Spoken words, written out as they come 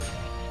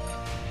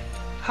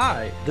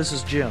Hi, this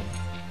is Jim,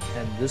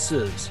 and this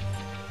is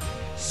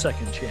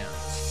Second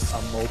Chance,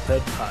 a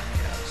moped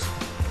podcast.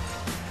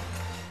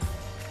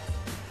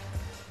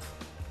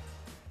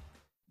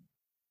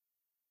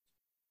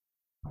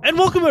 And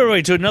welcome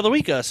everybody to another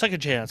week of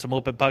Second Chance, a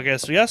moped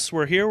podcast. So yes,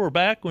 we're here, we're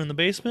back, we're in the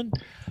basement.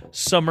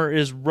 Summer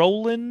is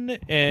rolling,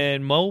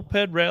 and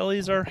moped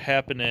rallies are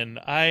happening.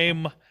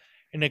 I'm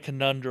in a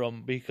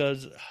conundrum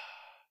because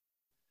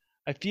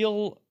I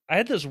feel I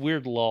had this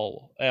weird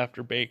lull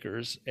after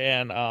Baker's,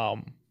 and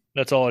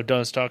that's all I've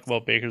done is talk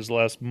about Baker's the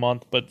last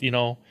month. But it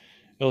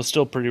was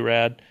still pretty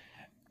rad,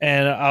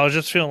 and I was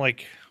just feeling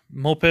like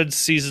moped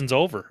season's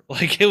over.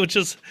 Like it was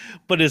just,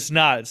 but it's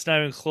not. It's not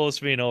even close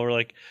to being over.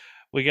 Like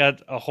we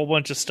got a whole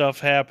bunch of stuff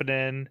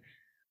happening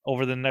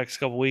over the next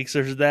couple weeks.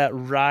 There's that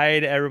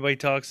ride everybody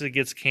talks it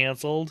gets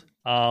canceled.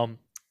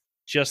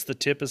 Just the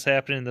tip is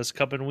happening this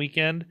coming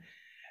weekend,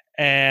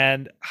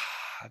 and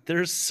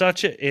there's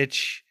such a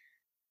itch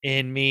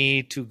in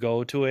me to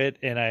go to it,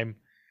 and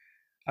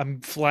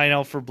I'm flying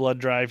out for Blood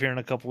Drive here in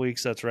a couple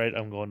weeks. That's right,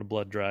 I'm going to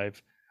Blood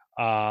Drive.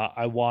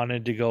 I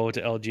wanted to go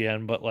to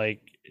LGN, but like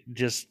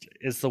just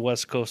it's the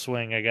West Coast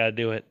swing. I gotta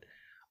do it.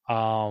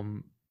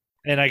 And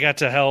I got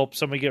to help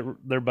somebody get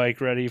their bike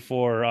ready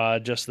for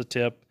just the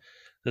tip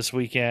this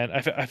weekend.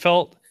 I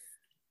felt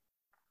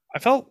I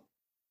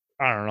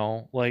don't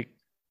know, like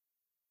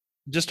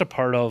just a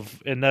part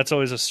of, and that's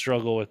always a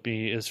struggle with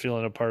me is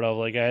feeling a part of.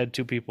 Like I had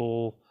two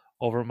people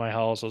over at my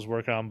house. I was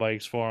working on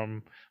bikes for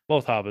them,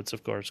 both hobbits,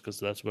 of course,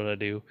 because that's what I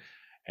do.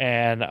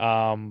 And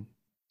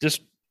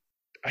just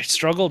I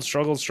struggled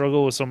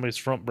with somebody's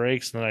front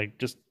brakes, and then I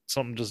just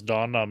something just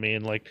dawned on me,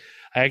 and like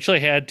I actually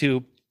had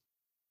to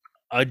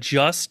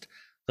adjust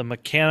the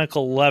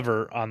mechanical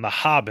lever on the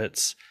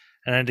hobbits,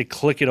 and I had to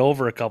click it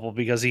over a couple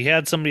because he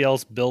had somebody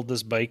else build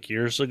this bike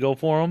years ago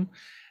for him,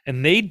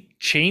 and they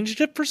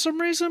changed it for some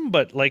reason,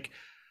 but like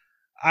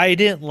I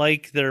didn't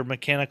like their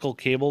mechanical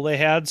cable they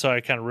had, so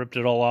I kind of ripped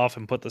it all off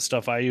and put the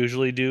stuff I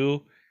usually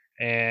do,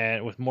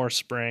 and with more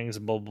springs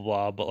and blah blah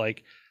blah. But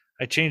like,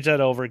 I changed that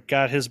over,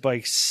 got his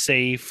bike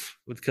safe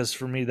because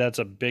for me that's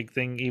a big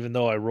thing. Even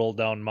though I rolled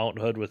down Mount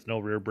Hood with no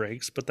rear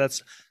brakes, but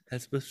that's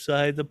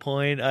beside the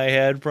point. I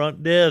had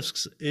front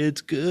discs. It's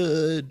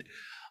good.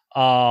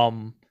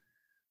 But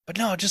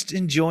no, just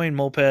enjoying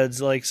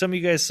mopeds. Like some of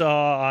you guys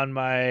saw on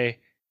my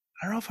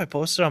I don't know if I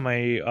posted on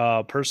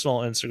my personal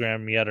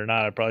Instagram yet or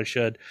not. I probably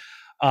should.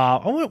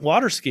 I went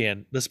water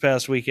skiing this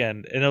past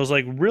weekend, and it was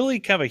like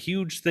really kind of a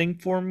huge thing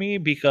for me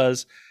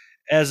because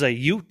as a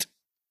Ute,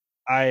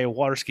 I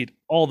water skied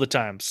all the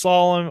time,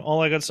 slalom,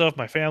 all that good stuff.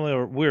 My family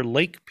we were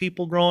lake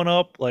people growing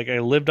up. Like I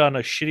lived on a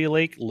shitty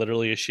lake,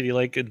 literally a shitty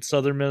lake in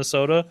southern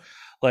Minnesota.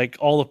 Like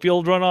all the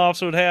field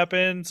runoffs would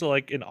happen. So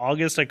like in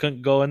August, I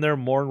couldn't go in there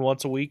more than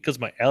once a week because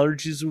my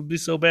allergies would be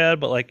so bad.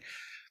 But like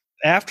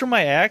after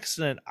my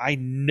accident, I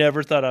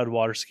never thought I'd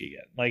water ski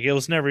again. Like it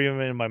was never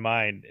even in my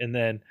mind. And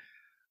then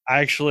I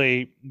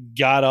actually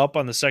got up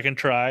on the second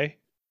try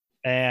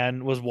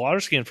and was water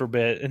skiing for a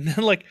bit. And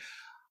then like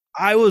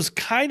I was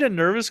kind of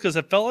nervous because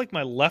I felt like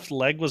my left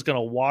leg was going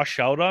to wash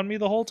out on me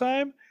the whole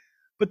time.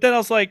 But then I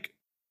was like,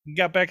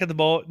 got back in the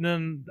boat, and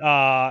then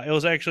it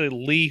was actually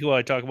Lee who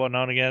I talk about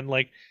now and again,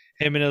 like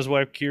him and his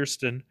wife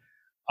Kirsten.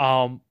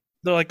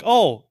 They're like,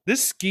 "Oh,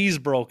 this ski's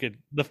broken.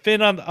 The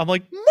fin on." I'm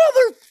like,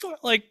 "Motherfucker!"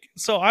 Like,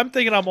 so I'm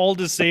thinking I'm all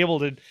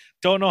disabled and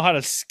don't know how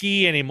to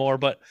ski anymore.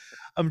 But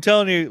I'm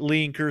telling you,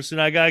 Lee and Kirsten,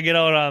 I gotta get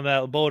out on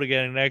that boat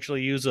again and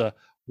actually use a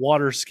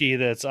water ski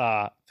that's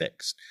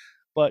fixed.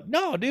 But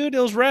no, dude, it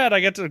was rad. I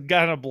got to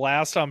kind of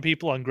blast on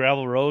people on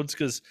gravel roads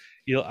because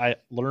I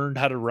learned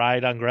how to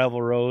ride on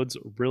gravel roads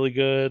really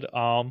good.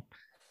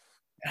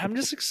 I'm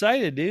just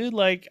excited, dude.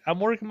 Like I'm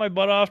working my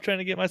butt off trying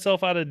to get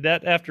myself out of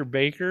debt after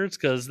Baker's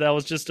because that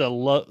was just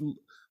a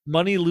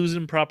money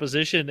losing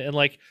proposition. And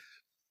like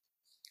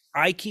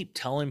I keep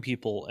telling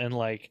people, and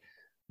like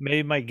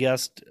maybe my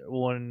guest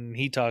when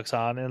he talks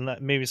on,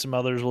 and maybe some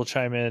others will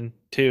chime in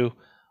too.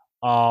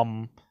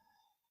 Um,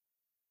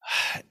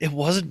 it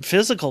wasn't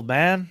physical,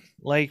 man.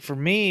 Like for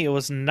me, it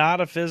was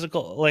not a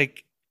physical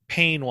like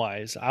pain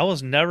wise. I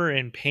was never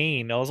in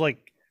pain. I was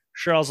like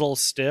sure I was a little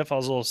stiff, I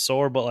was a little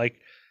sore, but like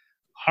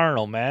I don't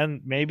know,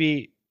 man.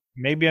 Maybe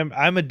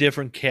I'm a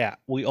different cat.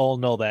 We all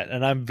know that,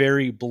 and I'm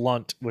very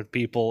blunt with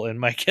people, and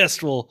my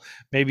guest will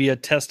maybe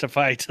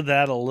testify to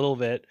that a little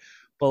bit.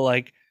 But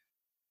like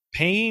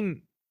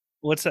pain,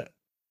 what's that?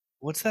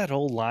 What's that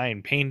old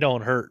line? Pain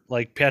don't hurt.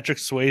 Like Patrick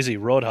Swayze,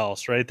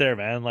 Roadhouse, right there,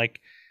 man. Like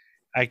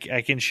I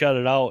can shut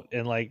it out,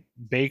 and like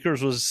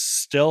Baker's was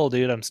still,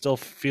 dude. I'm still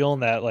feeling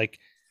that. Like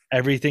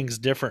everything's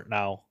different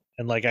now,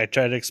 and like I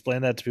try to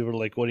explain that to people.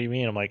 Like, what do you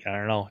mean? I'm like, I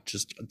don't know.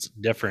 It's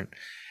different.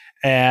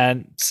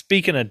 And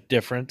speaking of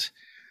different,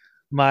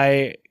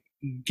 my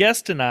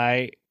guest and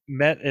I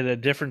met at a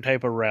different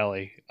type of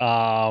rally.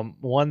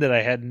 One that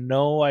I had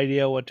no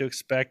idea what to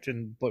expect,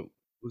 and but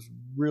was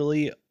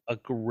really a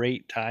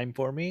great time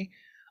for me.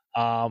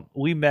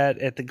 We met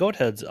at the Goat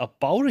Heads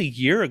about a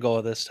year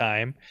ago this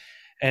time,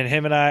 and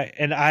him and I,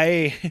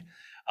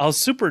 I was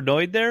super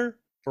annoyed there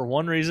for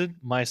one reason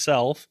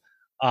myself.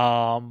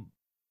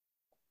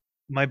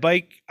 my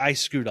bike, I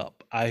screwed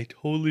up. I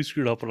totally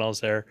screwed up when I was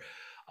there.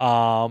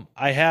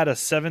 I had a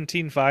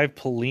 17.5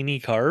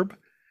 Polini carb,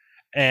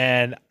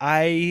 and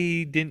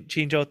I didn't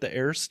change out the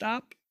air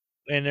stop.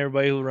 And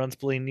everybody who runs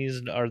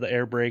Polinis or the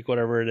air brake,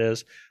 whatever it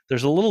is,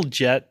 there's a little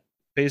jet.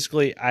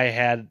 Basically, I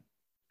had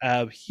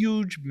a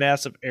huge,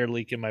 massive air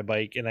leak in my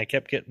bike, and I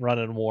kept getting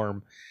running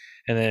warm,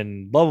 and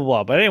then blah blah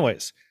blah. But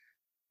anyways,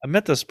 I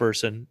met this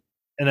person,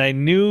 and I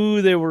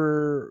knew they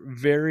were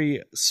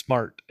very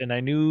smart, and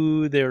I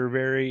knew they were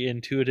very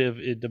intuitive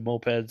into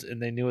mopeds,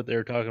 and they knew what they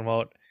were talking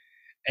about.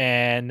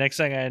 And next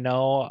thing I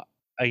know,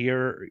 a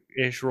year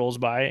ish rolls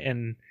by,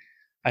 and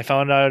I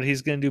found out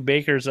he's going to do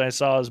Baker's. And I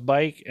saw his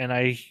bike, and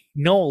I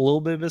know a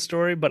little bit of his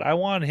story, but I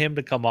want him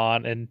to come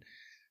on and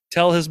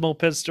tell his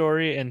moped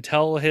story and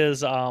tell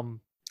his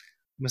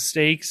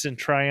mistakes and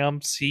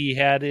triumphs he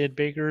had at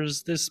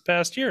Baker's this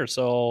past year.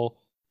 So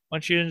why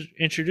don't you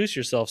introduce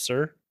yourself,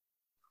 sir?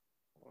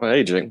 Well,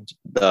 hey, James.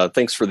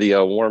 Thanks for the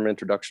warm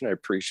introduction. I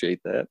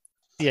appreciate that.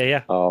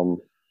 Yeah.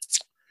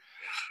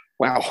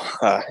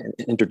 Wow.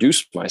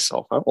 Introduce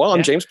myself. Huh? Well, I'm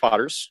Yeah. James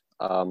Potters.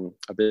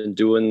 I've been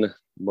doing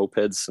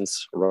mopeds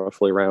since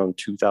roughly around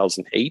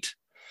 2008.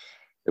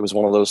 It was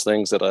one of those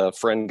things that a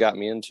friend got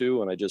me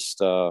into, and I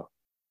just,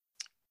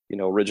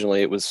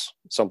 originally it was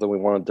something we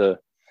wanted to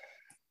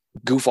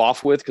goof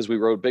off with because we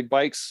rode big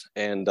bikes,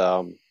 and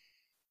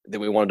then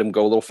we wanted them to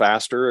go a little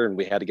faster, and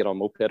we had to get on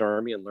Moped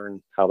Army and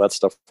learn how that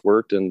stuff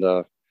worked. And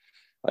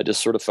I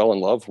just sort of fell in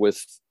love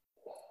with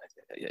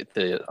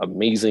the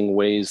amazing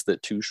ways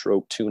that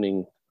two-stroke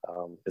tuning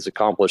is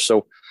accomplished.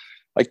 So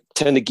I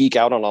tend to geek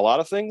out on a lot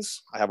of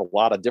things. I have a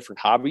lot of different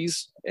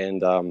hobbies,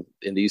 and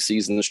these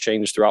seasons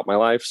change throughout my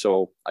life.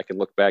 So I can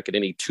look back at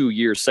any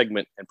 2-year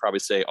segment and probably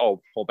say,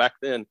 oh, well, back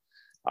then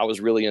I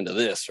was really into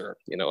this, or,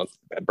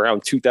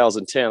 around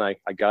 2010, I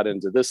got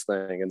into this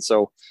thing. And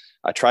so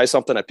I try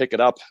something, I pick it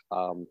up.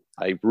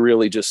 I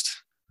really just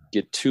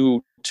get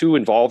too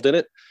involved in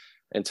it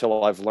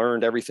until I've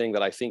learned everything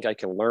that I think I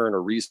can learn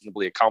or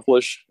reasonably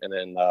accomplish. And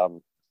then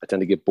I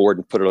tend to get bored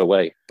and put it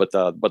away. But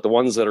the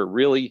ones that are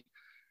really,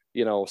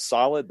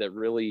 solid, that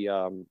really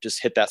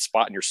just hit that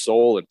spot in your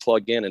soul and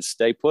plug in and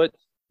stay put,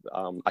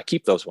 I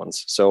keep those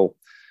ones. So,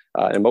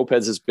 and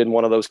mopeds has been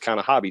one of those kind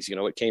of hobbies.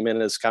 It came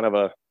in as kind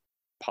of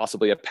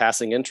possibly a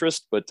passing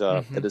interest, but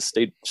it has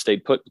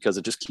stayed put because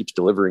it just keeps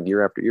delivering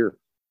year after year.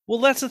 Well,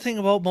 that's the thing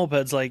about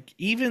mopeds. Like,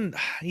 even,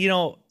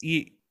 you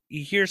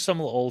hear some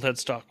of the old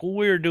heads talk, well,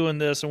 we were doing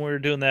this and we were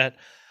doing that.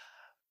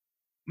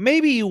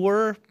 Maybe you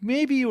were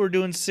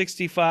doing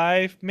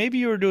 65, maybe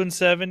you were doing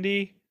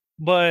 70,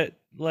 but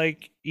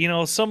like,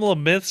 some of the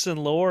myths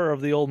and lore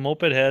of the old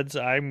moped heads,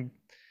 the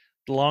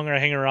longer I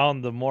hang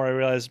around, the more I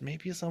realize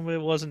maybe some of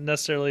it wasn't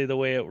necessarily the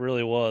way it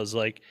really was.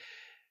 Like,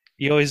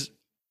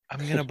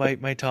 I'm going to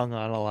bite my tongue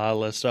on a lot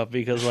of this stuff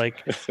because, like,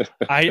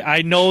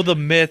 I know the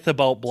myth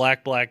about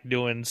Black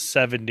doing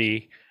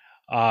 70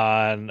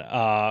 on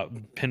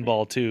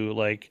Pinball 2.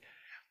 Like,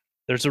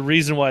 there's a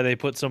reason why they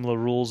put some of the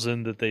rules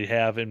in that they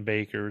have in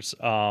Baker's.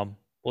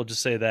 We'll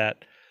just say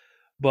that.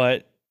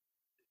 But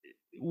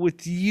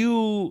with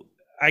you,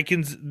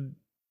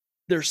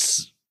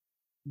 there's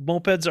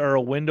mopeds are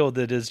a window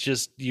that is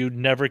just, you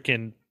never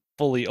can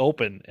fully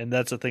open. And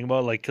that's the thing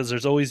about, like, because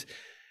there's always,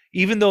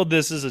 even though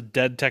this is a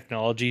dead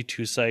technology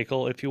to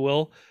cycle, if you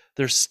will,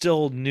 there's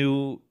still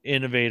new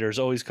innovators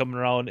always coming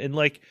around. And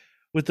like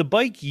with the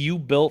bike you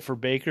built for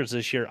Baker's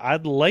this year,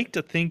 I'd like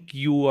to think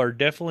you are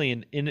definitely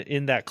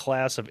in that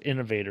class of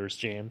innovators,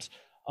 James.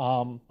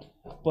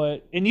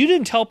 But you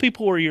didn't tell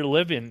people where you're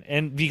living,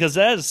 and because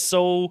that is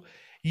so,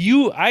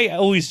 I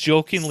always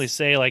jokingly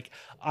say, like,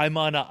 I'm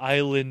on an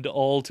island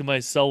all to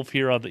myself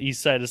here on the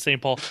east side of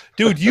St. Paul.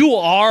 Dude, you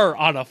are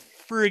on a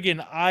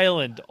friggin'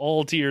 island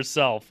all to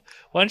yourself.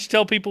 Why don't you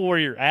tell people where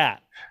you're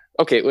at?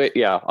 Okay, wait,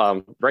 yeah.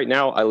 Right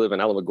now I live in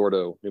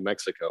Alamogordo, New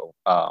Mexico.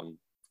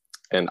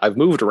 And I've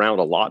moved around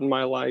a lot in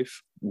my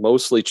life,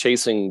 mostly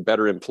chasing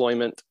better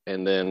employment.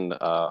 And then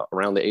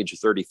around the age of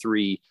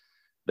 33,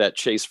 that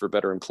chase for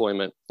better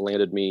employment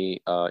landed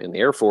me in the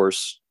Air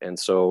Force. And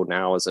so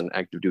now, as an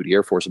active duty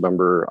Air Force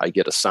member, I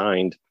get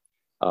assigned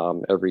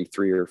every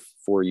 3 or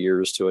 4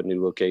 years to a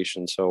new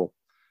location. So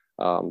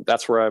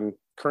that's where I'm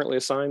currently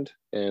assigned.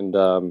 And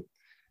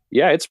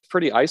yeah, it's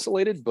pretty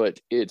isolated, but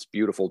it's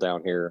beautiful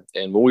down here.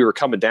 And when we were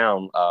coming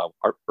down,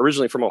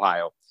 originally from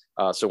Ohio,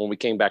 so when we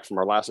came back from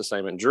our last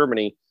assignment in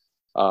Germany,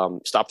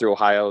 stopped through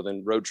Ohio,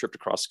 then road tripped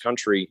across the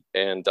country.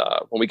 And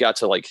when we got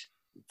to like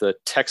the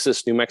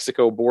Texas, New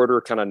Mexico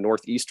border, kind of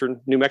northeastern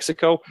New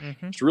Mexico,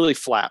 it's really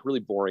flat, really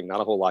boring, not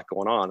a whole lot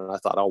going on. And I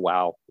thought, oh,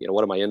 wow,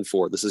 what am I in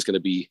for? This is going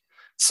to be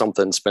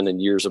something, spending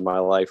years of my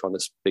life on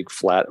this big,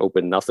 flat,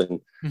 open nothing.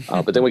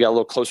 But then we got a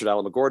little closer to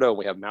Alamogordo, and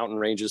we have mountain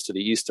ranges to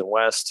the east and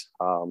west.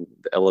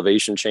 The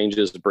elevation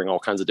changes bring all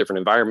kinds of different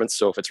environments.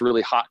 So if it's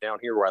really hot down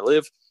here where I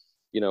live,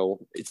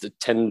 it's a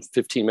 10,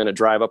 15-minute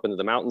drive up into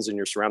the mountains, and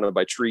you're surrounded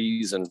by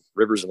trees and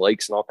rivers and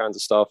lakes and all kinds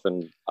of stuff.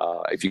 And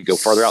if you go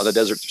farther out in the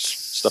desert, there's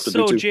stuff to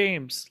do too. So,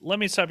 James, let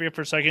me stop you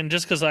for a second,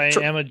 just because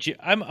Sure.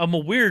 I'm a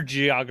weird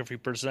geography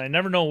person. I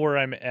never know where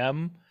I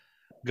am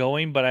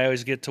going, but I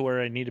always get to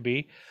where I need to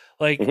be.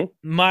 Like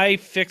my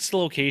fixed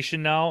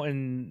location now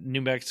in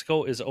New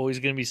Mexico is always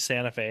going to be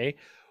Santa Fe.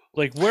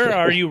 Like, where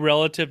are you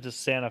relative to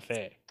Santa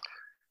Fe?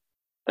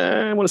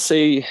 I want to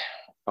say,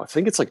 I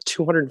think it's like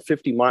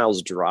 250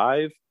 miles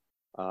drive,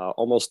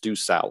 almost due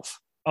south.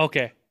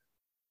 Okay.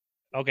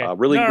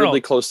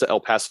 Really close to El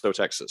Paso,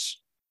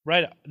 Texas.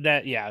 Right.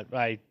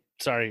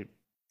 Sorry.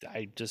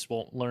 I just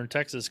won't learn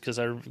Texas because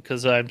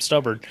I'm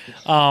stubborn.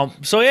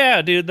 So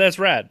yeah, dude, that's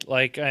rad.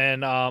 Like,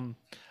 and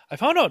I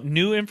found out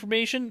new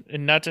information,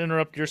 and not to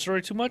interrupt your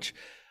story too much.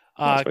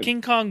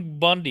 King Kong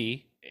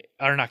Bundy,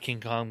 or not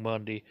King Kong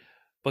Bundy,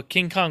 but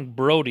King Kong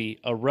Brody,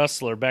 a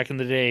wrestler back in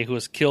the day who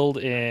was killed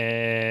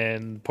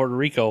in Puerto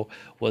Rico,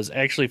 was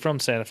actually from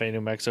Santa Fe,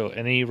 New Mexico.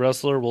 Any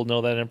wrestler will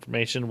know that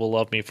information, will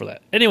love me for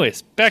that.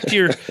 Anyways, back to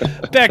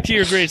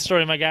your great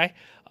story, my guy.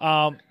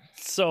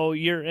 So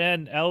you're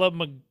in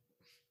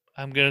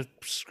I'm gonna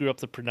screw up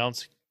the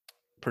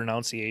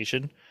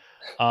pronunciation,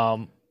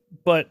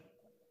 but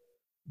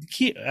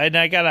I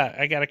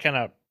gotta kind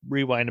of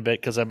rewind a bit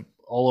because I'm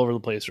all over the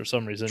place for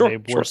some reason.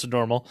 Maybe worse than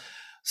normal.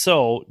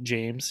 So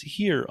James,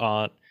 here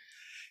on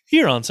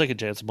Second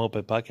Chance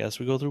Moped Podcast,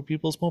 we go through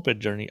people's moped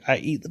journey.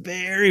 I.e., the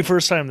very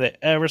first time they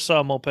ever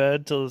saw a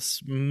moped till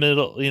this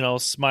middle,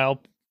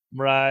 smile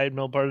ride,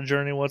 middle part of the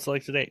journey, what's it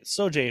like today.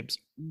 So James,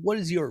 what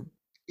is your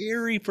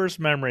very first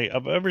memory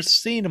of ever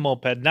seeing a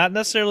moped? Not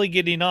necessarily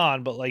getting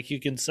on, but like you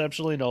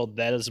conceptually know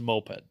that is a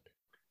moped.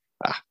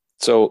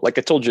 So like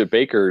I told you at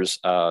Baker's,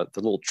 the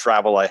little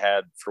travel I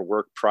had for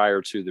work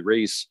prior to the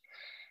race,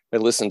 I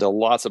listened to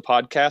lots of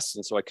podcasts.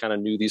 And so I kind of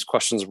knew these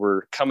questions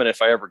were coming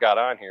if I ever got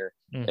on here.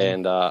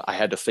 And I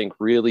had to think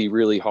really,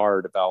 really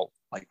hard about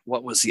like,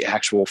 what was the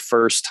actual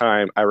first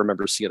time I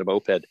remember seeing a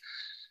moped?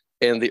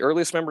 And the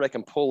earliest memory I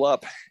can pull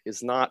up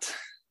is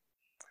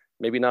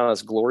maybe not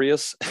as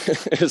glorious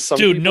as some.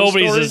 Dude,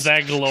 nobody's stories. Is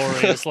that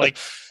glorious. Like,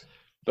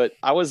 but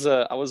I was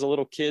a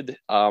little kid.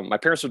 My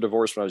parents were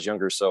divorced when I was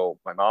younger. So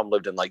my mom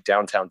lived in like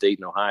downtown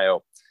Dayton,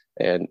 Ohio,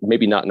 and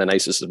maybe not in the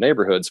nicest of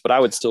neighborhoods, but I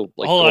would still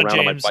like go around James,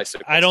 on my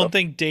bicycle. I don't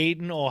think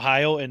Dayton,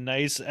 Ohio and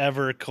nice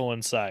ever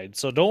coincide.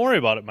 So don't worry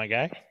about it, my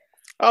guy.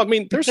 I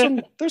mean, there's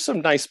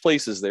some nice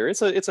places there.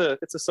 It's a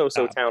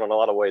so-so town in a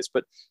lot of ways,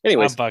 but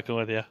anyways, I'm fucking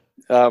with you.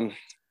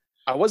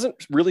 I wasn't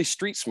really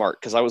street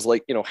smart because I was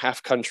like,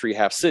 half country,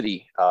 half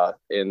city.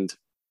 And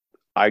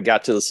I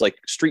got to this like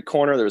street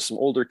corner. There was some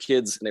older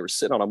kids and they were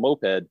sitting on a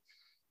moped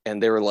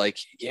and they were like,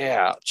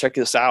 yeah, check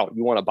this out.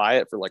 You want to buy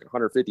it for like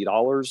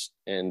 $150?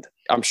 And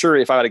I'm sure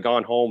if I had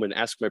gone home and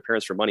asked my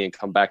parents for money and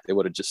come back, they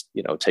would have just,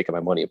 taken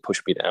my money and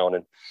pushed me down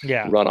and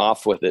run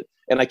off with it.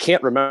 And I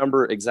can't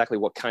remember exactly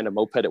what kind of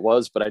moped it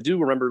was, but I do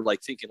remember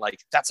like thinking like,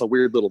 that's a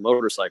weird little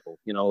motorcycle,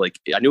 like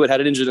I knew it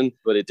had an engine,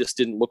 but it just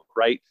didn't look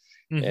right.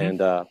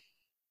 And,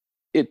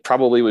 it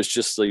probably was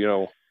just,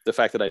 the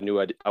fact that I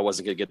knew I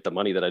wasn't going to get the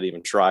money that I'd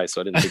even try.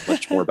 So I didn't think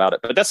much more about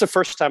it. But that's the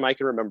first time I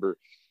can remember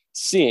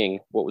seeing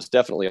what was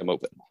definitely a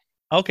moped.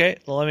 Okay.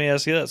 Well, let me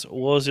ask you this.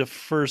 What was the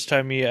first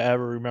time you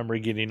ever remember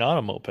getting on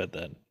a moped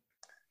then?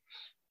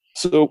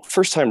 So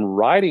first time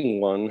riding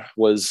one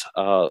was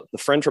the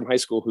friend from high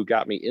school who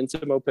got me into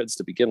mopeds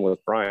to begin with,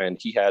 Brian.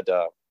 He had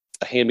a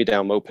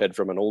hand-me-down moped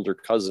from an older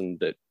cousin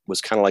that was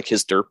kind of like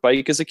his dirt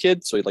bike as a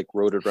kid. So he like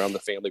rode it around the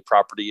family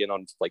property and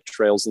on like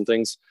trails and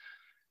things.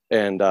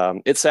 And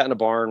it sat in a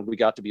barn. We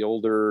got to be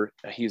older.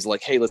 He's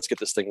like, hey, let's get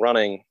this thing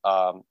running.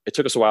 It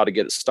took us a while to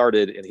get it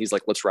started. And he's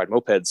like, let's ride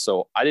mopeds.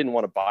 So I didn't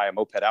want to buy a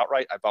moped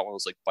outright. I bought one of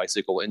those like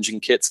bicycle engine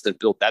kits that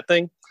built that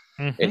thing.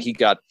 And he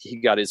got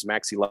his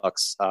Maxi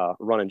Lux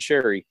running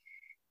cherry.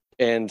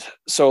 And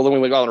so then we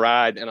went on a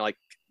ride and I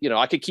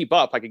could keep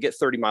up. I could get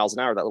 30 miles an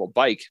hour, that little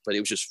bike, but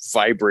it was just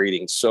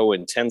vibrating so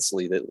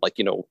intensely that like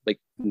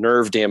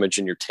nerve damage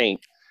in your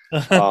tank.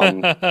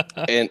 And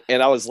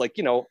I was like,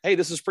 hey,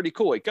 this is pretty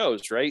cool. It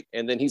goes right.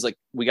 And then he's like,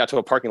 we got to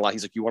a parking lot.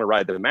 He's like, you want to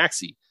ride the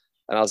Maxi?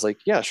 And I was like,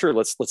 yeah, sure.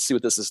 Let's see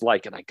what this is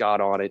like. And I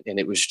got on it and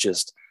it was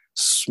just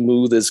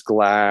smooth as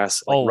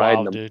glass, like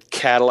riding a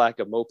Cadillac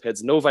of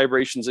mopeds, no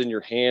vibrations in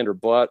your hand or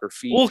butt or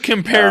feet. Well,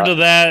 compared to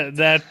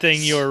that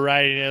thing you were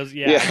riding, it was,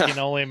 I can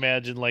only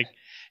imagine like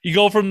you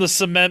go from the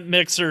cement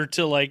mixer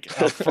to like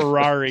a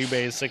Ferrari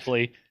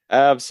basically.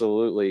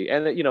 Absolutely.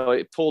 And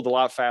it pulled a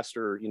lot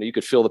faster. You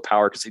could feel the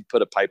power because he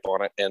put a pipe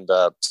on it. And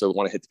so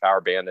when I hit the power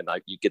band and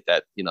you get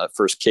that,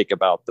 first kick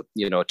about the,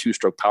 a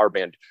 2-stroke power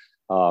band,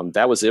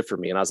 that was it for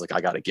me. And I was like,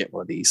 I got to get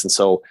one of these. And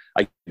so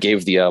I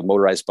gave the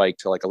motorized bike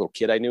to like a little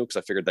kid I knew because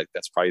I figured that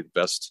that's probably the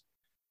best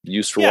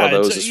use for one of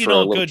those. Is for a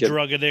little good kid.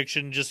 Drug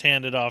addiction, just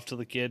hand it off to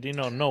the kid.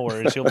 No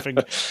worries. He'll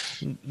figure.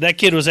 That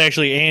kid was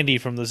actually Andy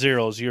from the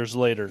Zeros years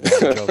later.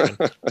 No, I'm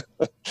joking.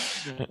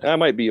 I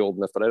might be old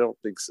enough, but I don't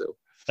think so.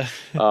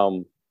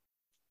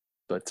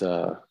 But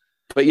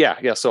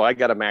yeah. So I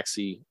got a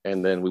Maxi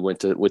and then we went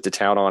to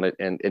town on it.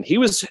 And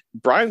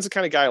Brian's the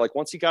kind of guy, like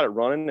once he got it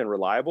running and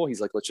reliable, he's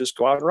like, let's just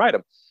go out and ride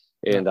him.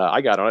 And I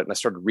got on it and I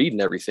started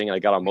reading everything. And I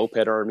got on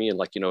Moped Army and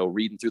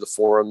reading through the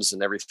forums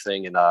and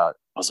everything. And I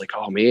was like,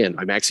 oh man,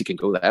 my Maxi can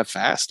go that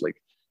fast.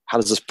 Like, how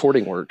does this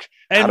porting work?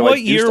 How And do I what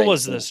do year things?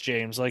 was this,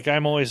 James? Like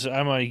I'm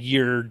a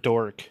year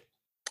dork.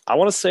 I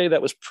want to say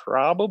that was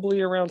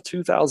probably around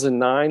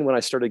 2009 when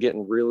I started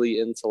getting really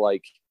into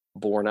like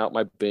boring out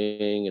my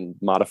Bing and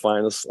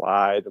modifying the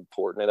slide and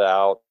porting it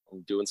out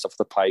and doing stuff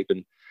with the pipe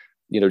and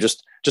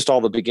just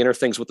all the beginner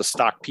things with the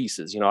stock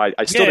pieces. I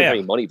still didn't have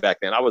any money back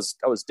then. I was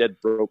dead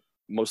broke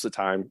most of the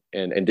time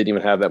and didn't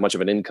even have that much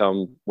of an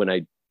income when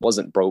I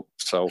wasn't broke.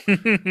 So,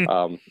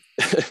 it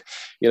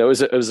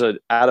was a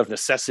out of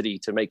necessity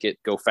to make it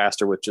go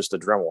faster with just a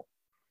Dremel.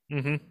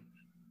 Mm-hmm.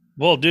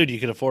 Well, dude, you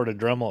could afford a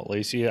Dremel at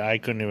least. Yeah, I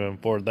couldn't even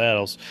afford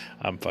that.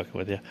 I'm fucking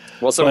with you.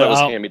 Well, some of that was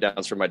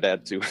hand-me-downs from my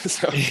dad too.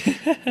 So,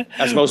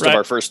 as most of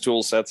our first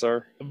tool sets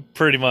are.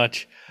 Pretty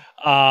much.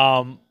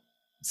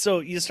 So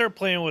you start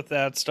playing with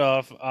that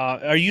stuff.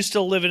 Are you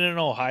still living in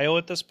Ohio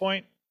at this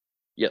point?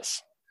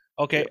 Yes.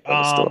 Okay.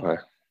 Yeah,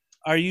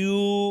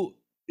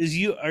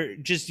 are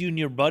just you and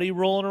your buddy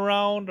rolling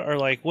around, or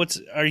like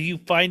are you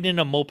finding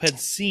a moped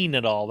scene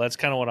at all? That's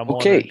kind of what I'm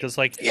wondering, because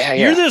like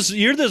you're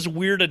this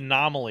weird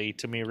anomaly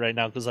to me right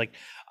now, because like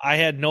I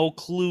had no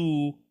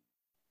clue,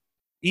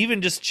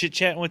 even just chit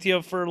chatting with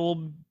you for a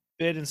little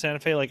bit in Santa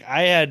Fe, like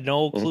I had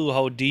no clue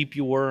how deep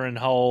you were and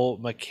how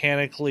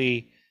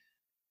mechanically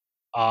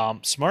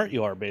smart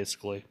you are,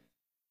 basically.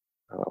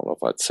 I don't know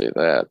if I'd say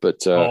that,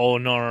 but oh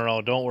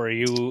no, don't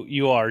worry,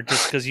 you are,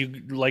 just because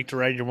you like to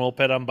ride your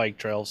moped on bike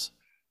trails.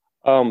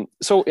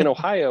 So in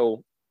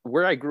Ohio,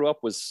 where I grew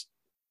up was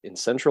in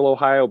central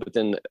Ohio, but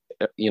then,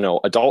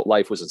 adult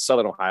life was in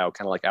southern Ohio,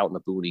 kind of like out in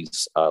the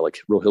boonies, like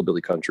real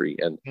hillbilly country.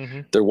 And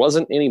there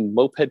wasn't any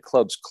moped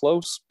clubs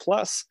close.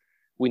 Plus,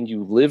 when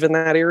you live in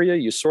that area,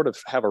 you sort of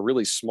have a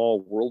really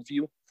small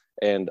worldview.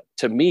 And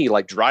to me,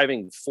 like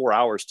driving 4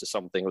 hours to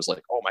something was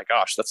like, oh my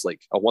gosh, that's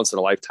like a once in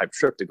a lifetime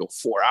trip to go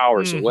 4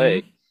 hours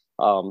away.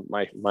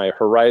 My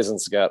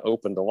horizons got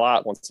opened a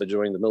lot once I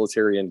joined the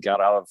military and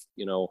got out of,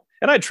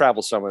 and I'd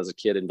travel some as a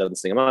kid and done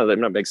things. I'm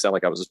not making it sound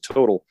like I was a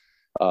total,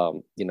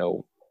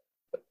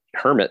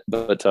 hermit,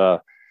 but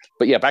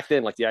yeah, back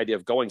then, like the idea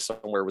of going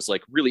somewhere was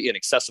like really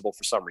inaccessible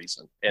for some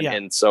reason.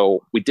 And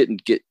so we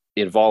didn't get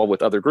involved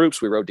with other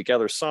groups. We rode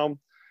together some,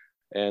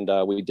 and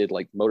we did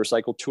like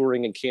motorcycle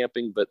touring and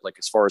camping, but like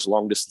as far as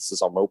long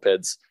distances on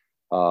mopeds,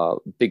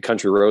 big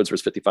country roads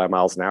was 55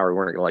 miles an hour. We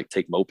weren't gonna like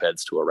take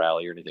mopeds to a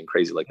rally or anything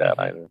crazy like that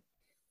either.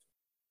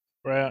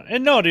 Right.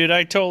 And no, dude,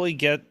 I totally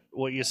get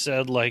what you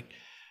said. Like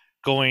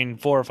going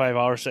 4 or 5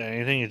 hours to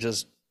anything, it's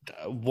just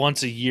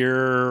once a year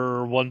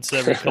or once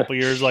every couple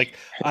years. Like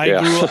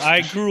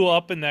I grew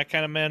up in that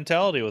kind of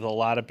mentality with a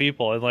lot of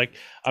people. And like,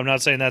 I'm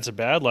not saying that's a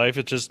bad life.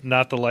 It's just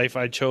not the life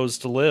I chose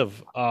to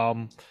live.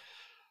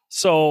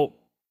 So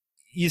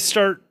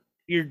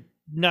you're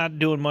not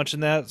doing much in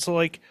that. So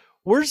like,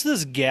 where's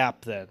this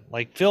gap then?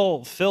 Like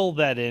fill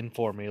that in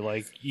for me.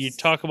 Like you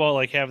talk about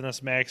like having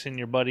this Max and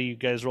your buddy, you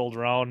guys rolled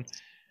around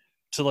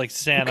to like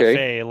Santa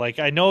Fe. Like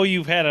I know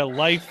you've had a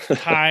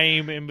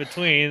lifetime in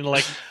between.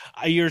 Like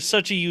you're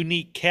such a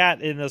unique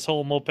cat in this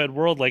whole moped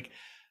world. Like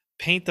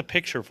paint the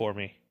picture for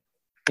me.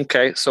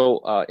 Okay,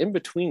 so in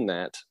between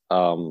that,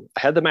 I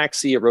had the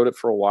Maxi. I rode it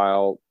for a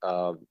while.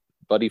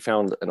 Buddy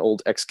found an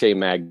old XK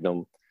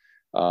Magnum.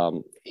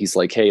 He's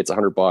like, hey, it's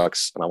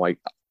 $100, and I'm like,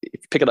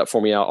 if you pick it up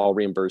for me, I'll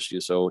reimburse you.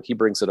 So he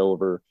brings it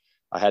over.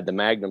 I had the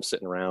Magnum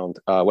sitting around.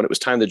 When it was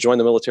time to join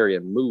the military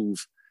and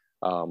move,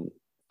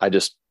 I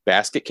just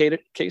basket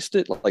cased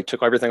it, like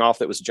took everything off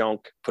that was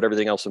junk, put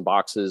everything else in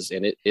boxes,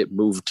 and it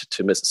moved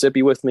to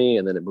Mississippi with me,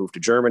 and then it moved to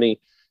Germany.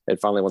 And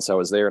finally, once I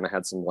was there and I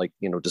had some like,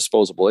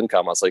 disposable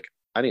income, I was like,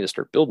 I need to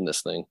start building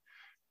this thing,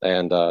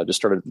 and just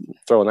started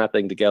throwing that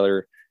thing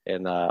together.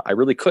 And I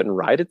really couldn't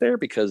ride it there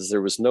because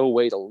there was no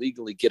way to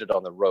legally get it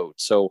on the road.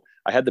 So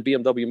I had the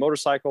BMW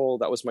motorcycle.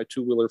 That was my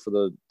two-wheeler for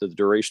the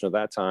duration of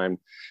that time.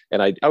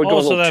 And I would go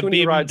on little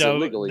tuning rides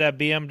illegally. That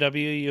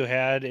BMW you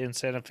had in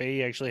Santa Fe,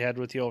 you actually had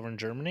with you over in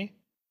Germany?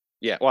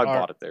 Yeah, well, I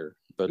bought it there.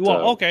 But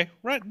okay.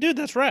 Right. Dude,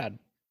 that's rad.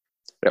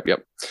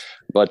 Yep.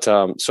 But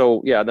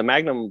so, yeah, the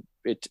Magnum,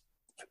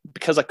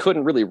 because I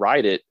couldn't really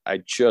ride it, I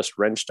just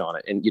wrenched on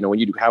it. And, when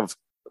you have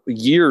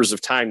years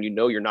of time,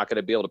 you're not going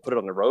to be able to put it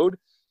on the road.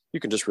 You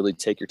can just really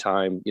take your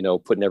time,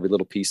 putting every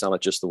little piece on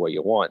it just the way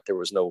you want. There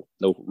was no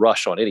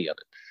rush on any of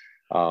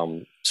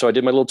it. So I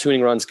did my little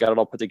tuning runs, got it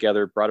all put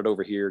together, brought it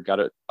over here,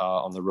 got it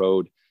on the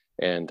road.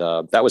 And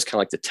that was kind of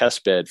like the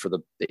test bed for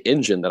the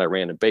engine that I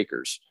ran in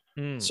Baker's.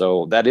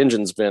 So that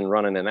engine's been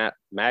running in that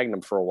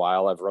Magnum for a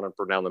while. I've run up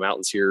and down the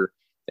mountains here,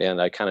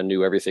 and I kind of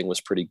knew everything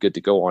was pretty good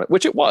to go on it,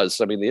 which it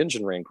was. I mean, the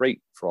engine ran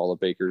great for all the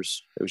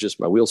Baker's. It was just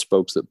my wheel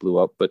spokes that blew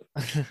up, but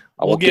I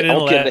won't get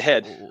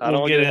ahead.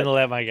 We'll get into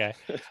that, my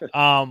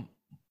guy.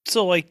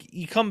 So like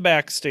you come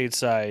back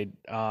stateside,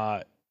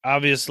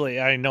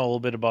 obviously I know a little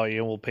bit about you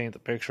and we'll paint the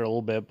picture a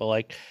little bit, but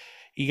like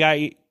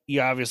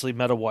you obviously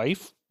met a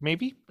wife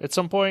maybe at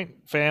some point,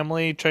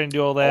 family, trying to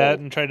do all that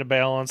and trying to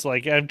balance.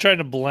 Like I'm trying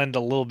to blend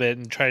a little bit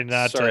and try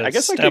not to. I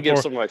guess I could give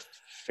some of my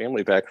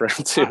family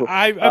background too.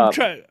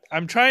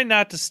 I'm trying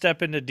not to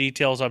step into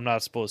details I'm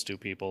not supposed to,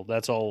 people.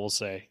 That's all we'll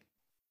say.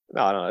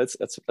 No,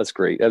 that's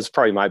great. That's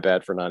probably my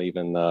bad for not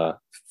even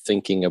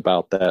thinking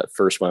about that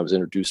first when I was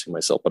introducing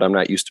myself. But I'm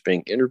not used to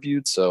being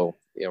interviewed, so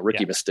rookie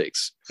Yeah.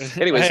 mistakes.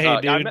 Anyways, Hey,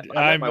 I dude, met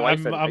my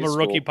wife in I'm high a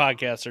rookie school.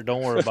 podcaster.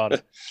 Don't worry about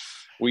it.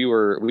 We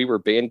were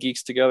band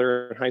geeks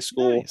together in high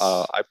school.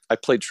 Nice. I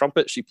played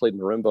trumpet, she played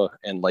marimba,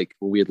 and like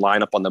when we'd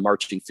line up on the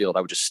marching field,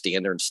 I would just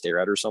stand there and stare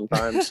at her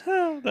sometimes.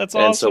 That's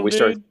And so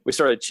awesome, dude. we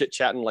started chit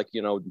chatting, like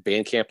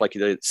band camp, like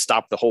they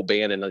stopped the whole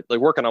band and like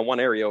working on one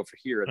area over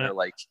here, and Yeah. they're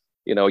like,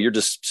 you're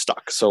just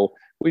stuck. So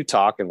we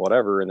talk and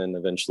whatever, and then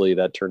eventually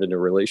that turned into a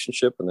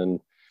relationship, and then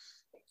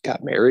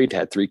got married,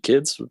 had 3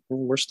 kids.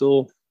 We're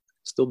still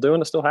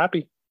doing it, still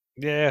happy.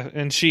 Yeah,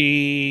 and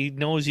she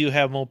knows you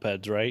have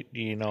mopeds, right?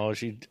 She are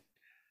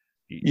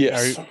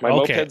Yes, my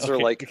okay, mopeds are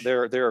okay. like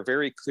they're a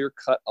very clear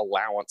cut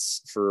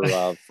allowance for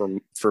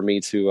me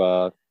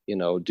to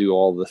do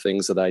all the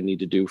things that I need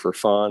to do for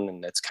fun,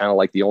 and it's kind of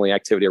like the only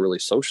activity I really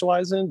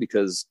socialize in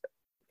because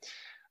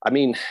I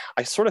mean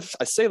I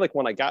say like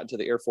when I got into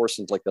the Air Force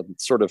and like the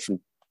sort of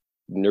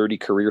nerdy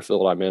career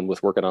field I'm in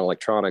with working on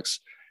electronics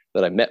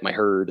that I met my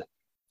herd.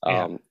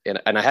 Yeah.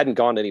 And I hadn't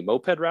gone to any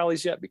moped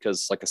rallies yet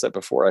because, like I said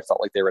before, I felt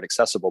like they were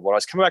inaccessible. But when I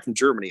was coming back from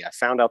Germany, I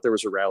found out there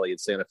was a rally in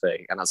Santa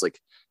Fe, and I was like,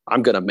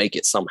 I'm gonna make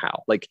it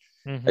somehow. Like,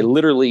 I Mm-hmm.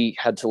 literally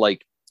had to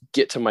like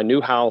get to my new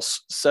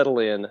house, settle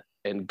in,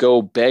 and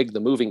go beg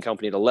the moving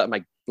company to let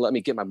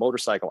me get my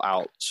motorcycle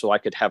out so I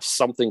could have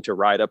something to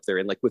ride up there.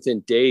 And like within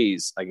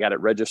days, I got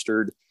it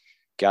registered,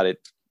 got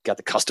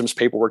the customs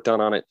paperwork done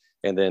on it,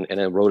 and then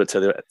wrote it to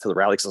the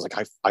rally because I was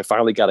like, I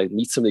finally got to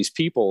meet some of these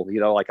people.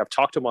 Like I've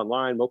talked to them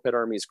online. Moped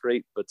Army is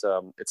great, but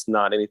it's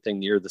not anything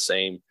near the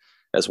same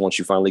as once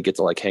you finally get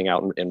to like hang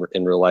out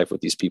in real life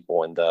with these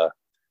people. And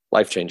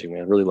life changing,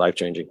 man, really life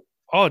changing.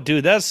 Oh,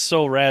 dude, that's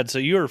so rad. So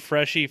you were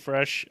fresh.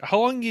 How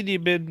long had you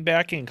been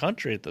back in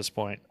country at this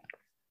point?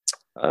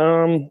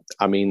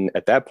 I mean,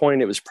 at that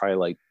point, it was probably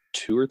like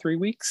 2 or 3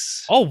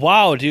 weeks. Oh,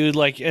 wow, dude.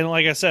 Like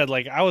I said,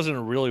 like I was in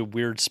a really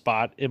weird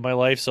spot in my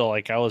life, so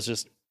like I was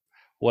just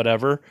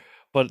whatever.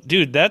 But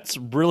dude, that's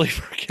really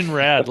freaking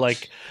rad.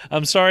 Like,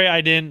 I'm sorry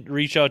I didn't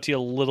reach out to you a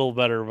little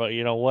better, but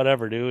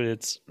whatever, dude.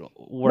 It's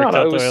worked No,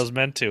 out the way I was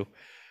meant to.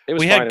 it was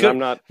We fine, had and good I'm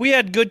not. we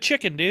had good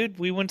chicken, dude.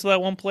 We went to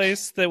that one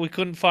place that we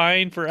couldn't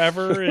find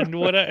forever and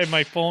and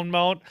my phone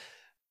mount.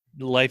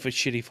 Life of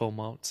shitty phone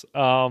mounts.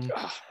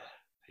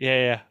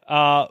 Yeah.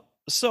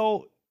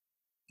 So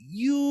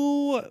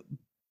you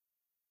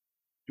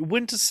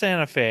went to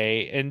Santa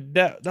Fe, and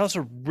that was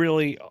a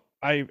really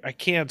I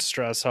can't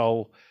stress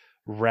how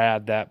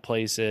rad that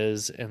place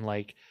is, and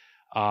like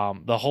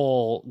the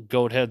whole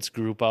Goat Heads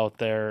group out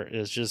there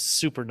is just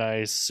super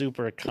nice,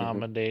 super Mhm.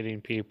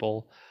 accommodating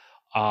people.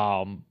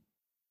 Um,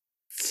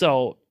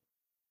 so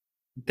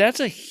that's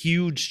a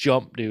huge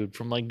jump, dude,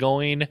 from like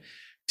going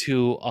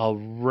to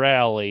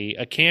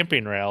a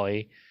camping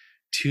rally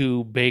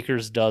to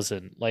Baker's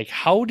Dozen. Like,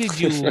 how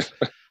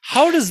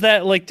does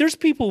that, like, there's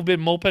people who've been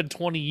moped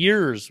 20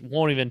 years,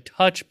 won't even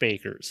touch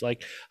Baker's.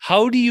 Like,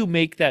 how do you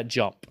make that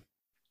jump?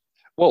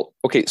 Well,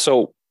 okay,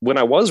 so when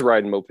I was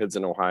riding mopeds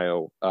in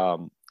Ohio,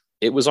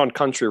 it was on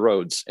country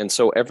roads, and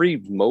so every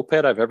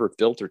moped I've ever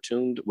built or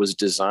tuned was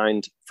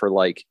designed for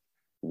like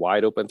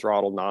wide open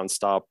throttle,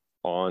 nonstop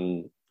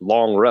on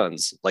long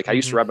runs. Like I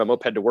used to Mm-hmm. ride my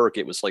moped to work;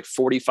 it was like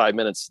 45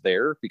 minutes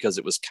there because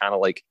it was kind of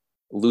like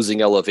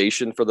losing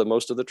elevation for the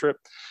most of the trip,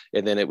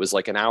 and then it was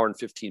like an hour and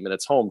 15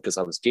 minutes home because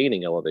I was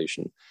gaining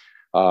elevation.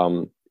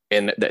 And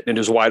it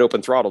was wide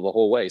open throttle the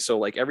whole way. So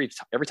like every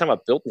time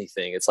I've built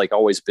anything, it's like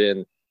always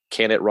been,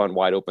 can it run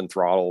wide open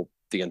throttle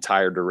the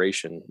entire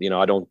duration?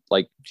 I don't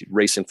like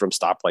racing from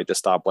stoplight to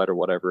stoplight or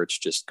whatever. It's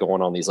just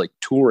going on these like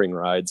touring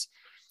rides.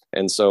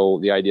 And so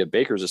the idea of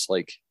Baker's just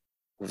like,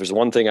 if there's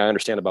one thing I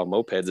understand about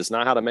mopeds, it's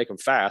not how to make them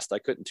fast. I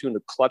couldn't tune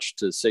the clutch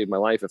to save my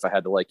life if I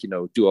had to like,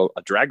 do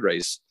a drag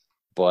race.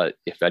 But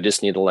if I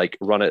just need to like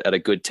run it at a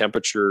good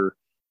temperature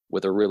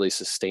with a really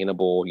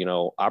sustainable,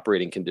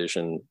 operating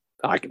condition,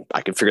 I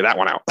can figure that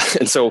one out.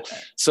 And so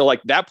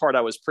like that part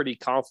I was pretty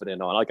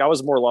confident on. Like I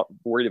was more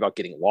worried about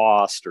getting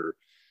lost or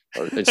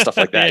and stuff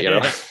like that,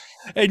 Yeah.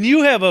 And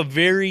you have a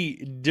very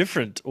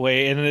different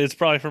way, and it's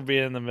probably from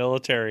being in the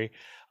military.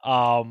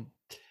 Um,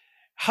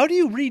 how do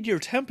you read your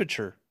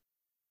temperature?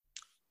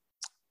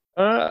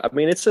 I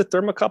mean, it's a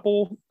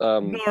thermocouple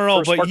No, for a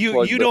but spark plug, you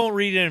but don't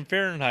read it in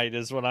Fahrenheit,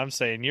 is what I'm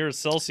saying. You're a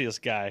Celsius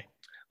guy.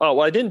 oh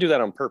well, I didn't do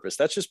that on purpose.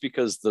 That's just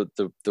because the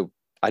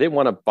I didn't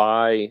want to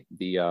buy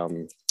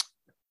the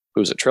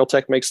who's it? Trail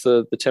Tech makes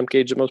the temp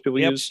gauge that most people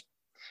Yep. use.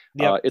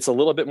 Yep. It's a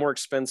little bit more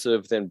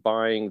expensive than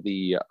buying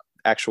the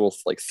actual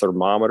like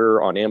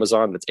thermometer on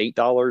Amazon. That's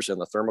 $8, and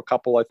the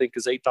thermocouple I think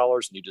is $8,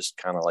 and you just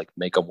kind of like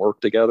make them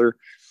work together.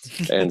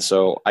 And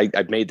so I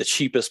made the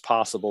cheapest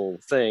possible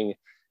thing,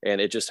 and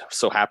it just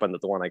so happened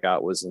that the one I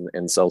got was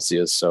in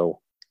Celsius.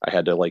 So I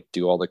had to like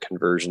do all the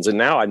conversions, and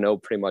now I know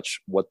pretty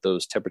much what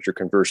those temperature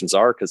conversions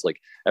are because like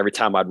every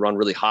time I'd run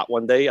really hot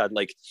one day, I'd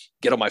like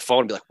get on my phone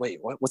and be like, "Wait,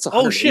 what's Oh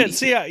 180?" shit!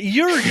 See,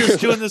 you're just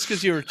doing this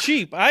because you were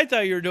cheap. I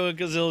thought you were doing it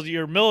because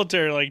you're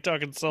military, like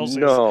talking Celsius.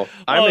 No,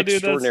 I'm Oh, dude,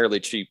 extraordinarily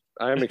cheap.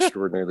 I'm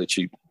extraordinarily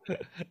cheap.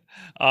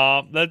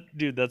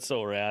 That's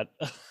so rad.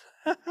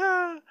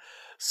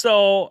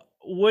 So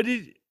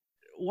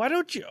why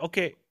don't you,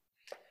 okay,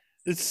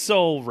 it's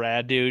so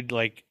rad, dude.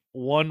 Like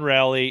one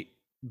rally,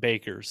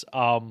 Bakers.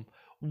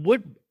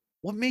 What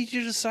what made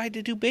you decide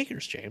to do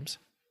Bakers, James?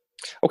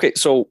 Okay,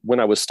 so when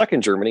I was stuck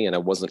in Germany and I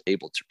wasn't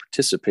able to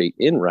participate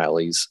in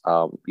rallies,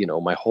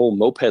 my whole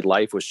moped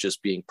life was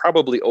just being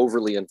probably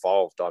overly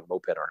involved on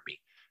Moped Army.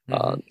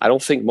 Mm-hmm. I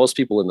don't think most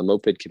people in the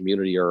moped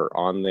community are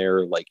on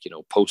there, like,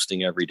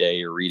 posting every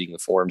day or reading the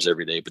forums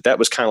every day. But that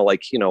was kind of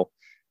like,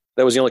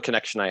 that was the only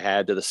connection I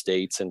had to the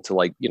States and to,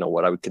 like,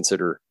 what I would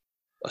consider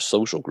a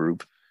social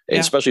group. And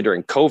Yeah. especially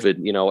during COVID,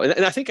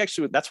 and I think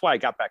actually that's why I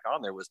got back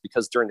on there, was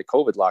because during the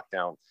COVID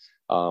lockdown,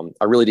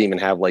 I really didn't even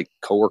have like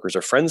coworkers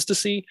or friends to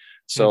see.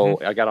 So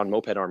Mm-hmm. I got on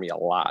Moped Army a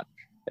lot.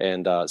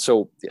 And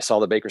so I saw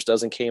the Baker's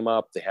Dozen came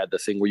up. They had the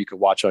thing where you could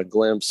watch on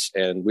Glimpse.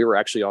 And we were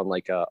actually on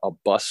like a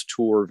bus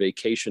tour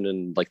vacation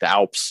in like the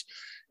Alps.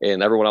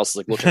 And everyone else is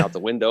like looking out the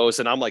windows.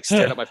 And I'm like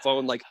staring at my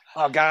phone, like,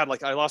 oh God,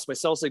 like I lost my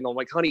cell signal. I'm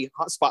like, honey,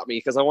 hotspot me,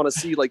 because I want to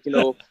see, like,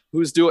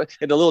 who's doing.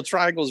 And the little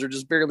triangles are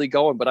just barely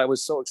going. But I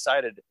was so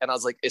excited. And I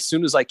was like, as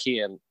soon as I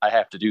can, I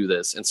have to do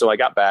this. And so I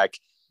got back.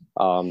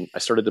 I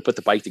started to put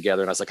the bike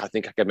together, and I was like, I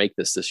think I can make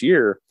this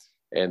year.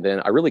 And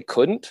then I really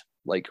couldn't,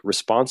 like,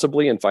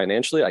 responsibly and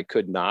financially, I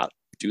could not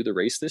do the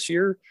race this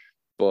year,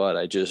 but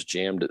I just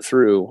jammed it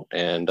through.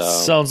 And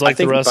Sounds I like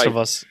the think rest by, of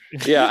us.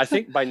 yeah, I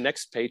think by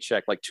next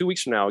paycheck, like 2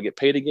 weeks from now, I'll get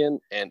paid again,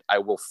 and I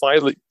will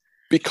finally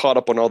be caught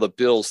up on all the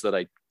bills that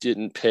I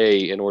didn't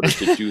pay in order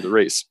to do the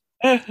race.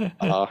 And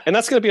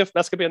that's gonna be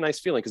a nice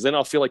feeling, because then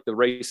I'll feel like the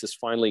race is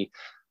finally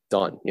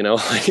done.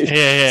 Like,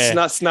 Yeah.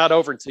 it's not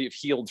over until you've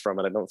healed from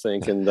it, I don't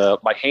think. And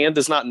my hand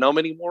is not numb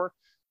anymore.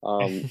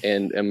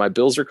 And my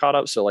bills are caught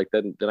up. So like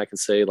then I can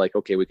say, like,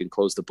 okay, we can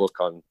close the book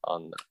on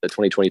the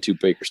 2022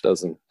 Baker's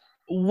Dozen.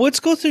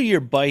 Let's go through your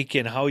bike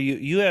and how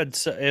you had,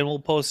 and we'll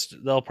post.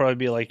 They'll probably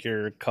be like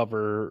your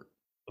cover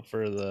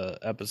for the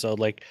episode.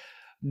 Like,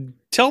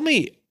 tell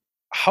me,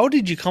 how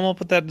did you come up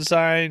with that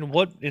design?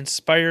 What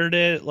inspired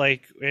it?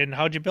 Like, and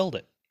how'd you build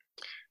it?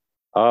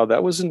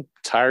 That was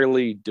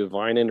entirely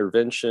divine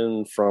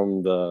intervention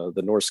from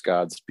the Norse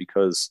gods,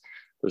 because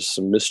there's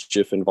some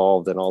mischief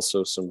involved and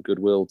also some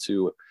goodwill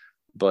too.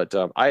 But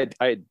I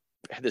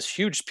had this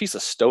huge piece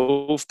of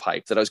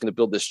stovepipe that I was going to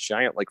build this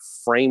giant, like,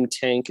 frame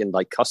tank and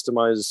like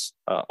customize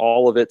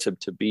all of it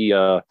to be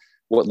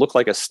what looked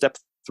like a step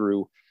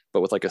through,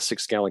 but with like a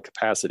 6 gallon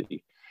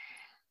capacity.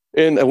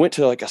 And I went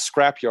to like a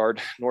scrapyard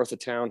north of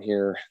town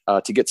here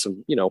to get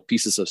some,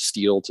 pieces of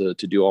steel to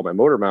do all my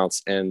motor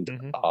mounts, and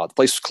Mm-hmm. the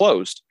place was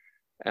closed.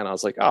 And I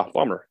was like, oh,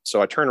 bummer.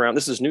 So I turn around.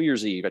 This is New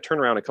Year's Eve. I turn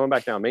around and come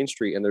back down Main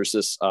Street, and there's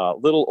this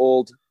little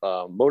old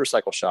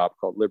motorcycle shop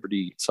called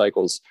Liberty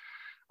Cycles.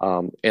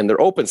 And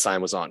their open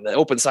sign was on. The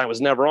open sign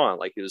was never on.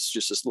 Like, it was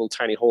just this little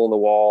tiny hole in the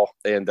wall.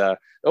 And the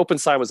open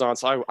sign was on.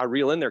 So I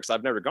reel in there, because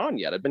I've never gone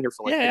yet. I've been here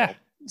for like Yeah.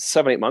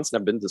 7-8 months.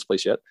 Never been to this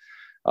place yet.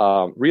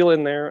 Reel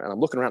in there, and I'm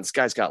looking around. This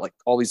guy's got like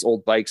all these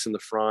old bikes in the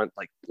front,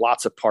 like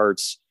lots of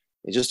parts.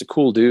 He's just a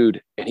cool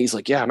dude. And he's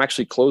like, yeah, I'm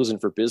actually closing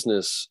for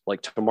business.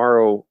 Like,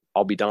 tomorrow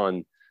I'll be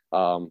done.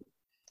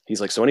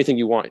 He's like, so anything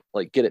you want,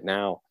 like, get it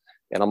now.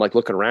 And I'm like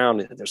looking around,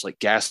 and there's like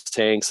gas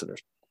tanks, and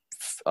there's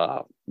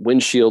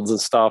windshields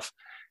and stuff.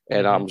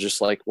 And Mm-hmm. I'm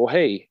just like, well,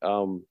 hey,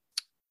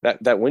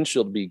 that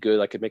windshield would be good.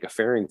 I could make a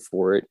fairing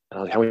for it. And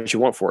I'm like, how much you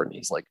want for it? And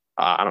he's like,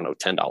 I don't know,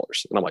 $10.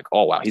 And I'm like,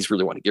 oh wow, he's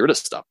really wanting to get rid of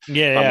stuff.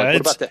 Yeah. I'm like, what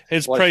It's about that?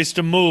 it's Like, price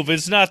to move.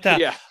 It's not that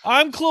yeah,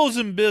 I'm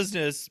closing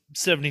business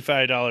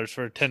 $75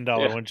 for a $10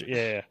 yeah. winch.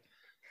 Yeah.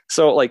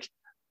 So like,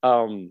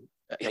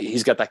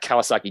 he's got that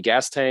Kawasaki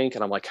gas tank,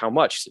 and I'm like, how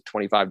much? He's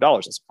like,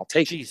 $25. I'll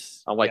take it.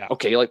 Jeez. I'm like, Yeah.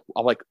 okay, like,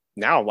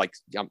 now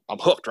I'm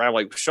hooked, right? I'm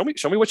like, show me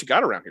what you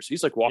got around here. So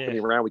he's like walking me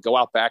around. We go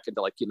out back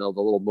into, like, the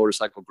little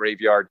motorcycle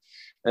graveyard,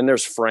 and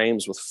there's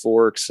frames with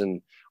forks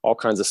and all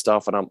kinds of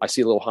stuff. And I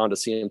see a little Honda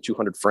CM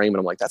 200 frame, and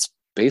I'm like, that's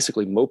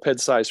basically moped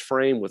size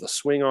frame with a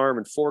swing arm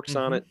and forks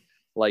on Mhm. it.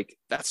 Like,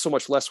 that's so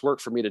much less work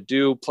for me to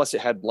do. Plus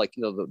it had, like,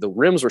 the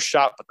rims were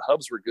shot, but the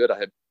hubs were good. I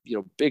had,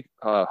 big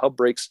hub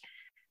brakes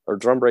or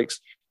drum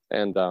brakes.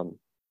 And I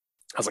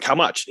was like, how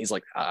much? And he's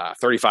like,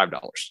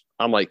 $35.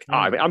 I'm like,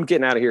 I'm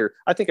getting out of here.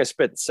 I think I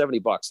spent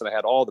 $70, and I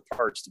had all the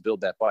parts to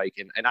build that bike.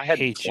 And I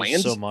hadn't Hate you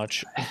planned so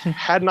much.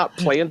 had not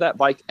planned that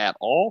bike at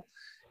all.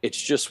 It's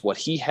just what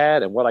he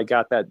had and what I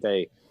got that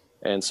day.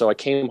 And so I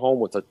came home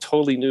with a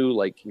totally new,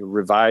 like,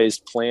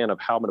 revised plan of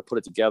how I'm going to put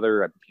it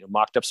together. I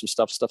mocked up some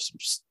stuff, some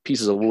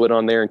pieces of wood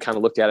on there, and kind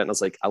of looked at it, and I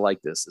was like, I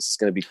like this. This is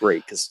going to be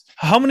great. Because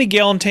How many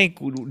gallon tank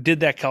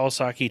did that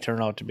Kawasaki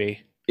turn out to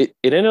be? it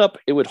ended up,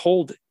 it would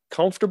hold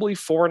comfortably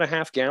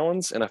 4.5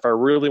 gallons. And if I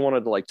really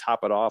wanted to, like,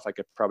 top it off, I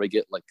could probably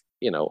get, like,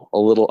 a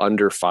little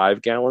under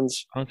 5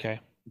 gallons. Okay.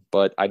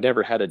 But I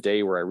never had a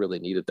day where I really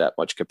needed that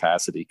much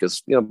capacity,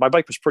 because my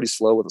bike was pretty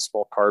slow with a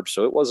small carb,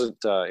 so it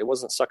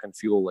wasn't sucking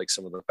fuel like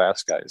some of the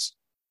fast guys.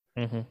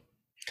 Mm-hmm.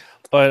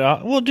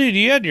 But well, dude,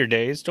 you had your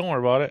days. Don't worry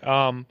about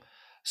it.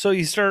 So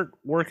you start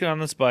working on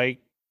this bike.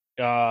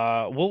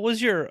 What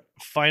was your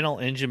final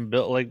engine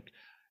build? Like,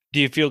 Do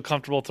you feel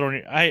comfortable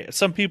throwing?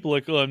 Some people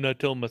like, oh, I'm not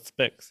telling my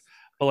specs,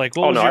 but like,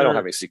 what Oh was no, your? I don't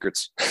have any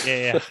secrets.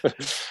 Yeah, In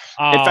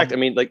fact, yeah. I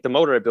mean, like the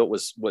motor I built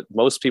was what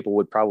most people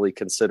would probably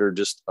consider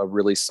just a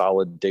really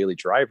solid daily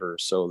driver.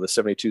 So the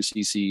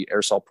 72cc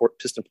aerosol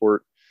piston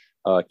port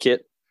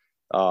kit,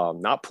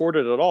 not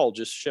ported at all,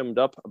 just shimmed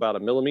up about a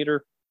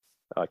millimeter,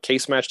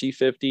 case matched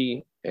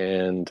E50,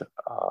 and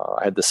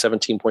I had the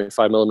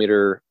 17.5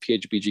 millimeter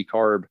PHBG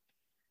carb.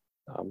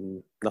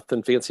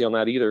 Nothing fancy on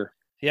that either.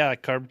 Yeah,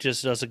 carb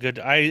just does a good.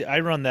 I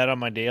run that on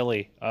my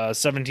daily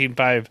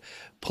 17.5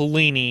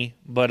 Polini,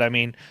 but I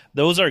mean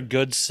those are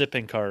good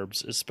sipping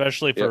carbs,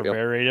 especially for Yep, a yep.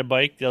 variated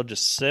bike. They'll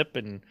just sip,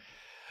 and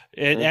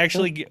it Mhm.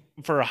 actually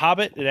for a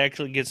Hobbit, it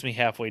actually gets me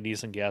halfway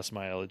decent gas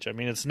mileage. I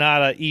mean, it's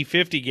not a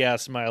E50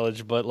 gas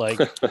mileage, but like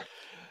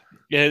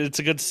it's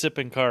a good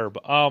sipping carb.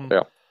 Yeah,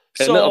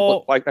 and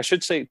So like I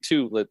should say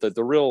too, that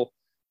the real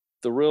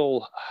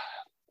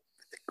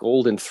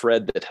golden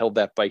thread that held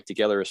that bike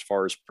together as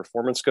far as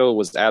performance go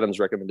was Adam's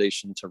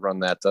recommendation to run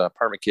that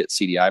apartment kit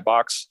CDI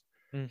box.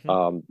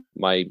 mhm.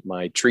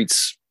 My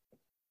treats,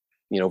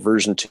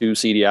 version 2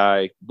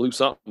 CDI blew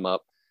something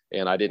up,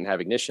 and I didn't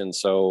have ignition,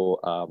 so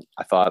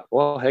I thought,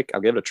 well, heck, I'll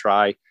give it a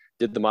try.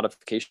 Did the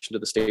modification to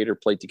the stator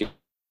plate to get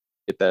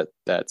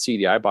that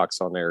CDI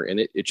box on there, and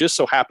it just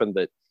so happened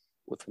that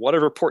with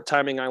whatever port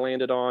timing I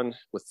landed on,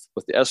 with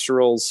the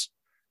Esterils,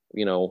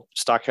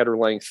 stock header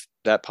length,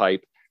 that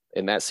pipe,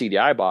 and that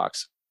CDI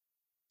box,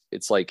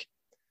 it's like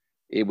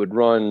it would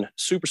run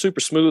super, super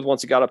smooth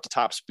once it got up to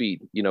top speed,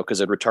 because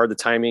it'd retard the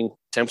timing,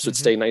 temps would Mhm.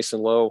 stay nice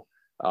and low,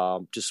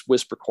 just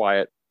whisper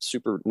quiet,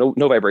 super, no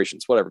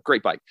vibrations, whatever.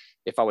 Great bike.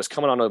 If I was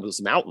coming on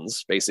those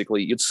mountains,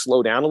 basically, you'd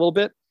slow down a little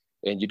bit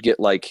and you'd get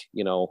like,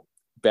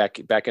 back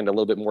into a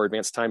little bit more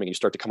advanced timing. You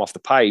start to come off the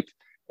pipe,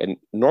 and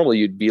normally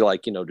you'd be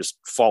like, just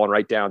falling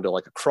right down to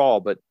like a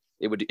crawl, but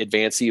it would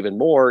advance even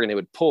more and it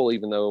would pull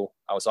even though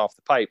I was off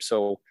the pipe.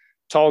 So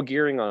tall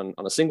gearing on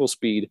a single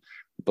speed,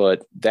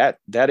 but that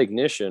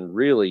ignition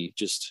really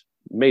just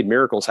made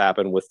miracles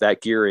happen with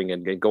that gearing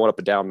and going up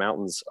and down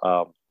mountains.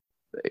 I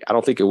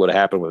don't think it would have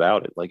happened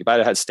without it. Like if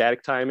I had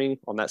static timing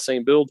on that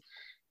same build,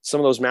 some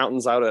of those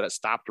mountains I would have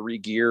stopped to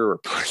re-gear or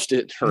pushed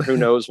it or who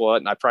knows what,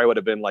 and I probably would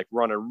have been like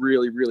running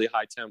really, really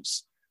high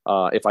temps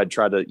if I'd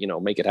tried to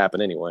make it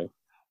happen anyway.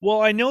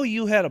 Well, I know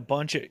you had a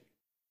bunch of.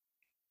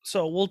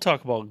 So we'll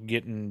talk about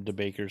getting to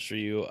Bakers for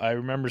you. I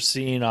remember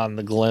seeing on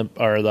the Glimp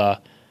or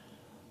the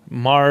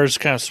Mars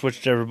kind of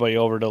switched everybody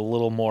over to a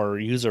little more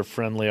user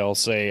friendly. I'll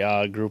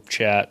say group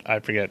chat. I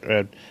forget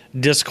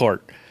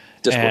Discord.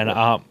 Discord.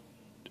 And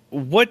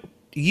what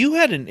you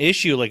had an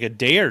issue like a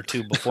day or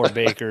two before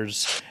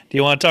Bakers. Do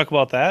you want to talk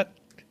about that?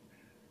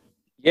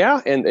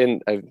 Yeah,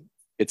 and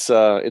it's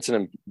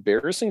an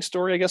embarrassing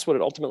story, I guess, what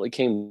it ultimately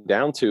came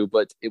down to,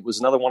 but it was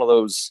another one of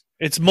those.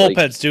 It's Like,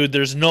 mopeds, dude.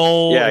 There's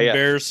no yeah, yeah.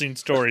 embarrassing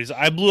stories.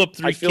 I blew up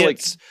 3 I feel like,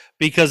 kits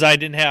because I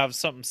didn't have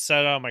something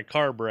set on my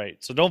carb right.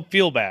 So don't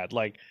feel bad.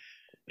 Like,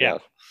 yeah.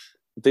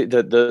 yeah,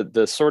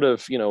 the sort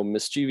of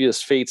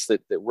mischievous fates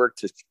that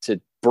worked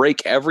to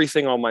break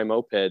everything on my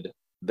moped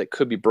that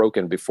could be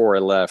broken before I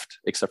left,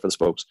 except for the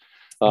spokes.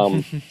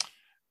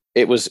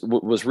 It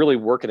was really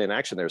working in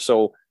action there.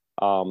 So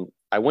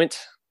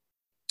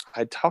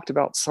I talked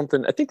about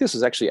something. I think this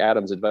was actually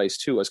Adam's advice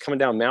too. I was coming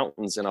down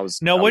mountains and I was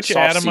Which soft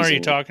Adam are you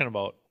seasoning. talking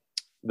about?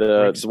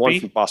 The one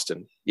from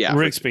Boston. Yeah.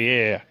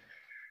 Rixby, yeah.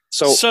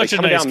 So such a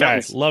coming nice down guy.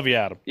 mountains, Love you,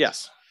 Adam.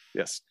 yes.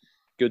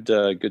 Good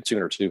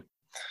tuner too.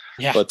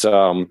 Yeah. But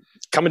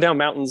coming down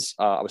mountains,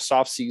 I was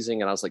soft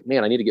seizing and I was like,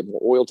 man, I need to get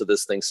more oil to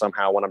this thing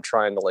somehow when I'm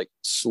trying to like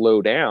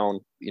slow down.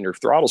 Your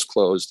throttle's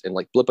closed and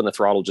like blipping the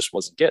throttle just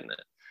wasn't getting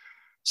it.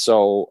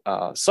 So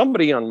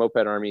somebody on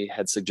Moped Army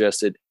had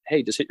suggested,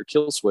 hey, just hit your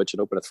kill switch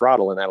and open a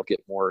throttle and that'll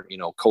get more,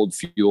 cold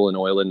fuel and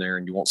oil in there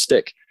and you won't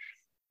stick.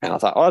 And I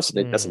thought, oh,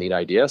 that's a neat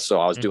idea.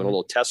 So I was doing a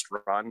little test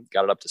run,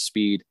 got it up to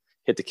speed,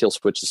 hit the kill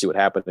switch to see what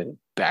happened, and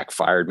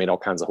backfired, made all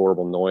kinds of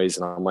horrible noise.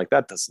 And I'm like,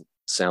 that doesn't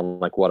sound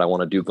like what I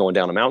want to do going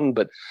down a mountain.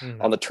 But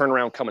on the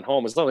turnaround coming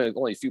home, it's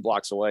only a few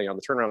blocks away. On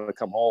the turnaround to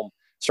come home,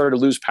 started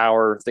to lose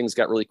power. Things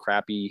got really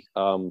crappy.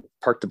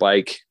 Parked the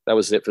bike. That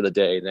was it for the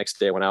day. The next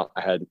day I went out.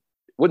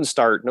 Wouldn't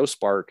start, no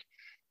spark.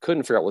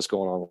 Couldn't figure out what's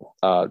going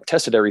on.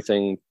 Tested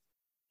everything,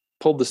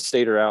 pulled the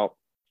stator out,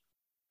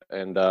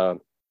 and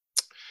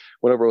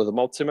went over with a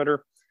multimeter.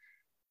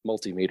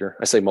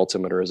 I say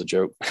multimeter as a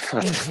joke.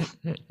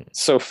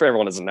 So for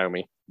everyone who doesn't know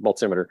me,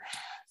 multimeter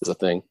is a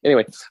thing.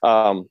 Anyway,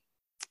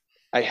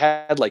 I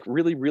had like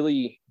really,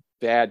 really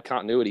bad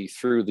continuity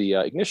through the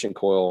ignition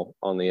coil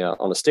on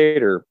the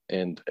stator,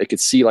 and I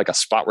could see like a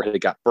spot where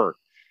it got burnt.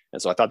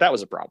 And so I thought that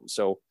was a problem.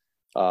 So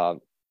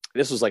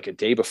this was like a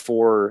day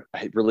before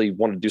I really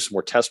wanted to do some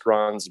more test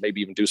runs,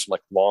 maybe even do some like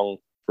long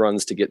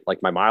runs to get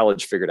like my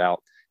mileage figured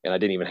out. And I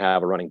didn't even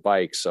have a running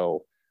bike.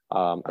 So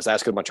I was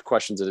asking a bunch of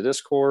questions in the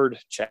Discord.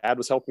 Chad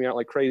was helping me out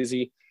like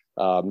crazy.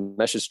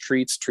 Message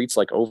treats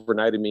like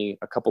overnighted me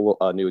a couple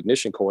new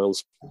ignition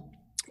coils,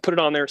 put it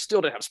on there,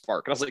 still didn't have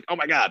spark. And I was like, oh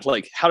my God,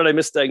 like, how did I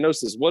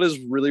misdiagnose this? What is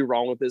really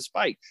wrong with this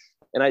bike?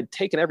 And I'd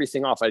taken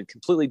everything off. I'd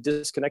completely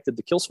disconnected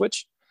the kill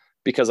switch.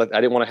 because I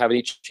didn't want to have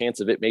any chance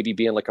of it maybe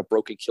being like a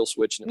broken kill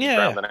switch and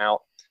grounding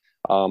out.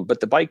 But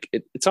the bike,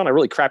 it's on a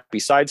really crappy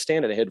side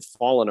stand, and it had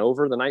fallen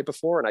over the night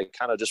before, and I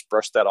kind of just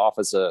brushed that off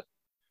as a,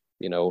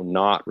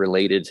 not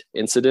related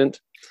incident.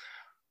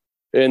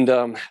 And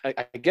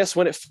I guess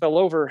when it fell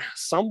over,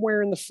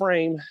 somewhere in the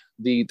frame,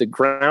 the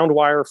ground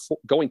wire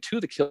going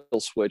to the kill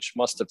switch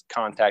must have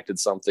contacted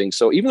something.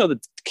 So even though the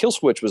kill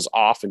switch was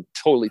off and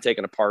totally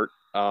taken apart,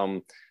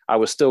 I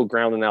was still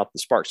grounding out the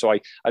spark. So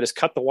I just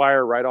cut the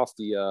wire right off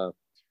the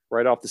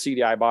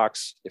CDI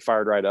box. It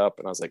fired right up,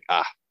 and I was like,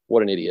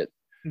 what an idiot.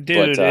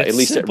 Dude, but, at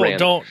least simple. It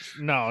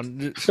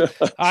ran.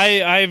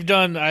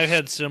 I've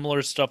had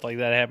similar stuff like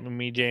that happen to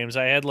me, James.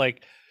 I had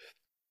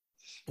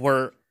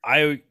where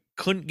I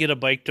couldn't get a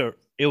bike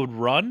it would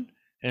run,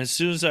 and as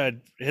soon as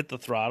I'd hit the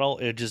throttle,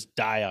 it'd just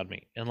die on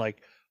me. And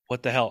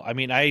what the hell? I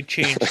mean, I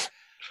changed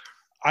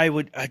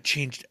I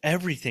changed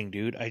everything,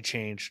 dude. I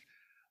changed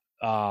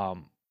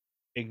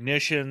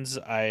ignitions,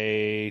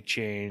 I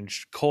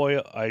changed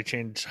I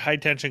changed high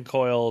tension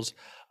coils.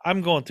 I'm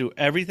going through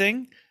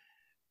everything.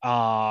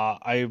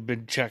 I've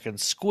been checking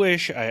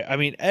squish. I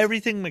mean,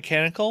 everything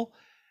mechanical.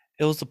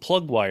 It was the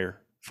plug wire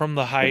from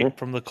the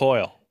from the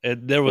coil.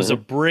 There was a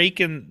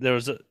break in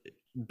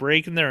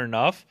there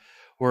enough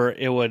where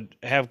it would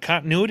have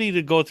continuity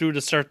to go through to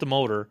start the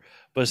motor,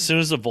 but as soon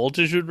as the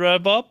voltage would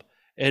rev up,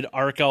 it'd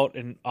arc out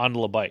and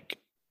onto the bike.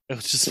 It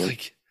was just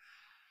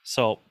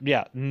so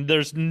yeah.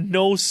 There's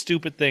no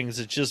stupid things.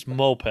 It's just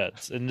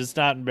mopeds, and it's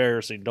not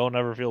embarrassing. Don't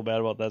ever feel bad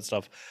about that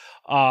stuff.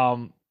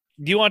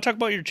 Do you want to talk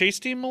about your chase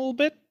team a little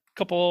bit?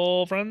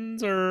 Couple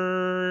friends,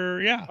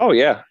 or yeah? Oh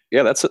yeah.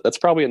 That's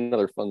probably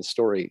another fun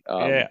story.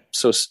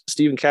 So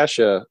Steve and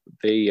Kasha,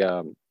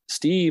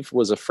 Steve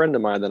was a friend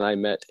of mine that I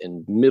met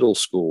in middle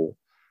school.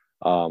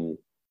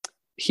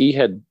 He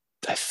had,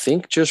 I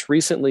think, just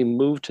recently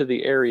moved to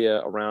the area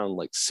around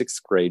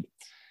sixth grade,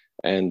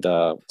 and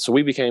so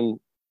we became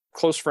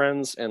close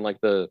friends. And I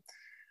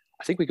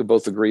think we could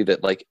both agree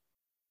that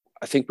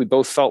I think we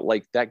both felt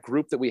like that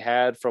group that we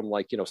had from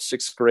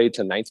sixth grade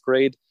to ninth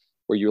grade,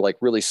 where you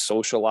really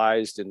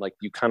socialized, and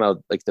you kind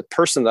of the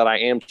person that I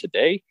am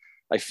today,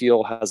 I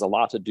feel has a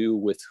lot to do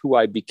with who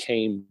I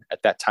became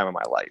at that time of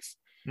my life.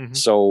 Mm-hmm.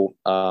 So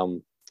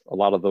a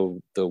lot of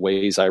the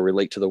ways I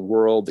relate to the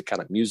world, the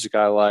kind of music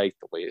I like,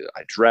 the way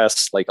I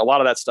dress, a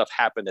lot of that stuff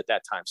happened at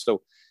that time.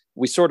 So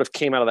we sort of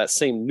came out of that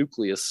same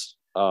nucleus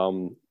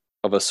of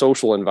a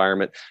social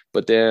environment.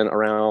 But then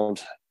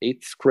around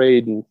ninth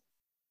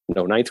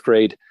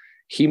grade,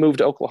 he moved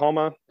to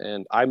Oklahoma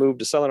and I moved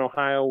to Southern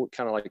Ohio,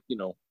 kind of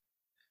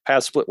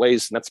paths split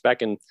ways. And that's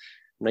back in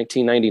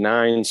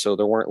 1999. So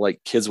there weren't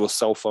kids with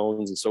cell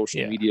phones and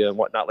social media and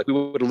whatnot. We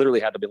would have literally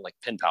had to have been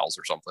pen pals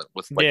or something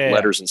with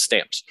letters and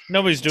stamps.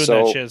 Nobody's doing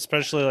that shit,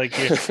 especially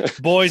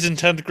boys in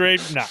 10th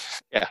grade. No.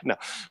 Yeah, no.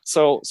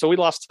 So we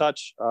lost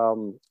touch.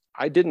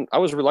 I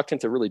was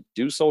reluctant to really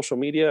do social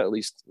media, at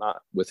least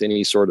not with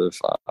any sort of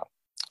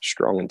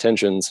strong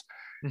intentions.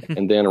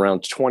 And then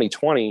around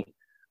 2020,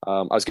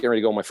 I was getting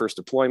ready to go on my first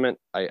deployment.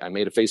 I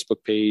made a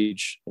Facebook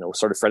page,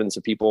 started friending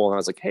some people, and I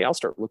was like, hey, I'll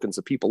start looking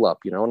some people up,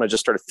 and I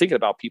just started thinking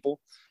about people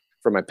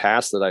from my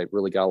past that I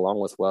really got along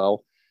with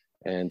well.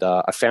 And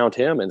I found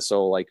him. And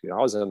so I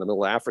was in the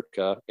middle of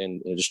Africa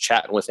and just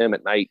chatting with him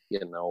at night,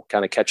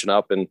 kind of catching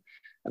up. And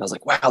I was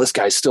like, wow, this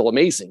guy's still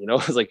amazing. I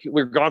was like,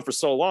 we're gone for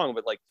so long,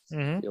 but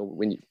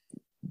when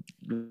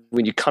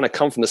you kind of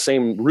come from the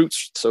same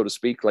roots, so to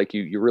speak,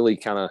 you really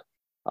kind of,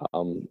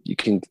 you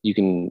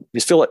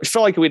feel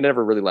like we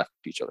never really left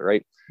each other,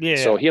 right? Yeah.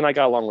 So he and I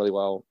got along really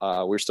well.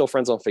 We were still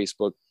friends on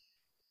Facebook,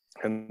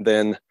 and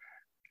then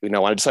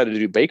I decided to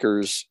do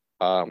Baker's.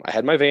 I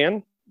had my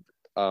van.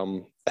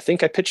 I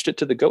think I pitched it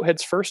to the Goat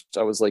Heads first.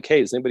 I was like,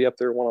 hey, does anybody up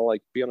there want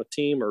to be on a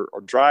team or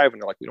drive?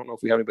 And they're like, we don't know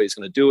if we have anybody who's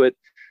going to do it.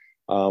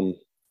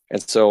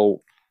 And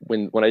so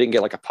when I didn't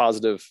get a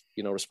positive,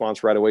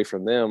 response right away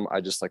from them,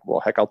 I just well,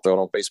 heck, I'll throw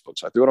it on Facebook.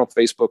 So I threw it on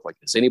Facebook.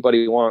 Does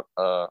anybody want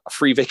a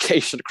free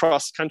vacation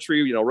across the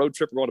country, road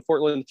trip? We're going to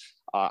Portland.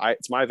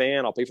 It's my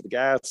van. I'll pay for the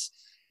gas.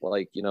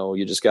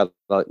 You just got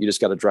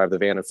to drive the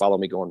van and follow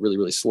me going really,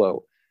 really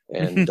slow.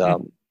 And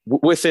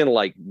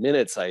within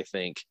minutes, I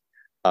think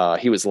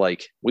he was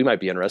like, we might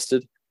be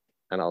interested.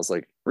 And I was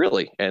like,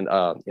 really? And,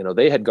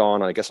 they had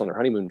gone, I guess, on their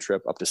honeymoon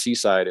trip up to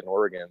Seaside in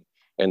Oregon.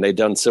 And they'd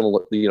done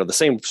similar, the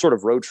same sort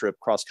of road trip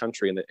cross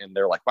country. And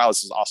they're like, wow,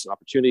 this is an awesome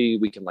opportunity.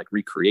 We can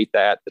recreate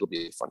that. It'll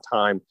be a fun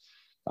time.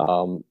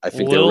 I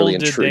think they were really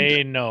intrigued.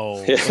 They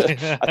know.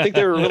 I think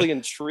they were really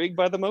intrigued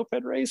by the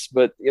moped race,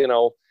 but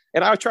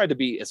and I tried to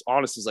be as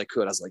honest as I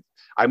could. I was like,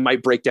 I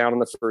might break down on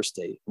the first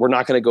day. We're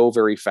not going to go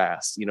very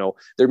fast.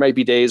 There might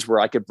be days where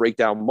I could break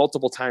down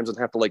multiple times and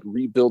have to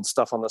rebuild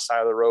stuff on the side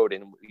of the road.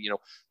 And,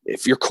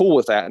 if you're cool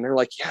with that, and they're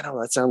like, yeah,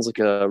 no, that sounds like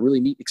a really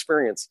neat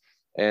experience.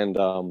 And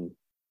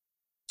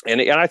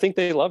I think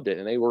they loved it,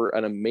 and they were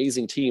an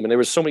amazing team. And there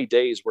was so many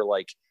days where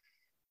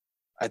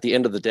at the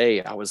end of the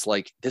day, I was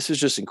like, this is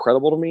just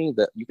incredible to me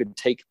that you could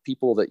take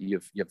people that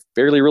you've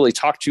barely really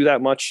talked to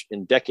that much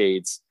in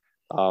decades,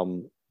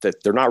 that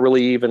they're not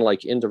really even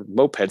into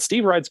mopeds.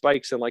 Steve rides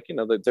bikes, and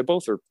they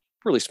both are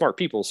really smart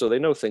people, so they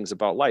know things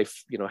about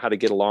life, how to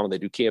get along. They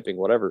do camping,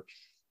 whatever.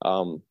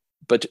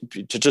 But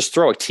to just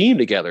throw a team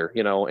together,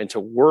 and to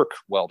work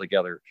well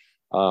together,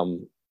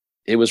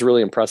 it was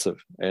really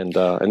impressive. And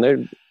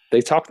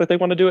they talked that they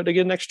want to do it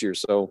again next year.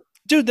 So,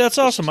 dude, that's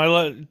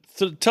awesome.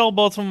 Tell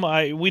both of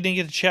them. We didn't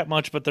get to chat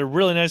much, but they're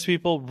really nice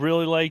people.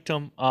 Really liked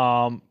them.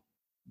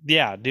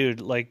 Yeah,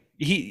 dude. Like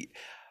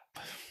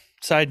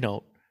Side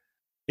note,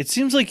 it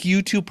seems like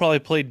you two probably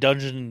played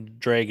Dungeons and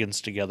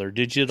Dragons together.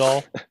 Did you at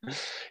all?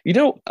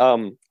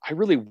 I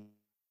really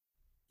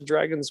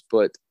dragons,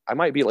 but I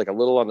might be like a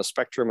little on the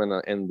spectrum,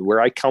 and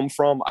where I come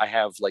from, I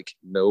have like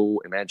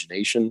no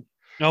imagination.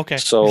 Okay.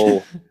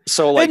 So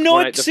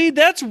like, see,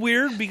 that's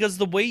weird because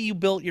the way you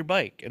built your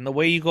bike and the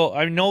way you go,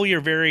 I know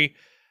you're very,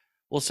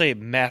 we'll say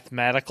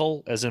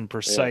mathematical, as in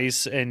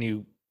precise, and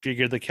you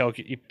figure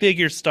you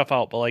figure stuff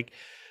out, but like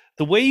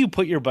the way you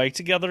put your bike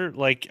together,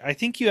 like I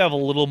think you have a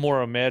little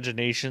more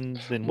imagination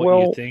than what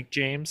you think,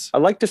 James. I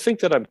like to think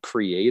that I'm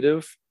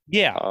creative.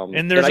 Yeah,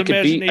 and there's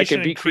imagination I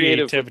can be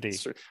creative, creativity.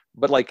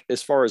 But like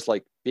as far as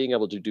like being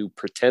able to do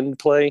pretend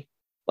play,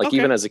 like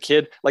even as a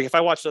kid, like if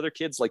I watched other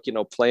kids like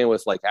playing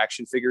with like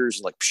action figures,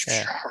 like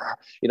I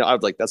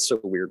was like, that's so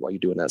weird. Why are you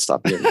doing that?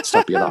 Stop being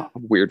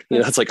weird.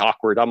 It's like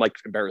awkward. I'm like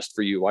embarrassed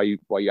for you. Why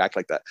you act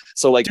like that?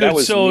 So like, dude, that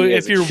was so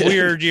if you're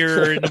weird,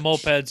 you're into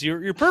mopeds.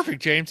 You're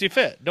perfect, James. You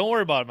fit. Don't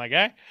worry about it, my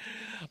guy.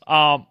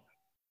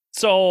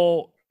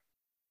 So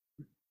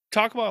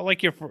talk about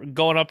like you're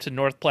going up to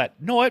North Platte.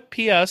 You know what?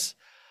 P.S.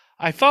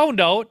 I found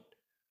out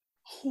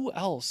who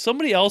else?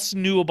 Somebody else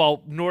knew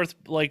about North.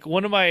 Like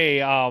one of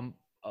my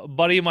a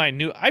buddy of mine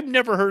knew. I've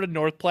never heard of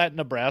North Platte,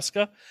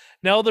 Nebraska.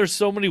 Now there's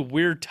so many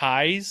weird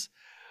ties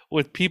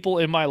with people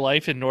in my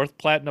life in North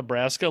Platte,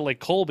 Nebraska. Like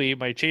Colby,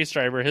 my chase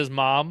driver, his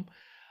mom,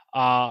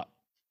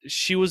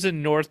 she was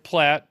in North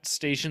Platte,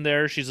 stationed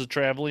there. She's a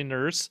traveling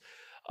nurse.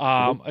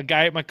 A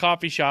guy at my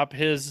coffee shop,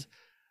 his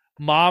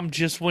mom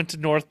just went to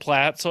North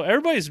Platte. So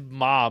everybody's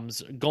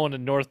mom's going to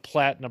North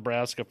Platte,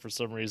 Nebraska for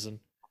some reason.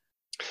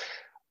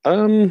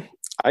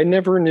 I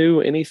never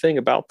knew anything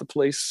about the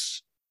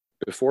place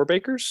before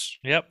Baker's.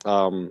 Yep.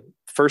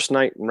 First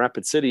night in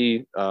Rapid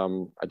City,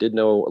 I did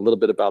know a little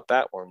bit about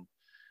that one,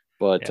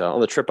 but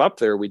on the trip up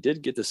there, we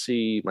did get to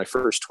see my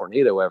first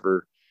tornado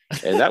ever,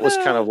 and that was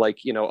kind of like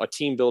a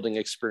team building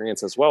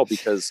experience as well,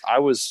 because I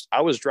was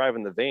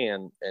driving the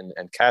van,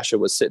 and Kasha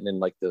was sitting in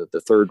like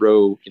the third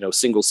row,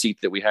 single seat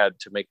that we had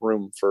to make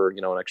room for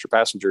an extra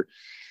passenger.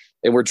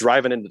 And we're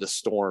driving into the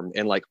storm,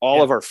 and like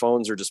all of our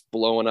phones are just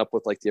blowing up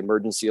with like the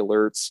emergency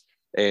alerts,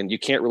 and you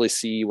can't really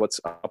see what's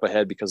up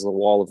ahead because of the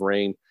wall of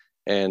rain,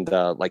 and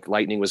like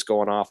lightning was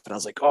going off. And I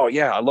was like, oh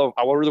yeah, I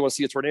really want to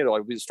see a tornado.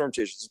 Like, we storm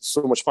chasers. It's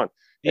so much fun.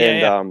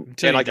 And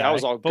like I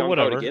was all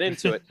gung-ho to get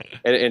into it.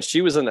 And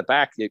she was in the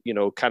back,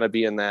 kind of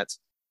being that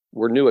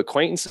we're new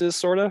acquaintances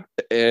sort of,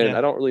 and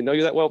I don't really know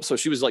you that well. So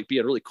she was like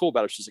being really cool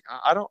about it. She's like,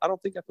 I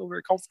don't think I feel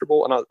very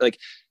comfortable. And I like,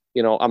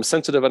 I'm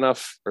sensitive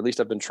enough, or at least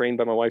I've been trained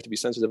by my wife to be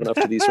sensitive enough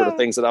to these sort of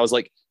things, that I was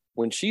like,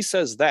 when she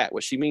says that,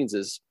 what she means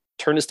is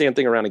turn this damn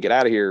thing around and get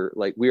out of here.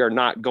 Like, we are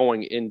not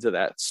going into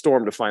that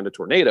storm to find a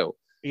tornado.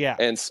 Yeah.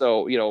 And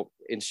so,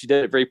 and she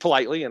did it very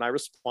politely, and I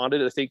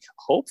responded, I think,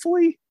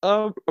 hopefully,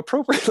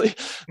 appropriately.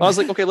 I was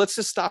like, okay, let's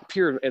just stop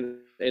here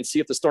and see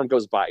if the storm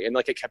goes by. And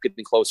like, it kept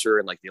getting closer,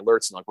 and like the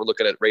alerts, and like we're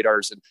looking at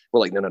radars, and we're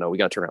like, no, we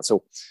got to turn around.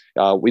 So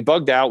we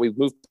bugged out, we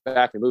moved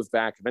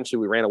back. Eventually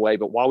we ran away.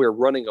 But while we were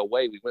running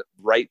away, we went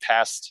right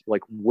past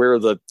like where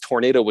the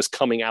tornado was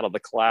coming out of the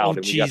cloud,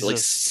 and we got to like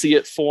see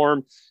it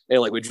form. And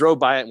like, we drove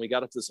by it, and we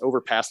got up to this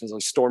overpass, and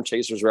like storm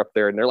chasers were up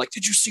there, and they're like,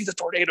 did you see the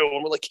tornado?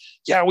 And we're like,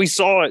 yeah, we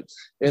saw it.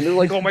 And they're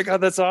like, oh my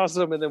God, that's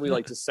awesome. And then we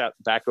like just sat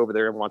back over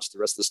there and watched the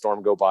rest of the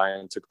storm go by,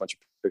 and took a bunch of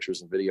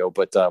pictures and video.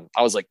 But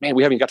I was like, man,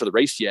 we haven't even got to the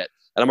race yet,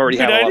 and I'm already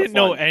having a lot of fun. I didn't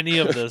know any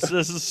of this.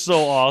 This is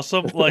so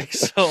awesome. Like,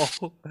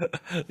 so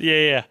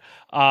yeah.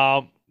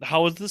 How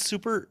was the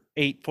Super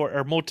 8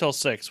 or Motel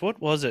 6?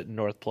 What was it in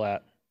North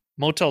Platte?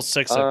 Motel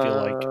 6, I feel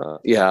like.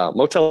 Yeah,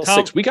 Motel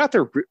 6. We got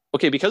there,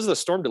 because of the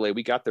storm delay,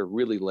 we got there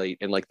really late,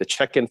 and like the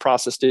check-in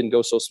process didn't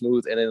go so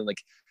smooth. And then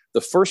like the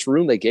first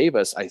room they gave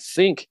us, I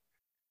think,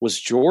 was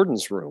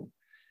Jordan's room.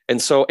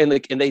 And so, and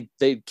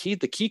they keyed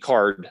the key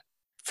card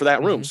for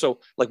that room. So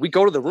like, we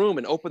go to the room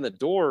and open the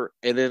door,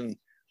 and then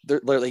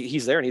like,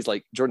 he's there, and he's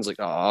like, Jordan's like,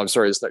 oh, I'm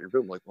sorry, it's not your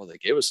room. I'm like, well, they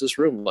gave us this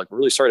room. Like, we're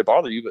really sorry to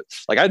bother you, but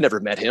like, I'd never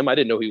met him. I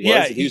didn't know who he was.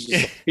 Yeah,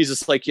 and he's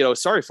just like,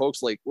 sorry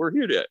folks, like, we're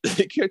here to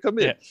you can't come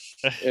in.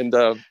 Yeah. And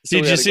so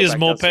did you see his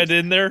moped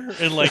in there?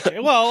 And like,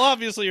 well,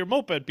 obviously you're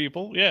moped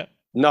people. Yeah.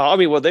 No, I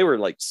mean, well, they were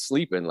like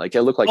sleeping. Like,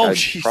 it looked like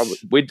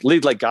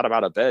we'd like got them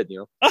out of bed,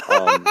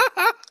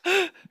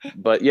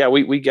 But yeah,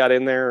 we got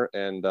in there,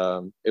 and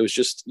it was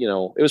just,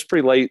 it was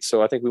pretty late.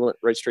 So I think we went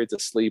right straight to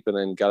sleep, and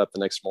then got up the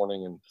next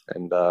morning,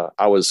 and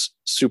I was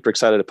super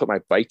excited to put my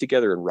bike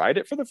together and ride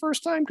it for the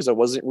first time, because I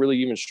wasn't really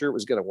even sure it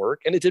was going to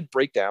work. And it did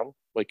break down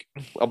like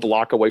a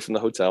block away from the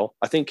hotel.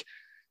 I think,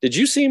 did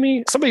you see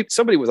me?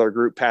 Somebody with our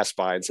group passed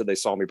by and said they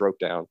saw me broke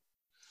down.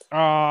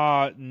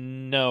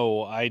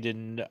 No, I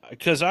didn't,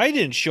 because I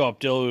didn't show up,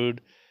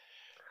 dude,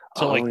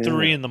 till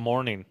 3 in the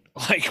morning.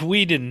 Like,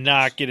 we did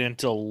not get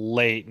until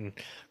late, and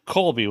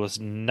Colby was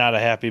not a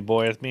happy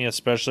boy with me,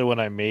 especially when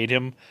I made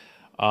him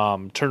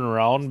turn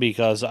around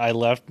because I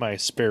left my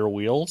spare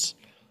wheels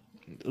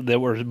that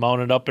were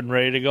mounted up and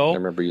ready to I go.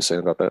 remember you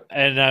saying about that.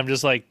 And I'm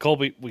just like,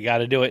 Colby, we got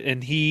to do it.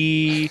 And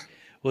he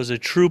was a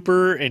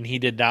trooper, and he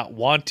did not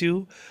want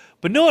to.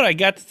 But know what? I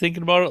got to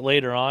thinking about it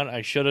later on.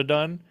 I should have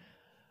done.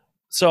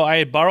 So I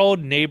had borrowed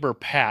neighbor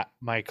Pat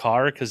my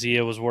car because he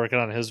was working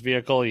on his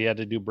vehicle. He had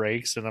to do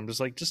brakes, and I'm just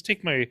like, just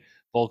take my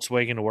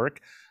Volkswagen to work.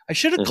 I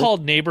should have Mhm.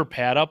 called neighbor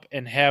Pat up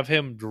and have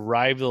him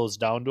drive those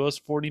down to us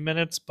 40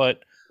 minutes,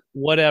 but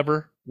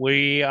whatever.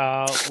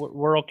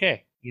 We're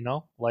okay. You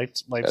know,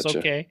 life's Gotcha.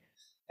 okay,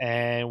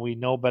 and we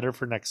know better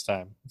for next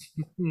time.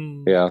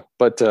 Yeah,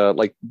 but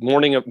like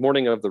morning of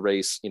the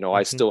race, I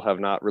Mhm. still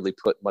have not really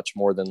put much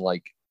more than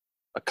like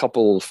a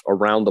couple of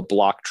around the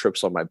block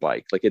trips on my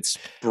bike. Like it's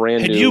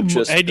brand new,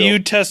 just Had you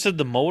built. tested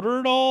the motor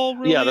at all? Yeah,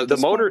 Really, the, at the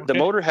this point? motor the Okay.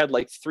 motor had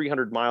like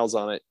 300 miles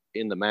on it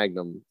in the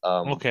Magnum.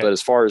 Okay. But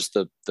as far as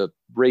the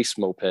race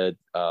moped,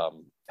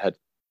 had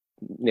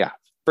yeah,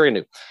 brand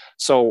new.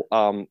 So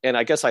and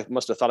I guess I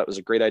must have thought it was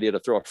a great idea to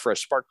throw a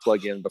fresh spark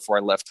plug in before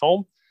I left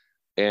home.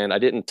 And I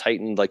didn't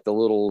tighten like the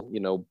little,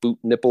 boot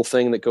nipple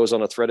thing that goes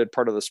on a threaded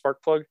part of the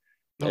spark plug.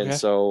 And Okay.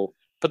 so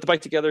put the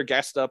bike together,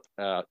 gassed up,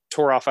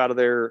 tore off out of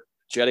there.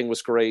 Jetting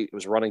was great. It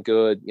was running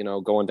good,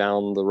 going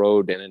down the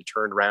road, and then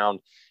turned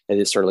around and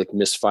it started like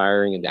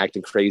misfiring and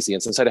acting crazy.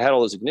 And since I had all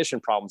those ignition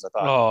problems, I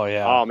thought, Oh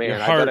yeah, oh your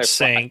man, I bet heart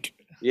sank.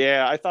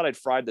 yeah, I thought I'd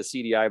fried the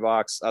CDI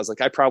box. I was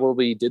like, I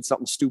probably did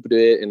something stupid to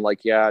it, and like,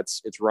 yeah,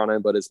 it's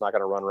running, but it's not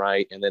going to run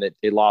right. And then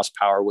it lost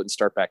power, wouldn't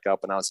start back up,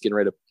 and I was getting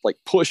ready to like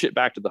push it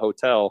back to the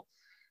hotel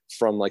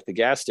from like the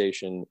gas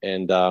station,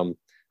 and I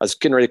was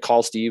getting ready to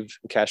call Steve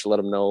and Cash to let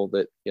him know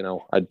that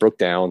I'd broke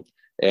down,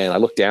 and I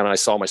looked down and I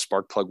saw my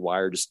spark plug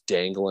wire just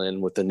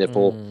dangling with the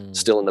nipple Mm.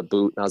 still in the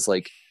boot, and I was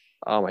like,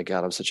 oh my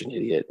god, I'm such an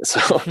idiot.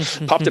 So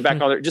popped it back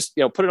on there, just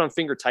put it on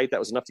finger tight. That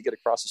was enough to get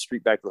across the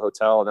street back to the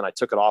hotel, and then I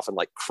took it off and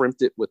like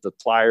crimped it with the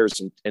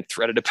pliers and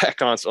threaded it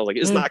back on. So I was like,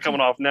 it's not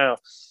coming off now.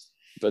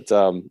 But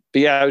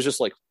yeah, I was just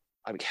like,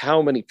 I mean,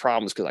 how many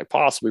problems could I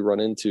possibly run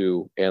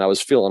into? And I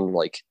was feeling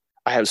like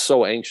I was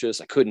so anxious,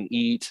 I couldn't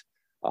eat.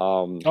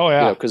 Oh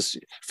yeah. Because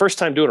first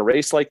time doing a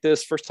race like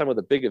this, first time with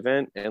a big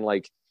event, and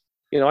like,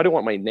 I didn't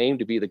want my name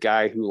to be the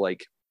guy who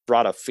like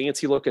brought a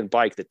fancy looking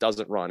bike that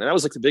doesn't run. And that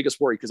was like the biggest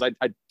worry, because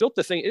I built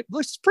the thing. It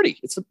looks pretty.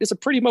 It's a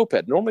pretty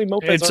moped. Normally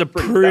mopeds aren't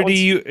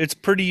pretty. It's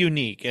pretty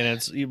unique, and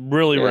it's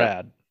really Yeah.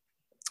 rad.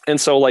 And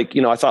so like,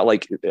 I thought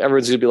like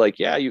everyone's gonna be like,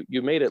 yeah,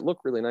 you made it look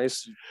really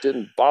nice. You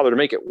didn't bother to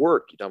make it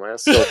work, you dumbass.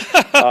 So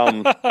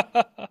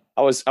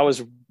I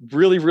was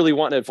really, really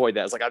wanting to avoid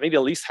that. It's like, I need to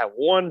at least have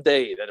one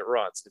day that it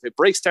runs. If it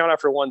breaks down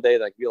after one day,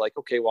 then I can be like,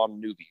 okay, well, I'm a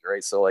newbie,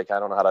 right? So like, I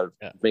don't know how to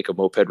make a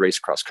moped race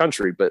cross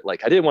country, but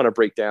like, I didn't want to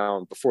break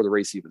down before the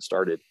race even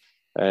started.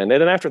 And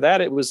then after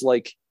that, it was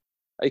like,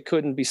 I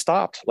couldn't be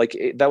stopped. Like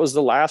that was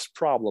the last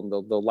problem,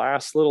 the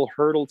last little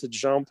hurdle to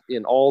jump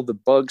in all the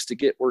bugs to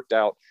get worked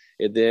out.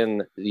 And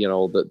then,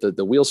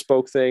 the wheel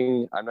spoke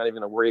thing, I'm not even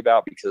going to worry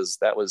about, because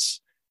that was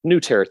new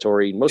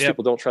territory. Most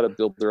people don't try to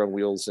build their own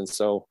wheels. And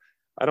so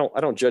I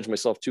don't judge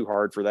myself too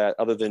hard for that,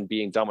 other than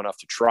being dumb enough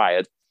to try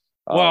it.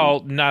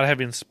 Well, not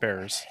having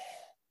spares.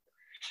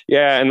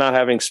 Yeah, and not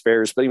having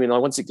spares. But I mean,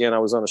 once again, I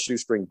was on a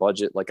shoestring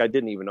budget. Like I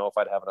didn't even know if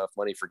I'd have enough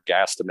money for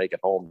gas to make it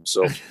home.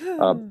 So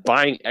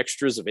buying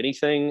extras of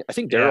anything, I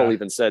think Daryl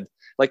even said,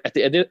 like at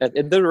the end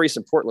of the race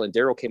in Portland,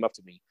 Daryl came up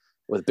to me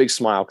with a big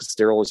smile, because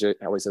Daryl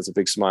always has a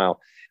big smile.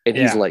 And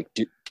he's like,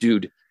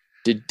 dude,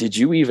 did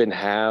you even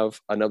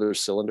have another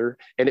cylinder?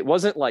 And it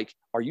wasn't like,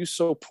 are you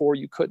so poor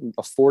you couldn't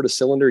afford a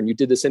cylinder and you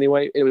did this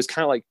anyway? It was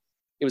kind of like,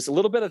 it was a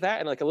little bit of that,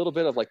 and like a little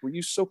bit of like, were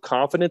you so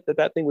confident that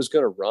that thing was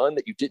going to run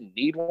that you didn't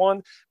need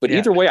one? But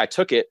either way I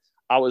took it,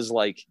 I was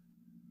like,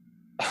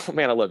 oh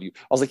man, I love you.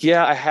 I was like,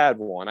 yeah, I had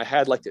one. I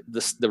had like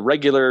the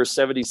regular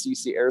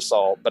 70cc air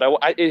salt, but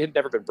it had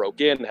never been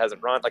broke in,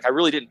 hasn't run. Like I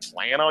really didn't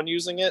plan on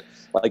using it.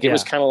 Like it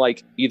was kind of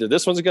like, either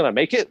this one's going to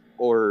make it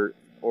or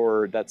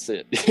that's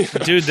it.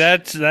 Dude,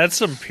 that's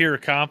some pure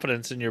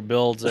confidence in your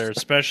builds there,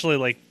 especially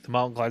like the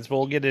mountain climbs. But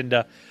we'll get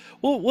into,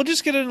 we'll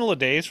just get into the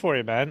days for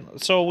you, man.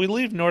 So we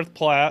leave North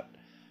Platte.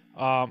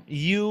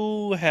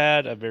 You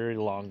had a very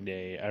long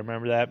day. I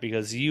remember that,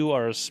 because you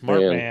are a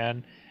smart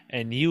man,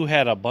 and you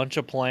had a bunch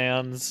of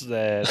plans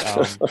that.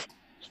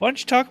 Why don't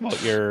you talk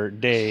about your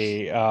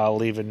day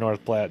leaving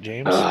North Platte,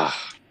 James?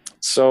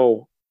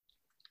 So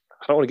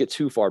I don't want to get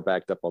too far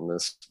backed up on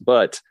this,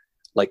 but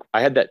like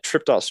I had that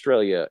trip to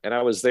Australia, and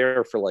I was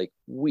there for like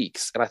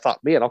weeks, and I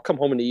thought, man, I'll come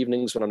home in the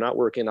evenings when I'm not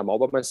working. I'm all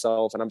by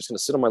myself, and I'm just going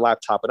to sit on my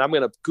laptop, and I'm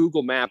going to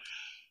Google map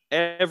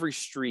every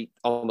street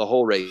on the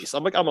whole race.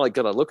 I'm going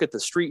to look at the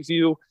street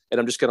view, and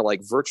I'm just going to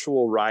like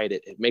virtual ride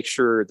it and make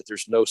sure that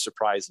there's no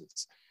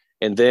surprises.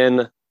 And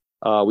then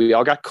we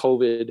all got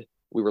COVID.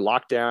 We were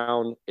locked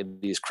down in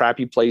these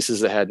crappy places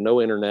that had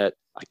no internet.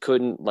 I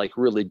couldn't like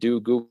really do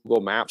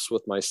Google Maps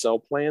with my cell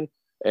plan.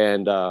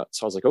 And so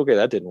I was like, okay,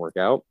 that didn't work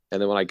out.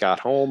 And then when I got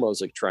home, I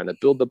was like trying to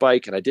build the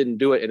bike and I didn't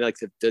do it. And like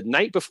the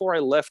night before I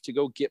left to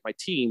go get my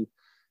team,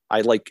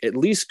 I like at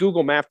least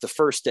Google mapped the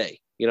first day.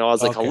 You know, I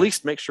was like, Okay. at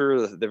least make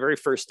sure the very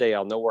first day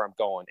I'll know where I'm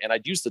going. And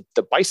I'd use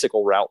the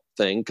bicycle route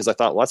thing because I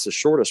thought, well, that's the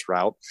shortest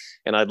route.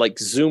 And I'd like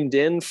zoomed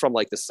in from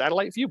like the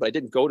satellite view, but I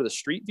didn't go to the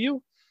street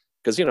view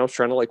because, you know, I was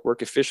trying to like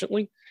work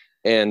efficiently.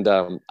 And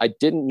I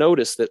didn't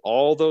notice that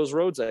all those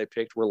roads I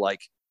picked were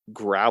like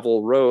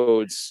gravel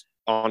roads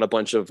on a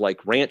bunch of like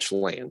ranch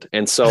land.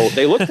 And so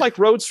they looked like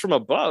roads from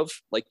above,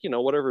 like, you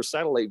know, whatever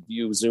satellite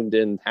view zoomed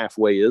in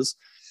halfway is.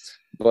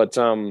 But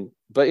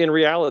in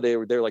reality,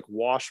 they're like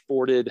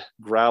washboarded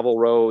gravel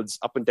roads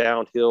up and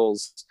down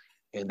hills,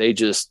 and they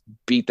just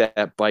beat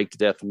that bike to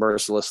death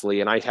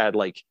mercilessly. And I had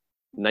like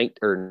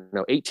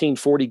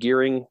 1840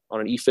 gearing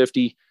on an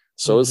E50.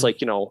 So it's like,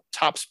 you know,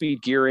 top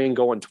speed gearing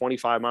going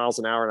 25 miles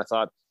an hour. And I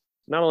thought,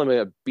 not only am I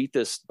going to beat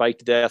this bike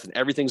to death and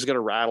everything's going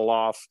to rattle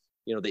off,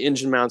 you know, the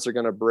engine mounts are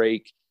going to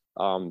break,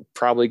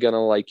 probably going to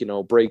like, you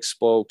know, break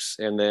spokes.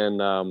 And then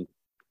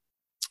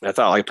I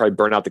thought I'd probably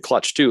burn out the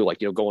clutch too,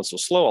 like, you know, going so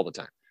slow all the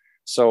time.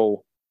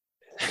 So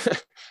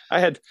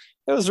it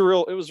was a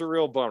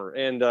real bummer.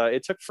 And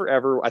it took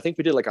forever. I think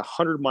we did like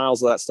 100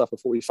 miles of that stuff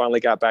before we finally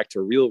got back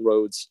to real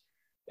roads.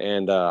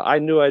 And I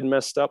knew I'd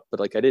messed up, but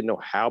like I didn't know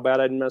how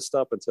bad I'd messed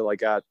up until I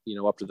got, you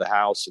know, up to the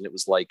house. And it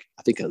was like,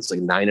 I think it was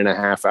like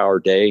 9.5 hour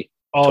day.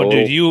 Oh,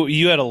 total. dude,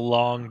 you had a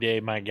long day,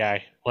 my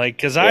guy. Like,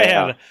 because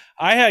I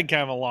had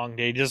kind of a long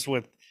day just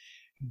with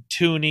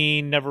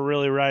tuning, never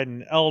really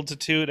riding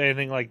altitude,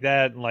 anything like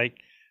that. And like,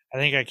 I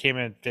think I came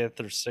in 5th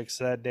or 6th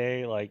that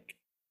day. Like,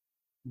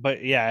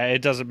 but yeah,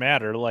 it doesn't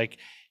matter. Like,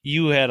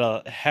 you had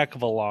a heck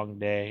of a long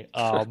day.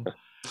 I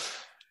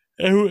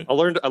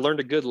learned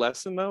a good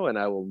lesson though, and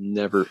I will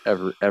never,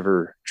 ever,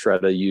 ever try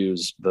to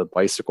use the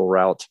bicycle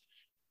route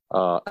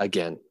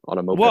again on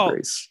a moped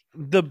race.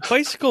 The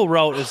bicycle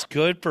route is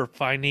good for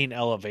finding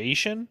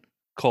elevation.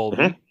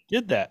 Colby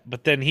did that,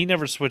 but then he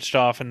never switched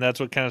off, and that's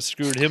what kind of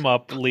screwed him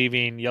up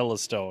leaving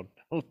Yellowstone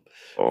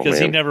because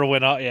he never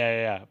went out.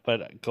 Yeah.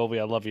 But Colby,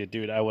 I love you,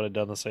 dude. I would have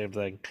done the same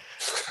thing.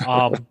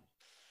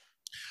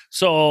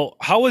 So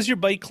how was your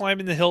bike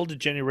climbing the hill to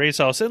Jenny Ray's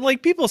house? And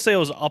like people say, it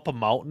was up a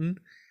mountain.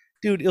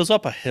 Dude, it was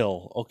up a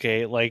hill,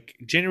 okay? Like,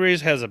 Jenny Ray's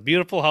has a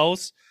beautiful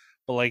house,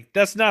 but, like,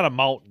 that's not a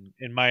mountain,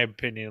 in my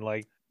opinion.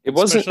 Like, it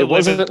wasn't a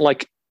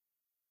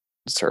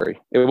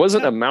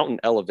mountain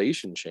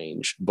elevation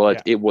change,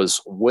 but it was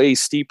way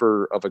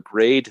steeper of a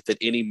grade than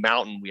any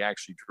mountain we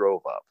actually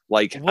drove up.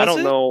 Like, I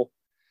don't know.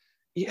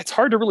 It's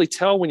hard to really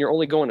tell when you're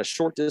only going a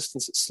short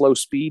distance at slow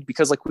speed,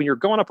 because, like, when you're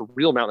going up a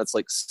real mountain, it's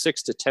like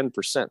 6 to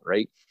 10%,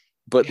 right?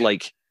 But,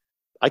 like,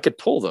 I could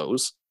pull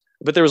those.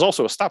 But there was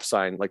also a stop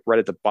sign like right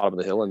at the bottom of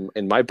the hill,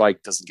 and my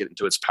bike doesn't get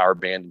into its power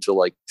band until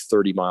like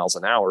 30 miles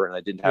an hour, and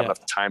I didn't have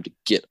enough time to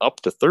get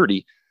up to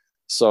 30.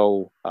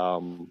 So it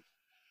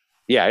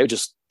was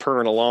just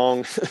purring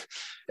along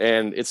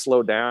and it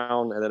slowed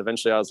down. And then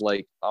eventually I was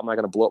like, I'm not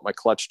going to blow up my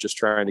clutch just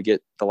trying to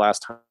get the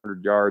last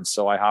 100 yards.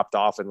 So I hopped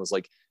off and was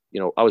like,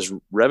 you know, I was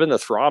revving the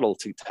throttle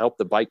to help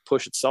the bike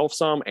push itself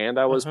some, and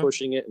I was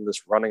pushing it and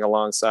just running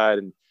alongside.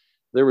 And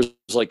there was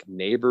like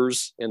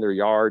neighbors in their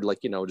yard, like,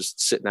 you know, just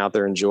sitting out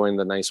there enjoying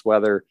the nice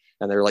weather.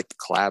 And they're like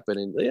clapping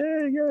and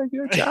yeah,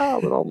 good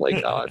job. And I'm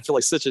like, oh, I feel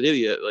like such an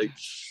idiot. Like,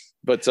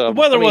 but the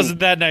weather wasn't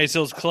that nice. It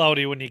was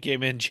cloudy when you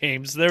came in,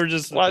 James. They were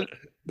just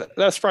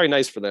that's probably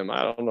nice for them.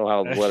 I don't know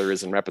how the weather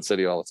is in Rapid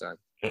City all the time.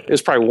 It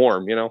was probably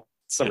warm, you know,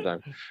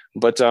 summertime.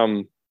 But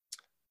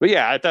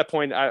yeah, at that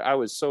point I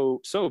was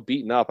so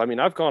beaten up. I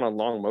mean, I've gone on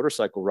long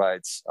motorcycle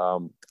rides.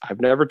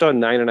 I've never done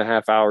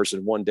 9.5 hours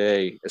in one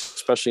day,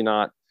 especially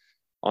not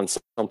on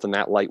something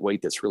that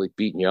lightweight that's really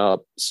beating you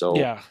up. So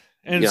yeah,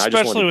 and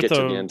especially with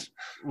the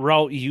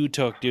route you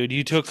took, dude.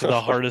 You took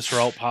the hardest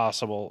route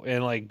possible,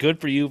 and like,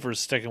 good for you for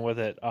sticking with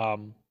it.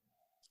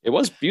 It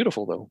was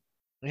beautiful though.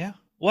 Yeah,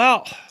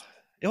 well,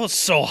 it was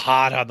so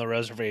hot on the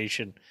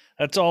reservation.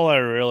 That's all I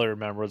really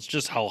remember. It's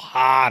just how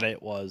hot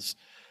it was.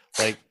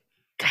 Like,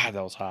 God,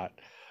 that was hot.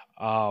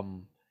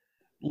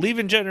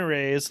 Leaving Jenny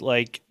Ray's,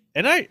 like,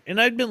 and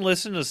I'd been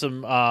listening to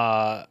some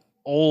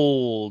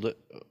old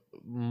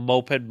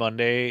Moped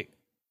Monday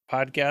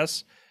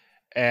podcasts,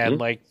 and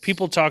like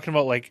people talking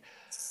about like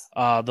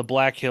the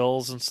Black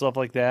Hills and stuff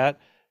like that.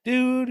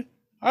 Dude,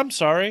 I'm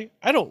sorry,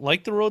 I don't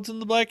like the roads in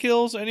the Black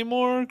Hills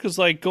anymore, because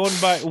like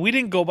we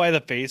didn't go by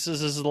the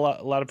faces, as a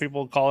lot of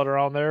people call it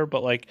around there,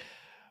 but like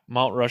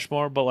Mount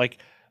Rushmore. But like,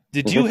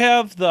 did you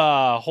have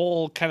the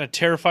whole kind of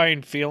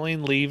terrifying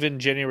feeling leaving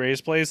Jenny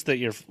Ray's place that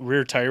your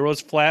rear tire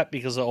was flat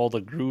because of all the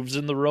grooves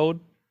in the road?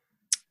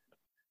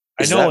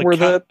 I know,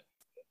 like,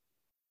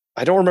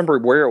 I don't remember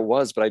where it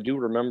was, but I do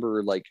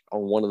remember like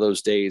on one of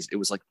those days, it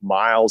was like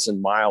miles and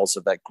miles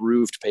of that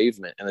grooved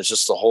pavement. And it's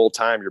just the whole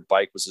time your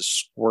bike was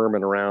just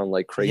squirming around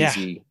like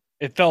crazy.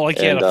 Yeah, it felt like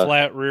you had a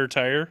flat rear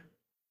tire.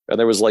 And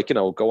there was like, you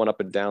know, going up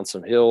and down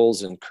some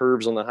hills and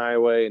curves on the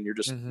highway. And you're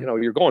just, you know,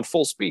 you're going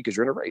full speed because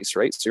you're in a race,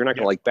 right? So you're not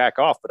going to like back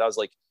off. But I was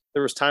like,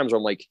 there was times where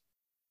I'm like,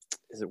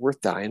 is it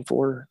worth dying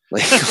for?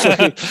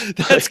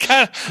 That's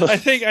kind of, I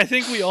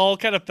think we all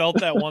kind of felt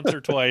that once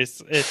or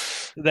twice.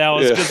 That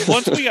was because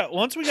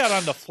once we got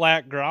on the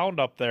flat ground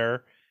up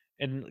there,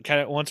 and kind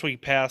of once we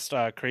passed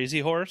Crazy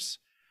Horse,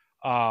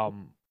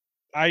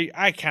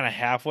 I kind of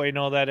halfway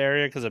know that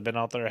area because I've been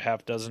out there a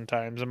half dozen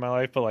times in my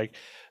life. But like,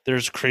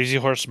 there's Crazy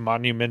Horse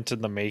Monument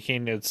in the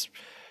making. It's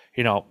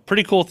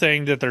pretty cool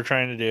thing that they're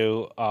trying to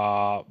do.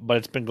 But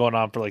it's been going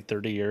on for like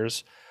 30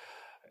 years.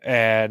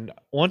 And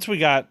once we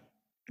got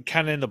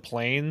kind of in the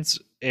plains,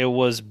 it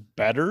was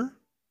better.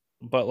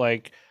 But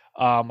like,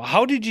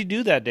 how did you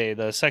do that day?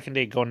 The second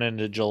day going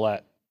into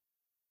Gillette?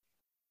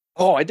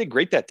 Oh, I did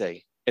great that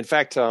day. In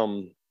fact,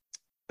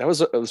 it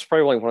was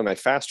probably one of my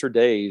faster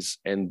days.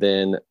 And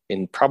then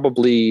in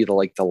probably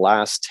the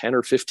last 10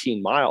 or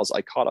 15 miles,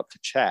 I caught up to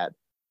Chad.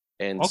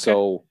 And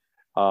so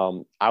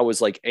I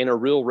was like in a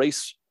real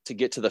race to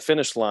get to the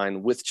finish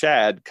line with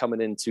Chad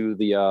coming into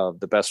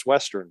the Best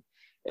Western.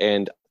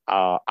 And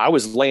I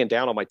was laying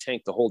down on my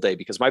tank the whole day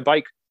because my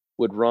bike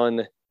would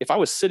run, if I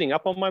was sitting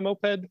up on my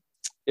moped,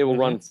 it will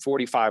run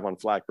 45 on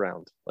flat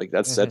ground. Like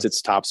that's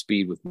its top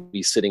speed with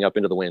me sitting up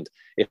into the wind.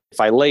 If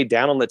I laid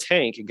down on the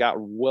tank and got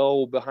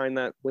well behind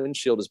that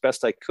windshield as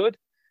best I could,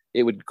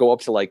 it would go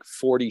up to like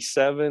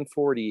 47,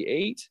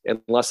 48,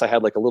 unless I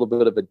had like a little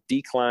bit of a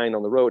decline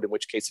on the road, in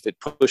which case if it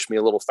pushed me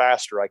a little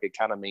faster, I could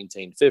kind of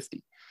maintain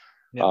 50.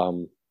 Yeah.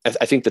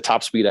 I think the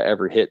top speed I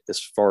ever hit, as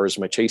far as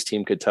my chase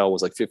team could tell,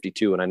 was like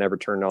 52, and I never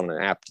turned on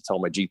an app to tell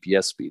my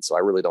GPS speed. So I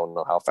really don't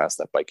know how fast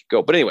that bike could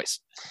go. But anyways,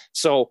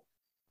 so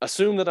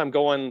assume that I'm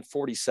going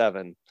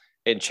 47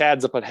 and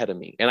Chad's up ahead of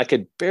me, and I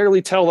could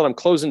barely tell that I'm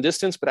closing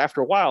distance. But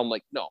after a while, I'm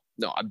like, no,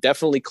 I'm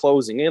definitely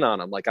closing in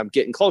on him. Like I'm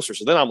getting closer.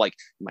 So then I'm like,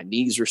 my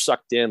knees are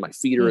sucked in, my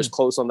feet are as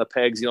close on the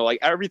pegs, like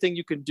everything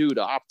you can do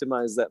to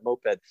optimize that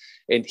moped.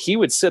 And he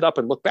would sit up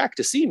and look back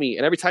to see me.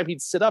 And every time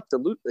he'd sit up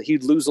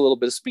he'd lose a little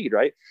bit of speed.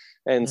 Right.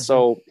 And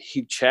so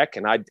he'd check,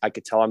 and I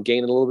could tell I'm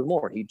gaining a little bit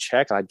more. He'd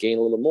check, and I'd gain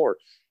a little more.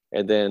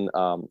 And then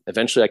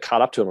eventually I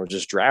caught up to him and was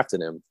just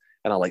drafting him.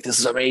 And I'm like, this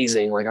is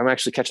amazing. Like I'm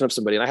actually catching up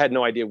somebody. And I had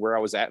no idea where I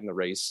was at in the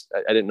race.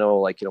 I didn't know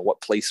what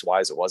place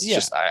wise it was. It's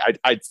just,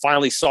 I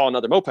finally saw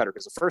another mopeder,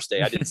 because the first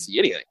day I didn't see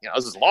anything. I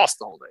was just lost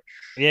the whole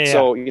day.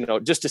 So,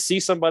 just to see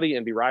somebody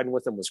and be riding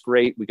with them was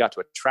great. We got to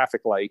a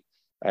traffic light.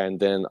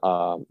 And then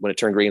when it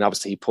turned green,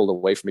 obviously he pulled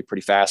away from me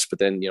pretty fast, but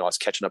then, I was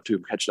catching up to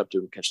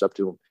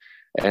him.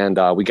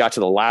 And we got to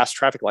the last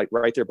traffic light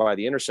right there by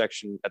the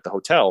intersection at the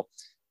hotel.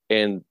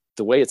 And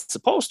the way it's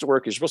supposed to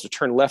work is you're supposed to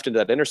turn left into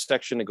that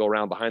intersection and go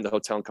around behind the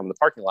hotel and come to the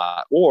parking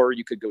lot. Or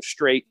you could go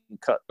straight and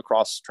cut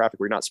across traffic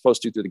where you're not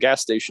supposed to through the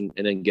gas station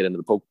and then get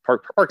into the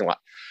parking lot.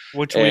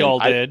 Which we all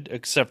did,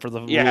 except for the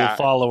rule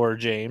follower,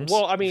 James.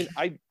 Well, I mean,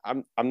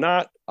 I'm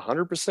not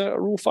 100% a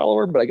rule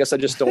follower, but I guess I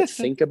just don't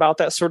think about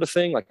that sort of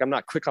thing. Like I'm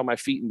not quick on my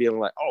feet and being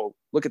like, oh,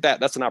 look at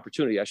that. That's an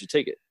opportunity. I should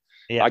take it.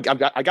 Yeah, I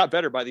got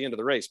better by the end of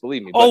the race,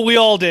 believe me. We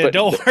all did.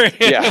 Don't worry.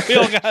 Yeah.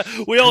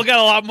 we all got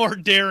a lot more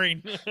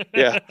daring.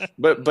 Yeah,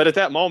 but at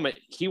that moment,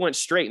 he went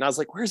straight, and I was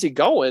like, "Where's he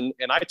going?"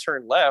 And I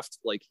turned left,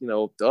 like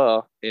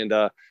duh.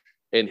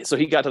 And so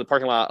he got to the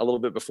parking lot a little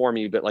bit before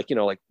me, but like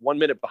 1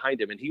 minute behind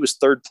him, and he was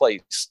third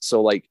place.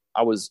 So like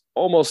I was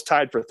almost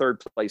tied for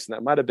third place, and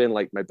that might have been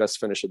like my best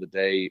finish of the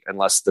day,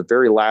 unless the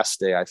very last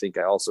day I think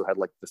I also had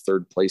like the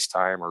third place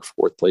time or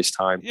fourth place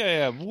time.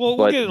 Yeah. We'll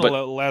get into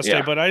the last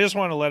day, but I just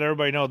want to let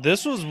everybody know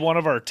this was one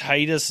of our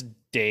tightest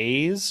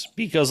days,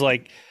 because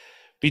like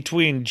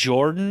between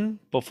Jordan,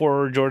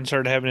 before Jordan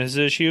started having his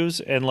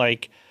issues, and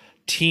like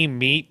team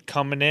meet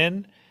coming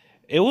in,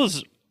 it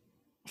was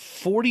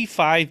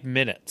 45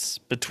 minutes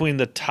between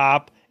the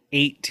top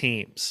 8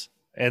 teams.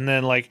 And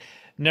then like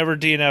Never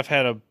DNF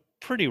had a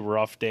pretty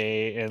rough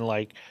day, and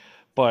like,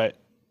 but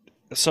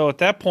so at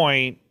that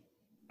point,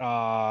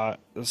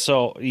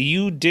 so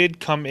you did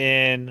come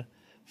in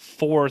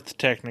 4th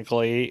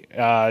technically.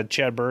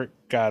 Chad Burke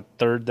got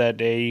 3rd that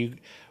day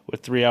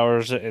with 3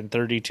 hours and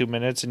 32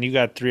 minutes, and you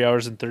got 3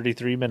 hours and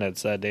 33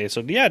 minutes that day.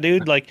 So yeah,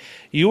 dude, like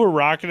you were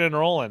rocking and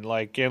rolling,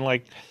 like, and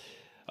like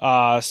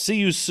See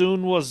You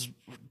Soon was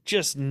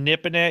just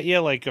nipping at you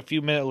like a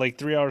few minutes, like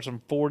 3 hours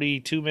and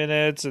 42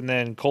 minutes, and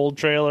then Cold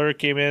Trailer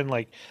came in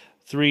like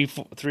 3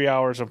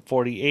 hours and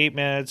 48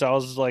 minutes. I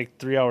was like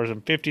 3 hours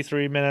and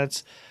 53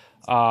 minutes.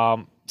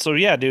 So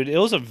yeah, dude, it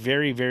was a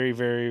very, very,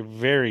 very,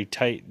 very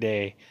tight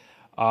day.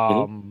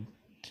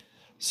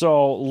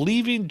 So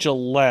leaving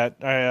Gillette,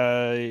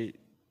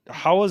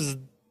 how was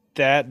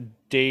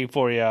that day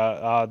for you?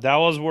 That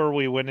was where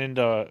we went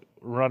into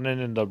running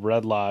into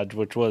Red Lodge,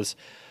 which was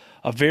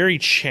a very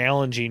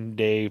challenging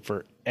day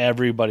for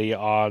everybody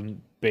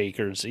on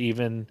Bakers,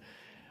 even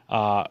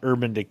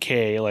Urban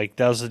Decay. Like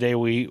that was the day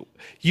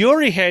you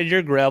already had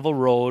your gravel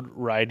road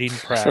riding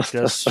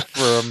practice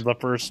from the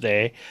first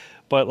day,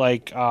 but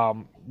like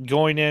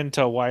going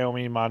into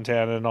Wyoming,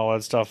 Montana, and all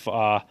that stuff.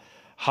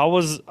 How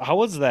was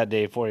that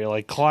day for you?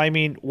 Like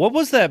climbing, what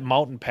was that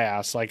mountain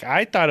pass? Like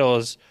I thought it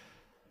was.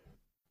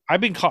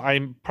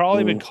 I'm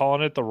probably been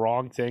calling it the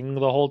wrong thing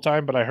the whole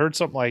time, but I heard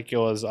something like it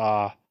was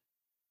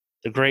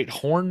the Great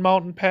Horn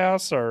Mountain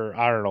Pass, or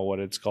I don't know what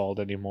it's called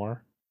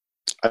anymore.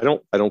 I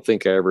don't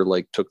think I ever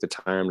like took the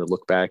time to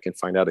look back and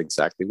find out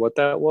exactly what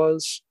that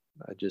was.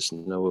 I just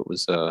know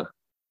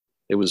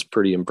it was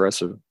pretty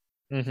impressive.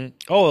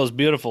 Oh, it was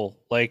beautiful.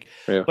 Like,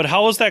 Yeah. but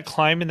how was that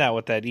climbing that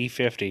with that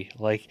E50?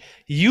 Like,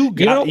 you You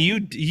got know,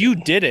 you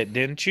did it,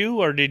 didn't you?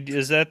 Or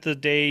is that the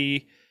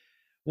day?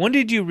 When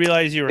did you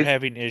realize you were it,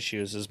 having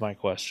issues? Is my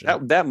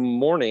question. that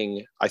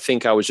morning, I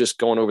think I was just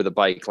going over the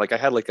bike. Like I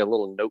had like a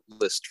little note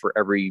list for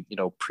every,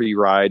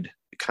 pre-ride,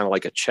 kind of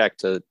like a check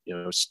to,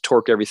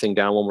 torque everything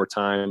down one more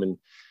time. And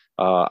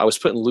I was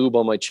putting lube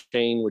on my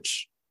chain,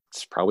 which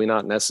it's probably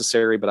not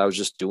necessary, but I was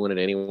just doing it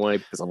anyway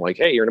because I'm like,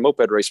 hey, you're in a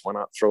moped race. Why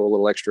not throw a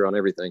little extra on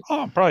everything?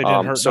 Oh, probably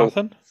didn't hurt So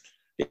nothing.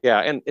 yeah,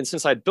 and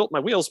since I'd built my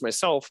wheels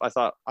myself, I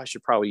thought I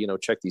should probably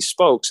check these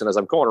spokes. And as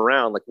I'm going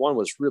around, like one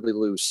was really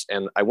loose,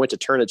 and I went to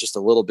turn it just a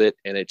little bit,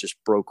 and it just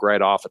broke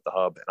right off at the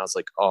hub. And I was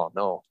like, oh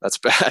no, that's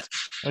bad.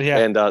 Oh, yeah.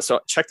 And so I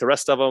checked the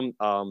rest of them.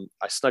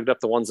 I snugged up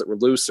the ones that were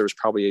loose. There was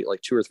probably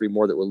like two or three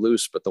more that were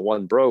loose, but the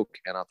one broke,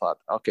 and I thought,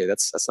 okay,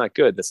 that's not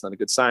good. That's not a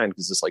good sign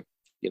because it's like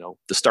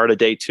the start of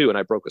day 2, and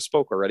I broke a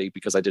spoke already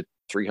because I did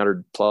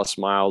 300 plus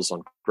miles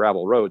on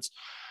gravel roads.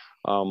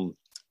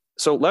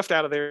 So left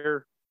out of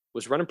there,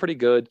 was running pretty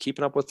good,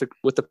 keeping up with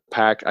the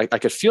pack. I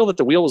could feel that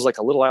the wheel was like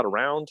a little out of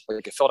round,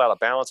 like it felt out of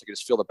balance. I could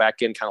just feel the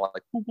back end kind of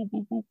like, boop, boop,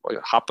 boop, boop, like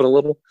hopping a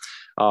little,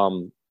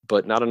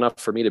 but not enough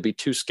for me to be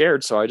too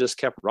scared. So I just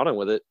kept running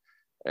with it,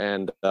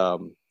 and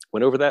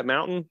went over that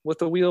mountain with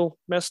the wheel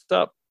messed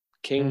up.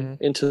 Came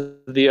into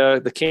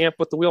the camp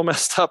with the wheel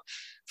messed up.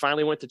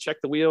 Finally went to check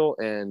the wheel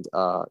and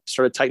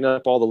started tightening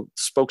up all the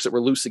spokes that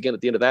were loose again at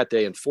the end of that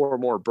day, and 4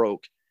 more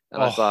broke.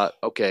 And I thought,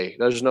 okay,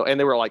 and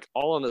they were like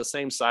all on the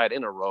same side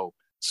in a row.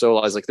 So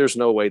I was like, there's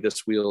no way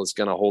this wheel is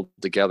going to hold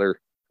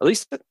together. At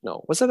least,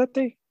 no. Was that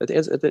day? At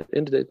the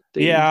end of the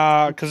day?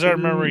 Yeah, because I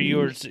remember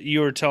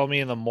you were telling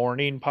me in the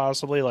morning,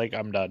 possibly, like,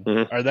 I'm done.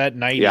 Mm-hmm. Or that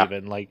night, yeah.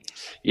 even. Like,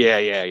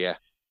 yeah.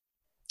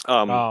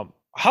 How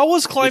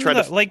was climbing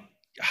that? Like,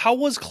 how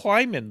was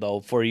climbing, though,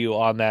 for you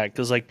on that?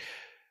 Because, like,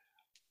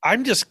 I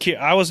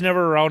was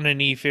never around an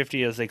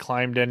E50 as they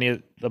climbed any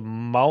of the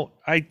mount.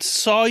 I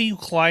saw you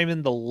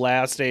climbing the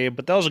last day,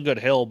 but that was a good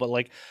hill. But,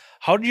 like,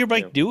 how did your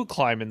bike do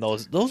climbing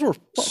those? Those were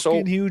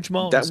fucking huge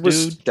mountains,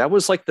 dude. That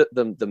was like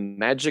the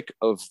magic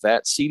of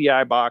that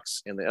CDI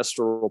box and the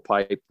Estoril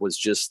pipe was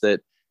just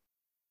that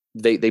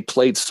they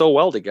played so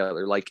well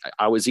together. Like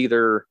I was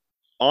either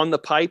on the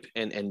pipe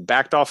and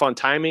backed off on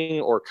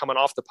timing, or coming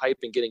off the pipe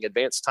and getting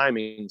advanced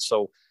timing.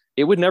 So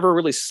it would never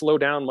really slow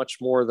down much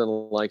more than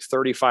like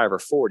 35 or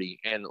 40.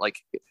 And like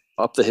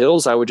up the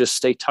hills, I would just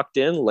stay tucked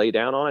in, lay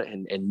down on it,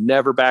 and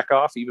never back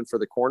off, even for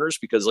the corners,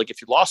 because like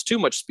if you lost too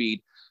much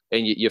speed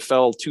and you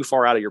fell too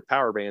far out of your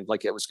power band,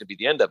 like it was going to be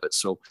the end of it.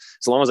 So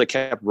as long as I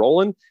kept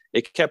rolling,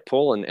 it kept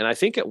pulling. And I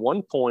think at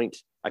one point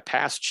I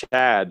passed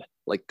Chad,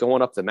 like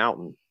going up the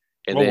mountain.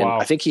 And then wow.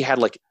 I think he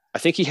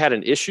had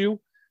an issue,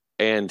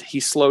 and he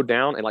slowed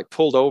down and like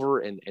pulled over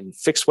and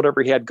fixed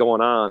whatever he had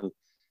going on.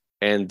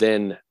 And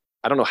then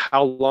I don't know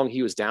how long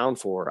he was down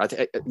for.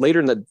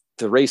 Later in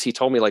the race, he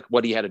told me like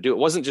what he had to do. It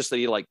wasn't just that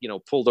he like,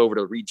 pulled over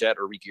to rejet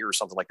or regear or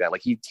something like that.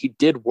 Like he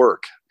did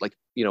work, like,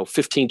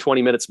 15,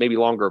 20 minutes, maybe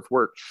longer of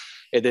work.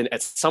 And then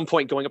at some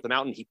point going up the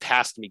mountain, he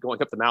passed me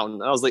going up the mountain.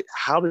 And I was like,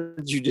 how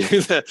did you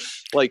do that?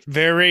 Like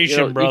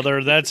variation,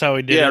 brother. That's how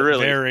he did it.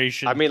 Really.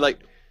 Variation. I mean, like,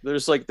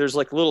 there's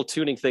little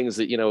tuning things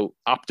that,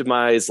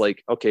 optimize,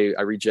 like, okay,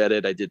 I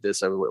rejetted, I did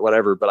this,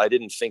 whatever. But I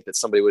didn't think that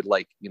somebody would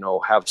like,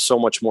 have so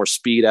much more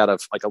speed out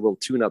of like a little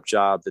tune up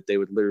job that they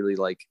would literally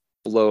like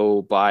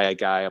blow by a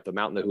guy up the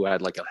mountain who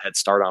had like a head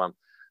start on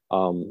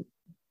him.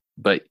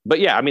 But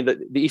yeah, I mean, the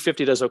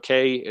E50 does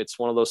okay. It's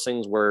one of those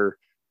things where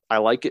I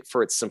like it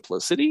for its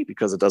simplicity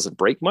because it doesn't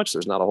break much.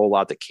 There's not a whole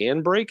lot that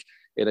can break.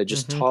 And I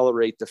just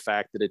tolerate the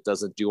fact that it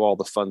doesn't do all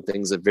the fun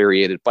things that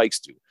variated bikes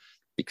do.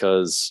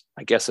 Because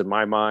I guess in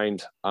my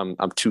mind, I'm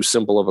too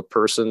simple of a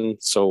person.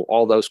 So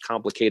all those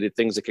complicated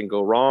things that can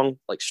go wrong,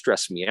 like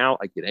stress me out.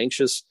 I get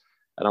anxious,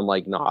 and I'm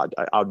like, no,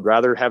 I'd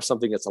rather have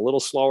something that's a little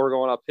slower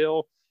going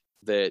uphill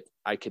that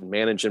I can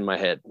manage in my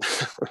head.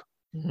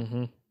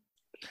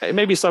 Hey,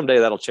 maybe someday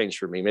that'll change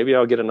for me. Maybe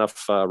I'll get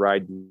enough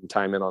ride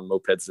time in on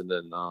mopeds, and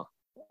then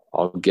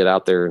I'll get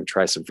out there and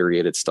try some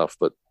variated stuff.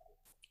 But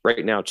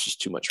right now, it's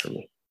just too much for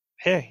me.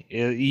 Hey,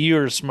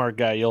 you're a smart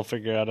guy. You'll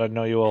figure it out. I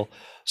know you will.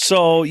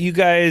 So you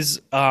guys,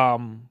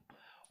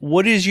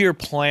 what is your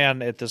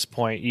plan at this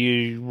point?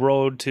 You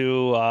rode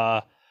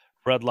to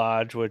Red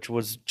Lodge, which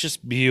was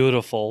just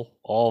beautiful.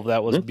 All of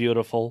that was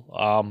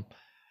beautiful.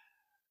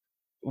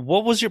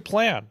 What was your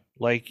plan?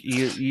 Like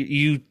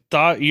you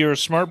thought you're a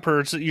smart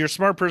person. Your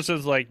smart person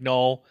is like,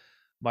 no,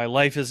 my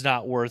life is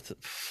not worth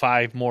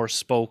 5 more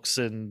spokes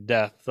in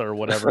death or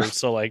whatever.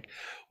 So like,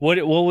 what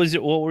was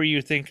it? What were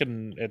you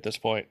thinking at this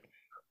point?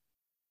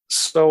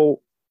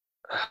 So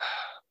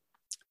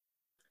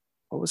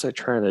what was I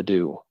trying to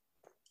do?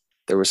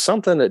 There was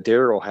something that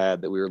Daryl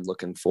had that we were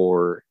looking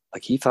for.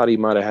 Like he thought he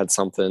might have had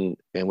something,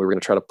 and we were going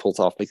to try to pull it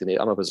off, making it, I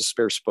don't know if it was a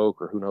spare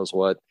spoke or who knows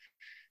what.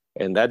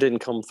 And that didn't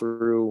come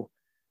through.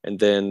 And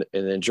then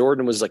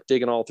Jordan was like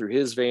digging all through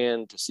his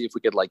van to see if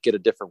we could like get a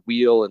different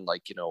wheel and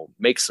like,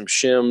 make some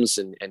shims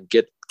and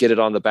get it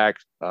on the back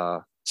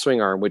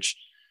swing arm, which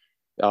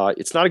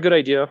it's not a good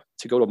idea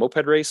to go to a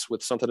moped race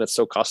with something that's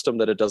so custom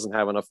that it doesn't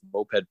have enough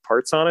moped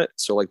parts on it.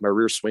 So like my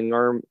rear swing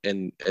arm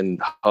and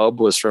hub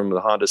was from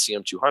the Honda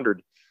CM200.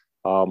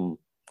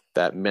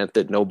 That meant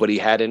that nobody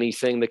had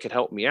anything that could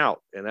help me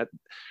out. And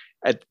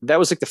that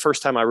was like the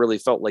first time I really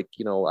felt like,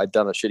 I'd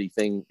done a shitty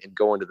thing and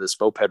go into this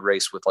moped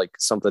race with like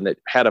something that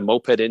had a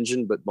moped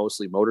engine, but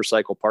mostly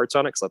motorcycle parts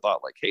on it. Cause I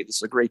thought like, hey, this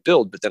is a great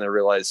build. But then I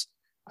realized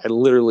I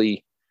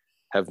literally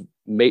have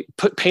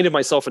painted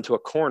myself into a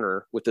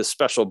corner with this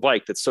special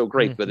bike that's so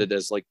great, but it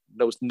is like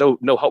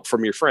no help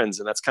from your friends.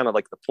 And that's kind of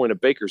like the point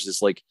of Bakers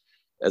is like,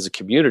 as a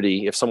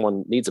community, if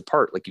someone needs a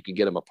part, like you can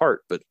get them a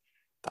part, but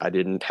I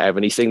didn't have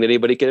anything that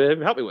anybody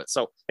could help me with.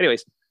 So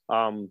anyways,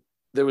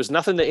 there was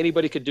nothing that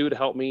anybody could do to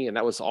help me. And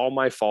that was all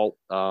my fault.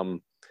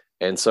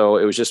 And so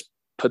it was just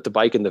put the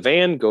bike in the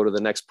van, go to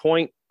the next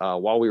point.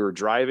 While we were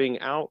driving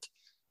out,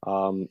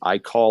 I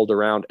called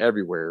around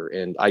everywhere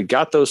and I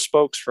got those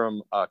spokes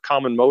from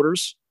Common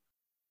Motors.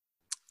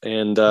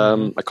 And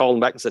I called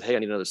them back and said, hey, I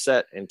need another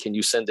set. And can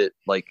you send it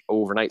like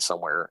overnight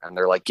somewhere? And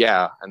they're like,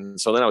 yeah.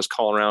 And so then I was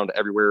calling around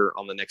everywhere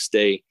on the next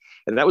day.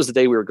 And that was the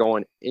day we were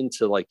going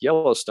into like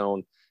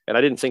Yellowstone. And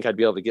I didn't think I'd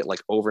be able to get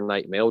like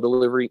overnight mail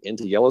delivery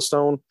into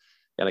Yellowstone.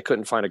 And I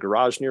couldn't find a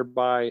garage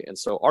nearby. And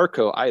so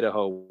Arco,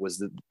 Idaho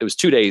it was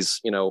 2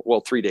 days,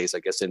 3 days, I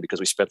guess, in because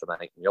we spent the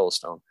night in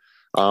Yellowstone.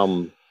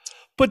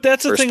 But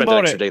that's the thing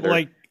about it.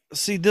 Like,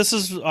 see, this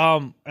is,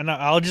 and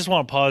I'll just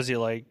want to pause you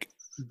like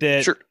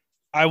that. Sure.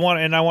 I want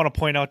to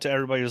point out to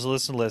everybody who's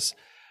listening to this,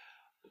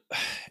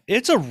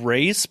 it's a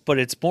race, but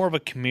it's more of a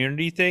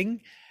community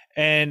thing.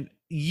 And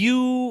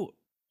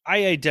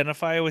I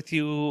identify with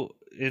you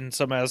in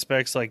some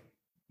aspects. Like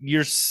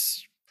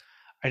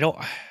I don't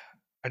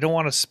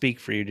want to speak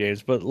for you,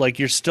 James, but like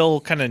you're still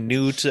kind of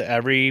new to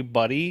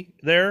everybody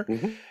there.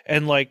 Mm-hmm.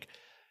 And like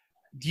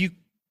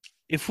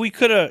if we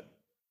could have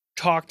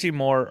talked to you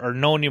more or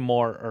known you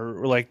more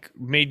or like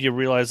made you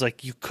realize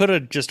like you could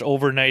have just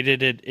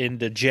overnighted it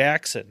into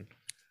Jackson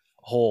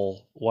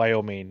Hole,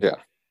 Wyoming. Yeah.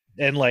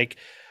 And like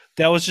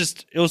it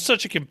was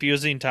such a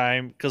confusing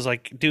time because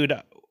like, dude,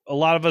 a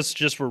lot of us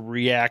just were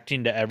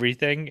reacting to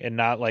everything and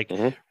not like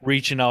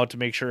reaching out to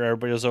make sure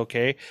everybody was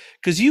okay.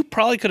 Because you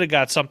probably could have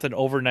got something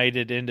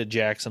overnighted into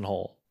Jackson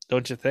Hole,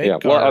 don't you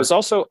think? Yeah. Well, I was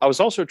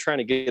also trying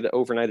to get it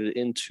overnighted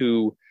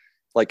into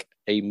like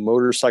a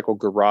motorcycle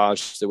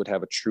garage that would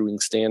have a truing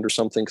stand or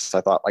something. Cause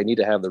I thought I need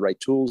to have the right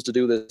tools to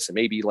do this. And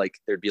maybe like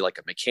there'd be like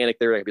a mechanic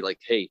there. I'd be like,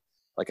 hey,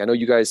 like I know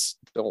you guys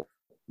don't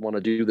want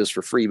to do this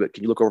for free, but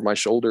can you look over my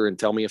shoulder and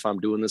tell me if I'm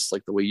doing this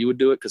like the way you would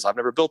do it? Cause I've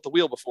never built the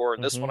wheel before.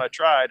 And this one I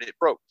tried, it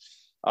broke.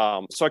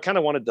 So I kind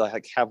of wanted to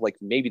like have like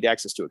maybe the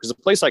access to it. Cause the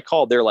place I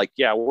called, they're like,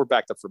 yeah, we're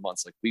backed up for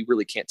months. Like we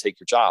really can't take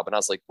your job. And I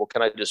was like, well,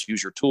 can I just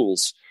use your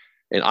tools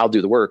and I'll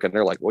do the work? And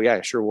they're like, well, yeah,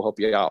 sure. We'll help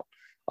you out.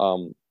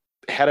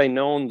 Had I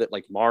known that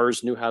like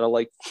Mars knew how to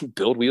like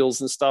build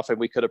wheels and stuff, and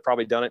we could have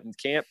probably done it in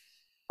camp.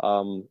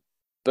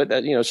 But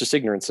it's just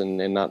ignorance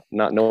and not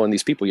knowing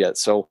these people yet.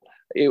 So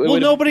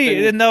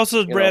nobody, and that was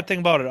the bad thing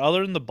about it.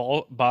 Other than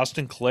the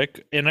Boston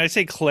Clique, and I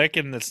say clique,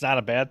 and it's not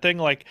a bad thing.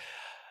 Like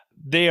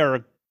they are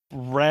a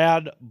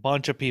rad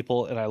bunch of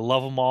people, and I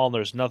love them all. And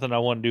there's nothing I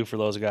wouldn't do for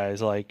those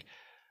guys. Like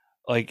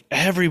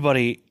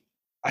everybody,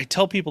 I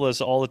tell people this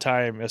all the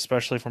time,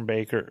 especially from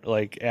Baker,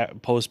 like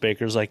at post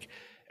Bakers, like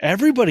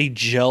everybody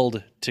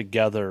gelled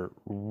together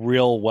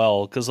real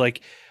well. Cause like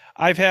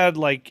I've had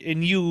like,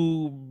 and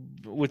you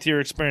with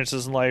your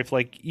experiences in life,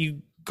 like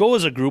you go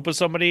as a group with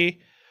somebody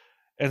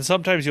and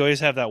sometimes you always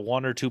have that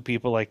one or two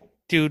people like,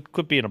 dude,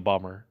 quit being a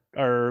bummer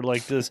or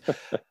like this.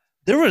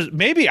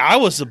 Maybe I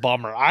was the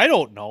bummer. I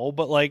don't know.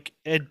 But like,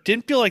 it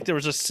didn't feel like there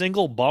was a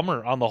single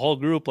bummer on the whole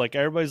group. Like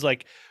everybody's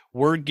like,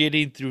 we're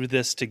getting through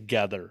this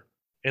together.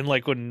 And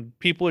like when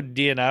people with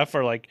DNF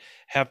are like,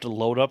 have to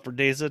load up for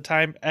days at a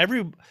time,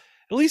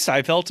 at least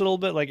I felt it a little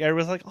bit like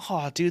everybody's like,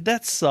 oh, dude,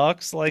 that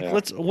sucks. Like,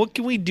 what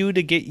can we do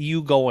to get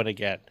you going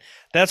again?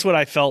 That's what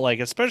I felt like,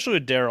 especially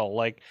with Daryl.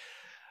 Like,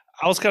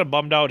 I was kind of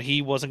bummed out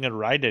he wasn't going to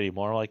ride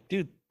anymore. Like,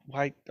 dude,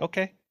 why?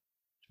 Okay.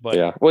 But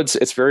yeah, well,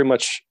 it's very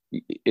much,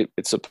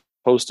 it's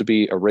supposed to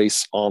be a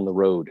race on the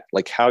road.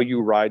 Like how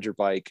you ride your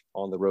bike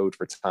on the road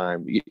for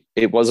time.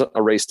 It wasn't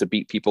a race to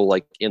beat people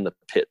like in the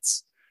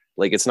pits.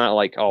 Like, it's not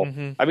like,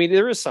 I mean,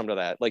 there is some to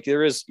that. Like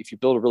there is, if you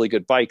build a really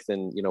good bike,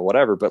 then,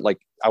 whatever. But like,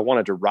 I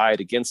wanted to ride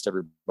against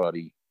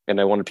everybody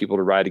and I wanted people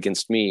to ride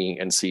against me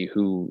and see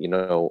who,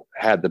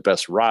 had the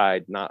best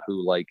ride, not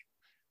who like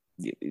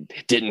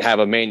didn't have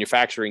a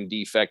manufacturing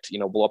defect,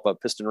 blow up a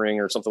piston ring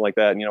or something like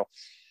that. And,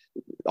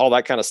 all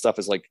that kind of stuff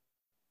is like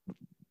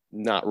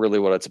not really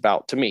what it's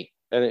about to me.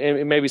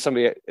 And maybe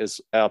somebody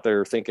is out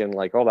there thinking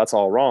like, oh, that's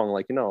all wrong.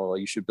 Like,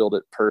 you should build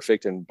it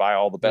perfect and buy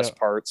all the best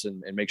parts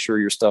and make sure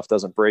your stuff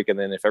doesn't break. And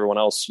then if everyone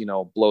else,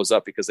 blows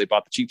up because they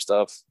bought the cheap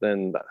stuff,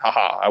 then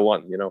haha, I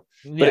won,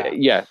 But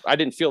I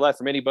didn't feel that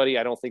from anybody.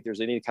 I don't think there's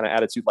any kind of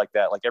attitude like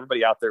that. Like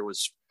everybody out there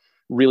was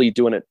really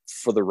doing it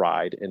for the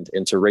ride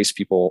and to race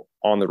people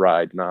on the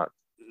ride, not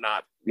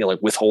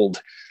like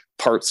withhold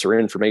parts or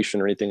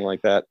information or anything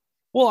like that.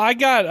 Well, I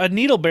got a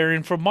needle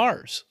bearing from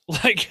Mars.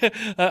 Like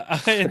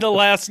in the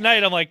last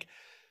night, I'm like,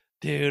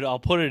 dude, I'll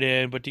put it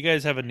in, but do you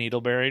guys have a needle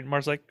bearing?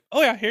 Mars like,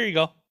 oh yeah, here you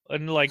go.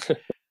 And like,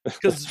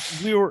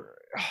 because we were,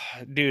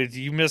 dude,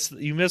 you missed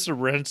a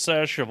rent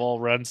sesh of all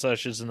rent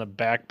sessions in the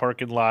back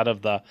parking lot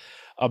of the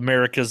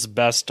America's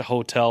Best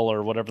Hotel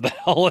or whatever the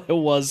hell it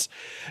was.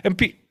 And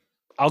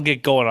I'll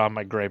get going on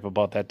my gripe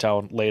about that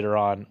town later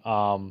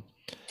on.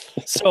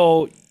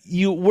 So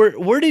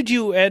where did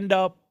you end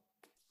up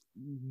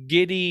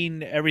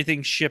getting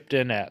everything shipped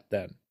in at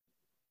then?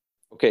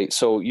 Okay,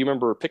 so you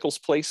remember Pickles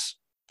Place,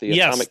 the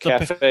Yes, Atomic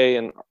Cafe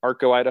in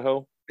Arco,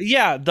 Idaho?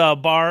 Yeah, the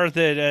bar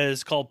that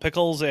is called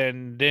Pickles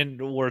and then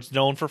where it's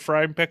known for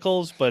fried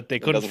pickles, but they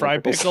couldn't fry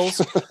pickles.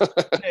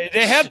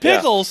 They had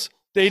pickles. Yeah.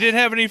 They didn't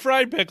have any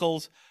fried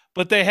pickles,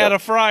 but they had a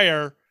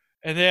fryer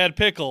and they had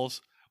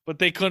pickles, but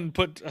they couldn't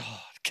put.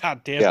 Oh,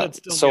 God damn! Yeah. That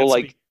still so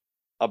like me.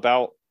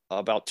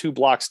 about 2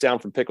 blocks down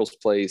from Pickles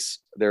Place,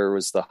 there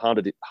was the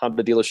Honda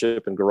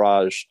dealership and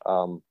garage.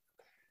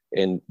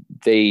 And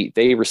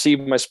they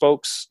received my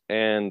spokes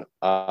and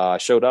I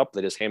showed up.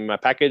 They just handed me my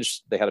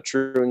package. They had a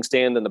truing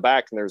stand in the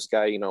back, and there's a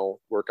guy,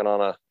 working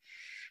on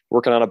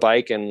a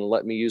bike and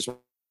let me use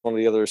one of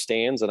the other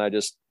stands. And I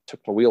just took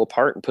my wheel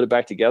apart and put it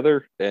back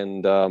together.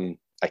 And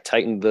I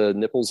tightened the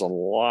nipples a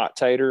lot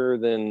tighter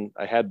than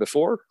I had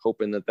before,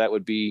 hoping that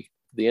would be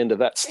the end of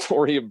that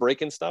story of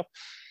breaking stuff.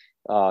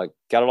 Got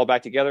it all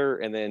back together.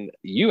 And then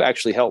you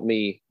actually helped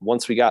me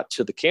once we got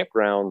to the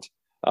campground.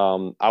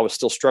 I was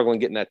still struggling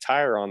getting that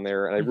tire on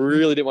there, and I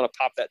really didn't want to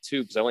pop that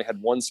tube because I only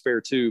had one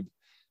spare tube.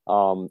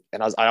 And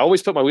I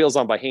always put my wheels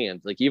on by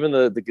hand, like even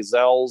the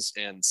Gazelles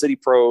and City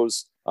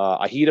Pros.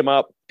 I heat them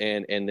up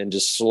and then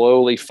just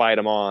slowly fight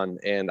them on.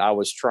 And I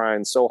was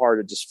trying so hard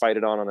to just fight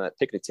it on that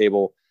picnic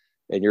table.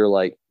 And you're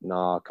like,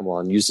 nah, come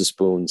on, use the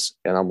spoons.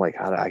 And I'm like,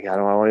 I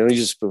don't want to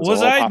use the spoons.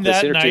 Was I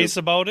that nice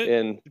about it?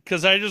 And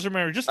because I just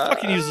remember, just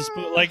fucking use the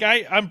spoon. Like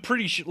I'm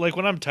pretty sure, like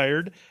when I'm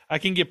tired, I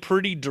can get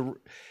pretty.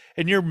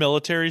 And you're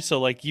military,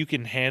 so like you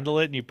can handle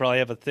it, and you probably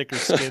have a thicker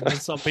skin than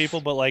some people.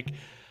 But like,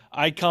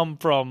 I come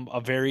from a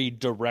very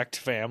direct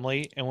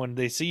family, and when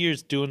they see you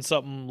doing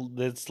something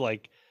that's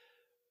like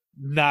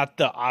not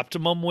the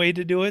optimum way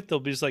to do it,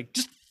 they'll be just like,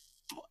 just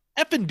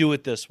effing do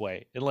it this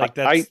way. And like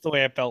that's the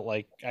way I felt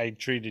like I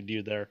treated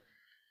you there.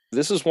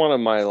 This is one of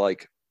my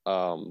like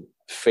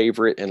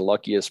favorite and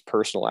luckiest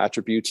personal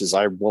attributes. Is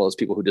I'm one of those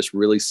people who just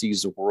really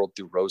sees the world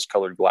through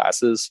rose-colored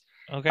glasses.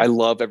 Okay. I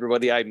love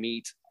everybody I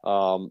meet.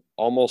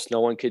 Almost no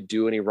one could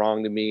do any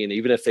wrong to me. And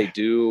even if they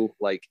do,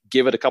 like,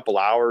 give it a couple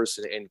hours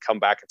and come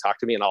back and talk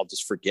to me, and I'll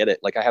just forget it.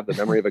 Like, I have the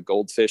memory of a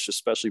goldfish,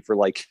 especially for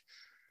like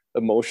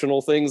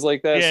emotional things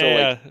like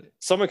that. Like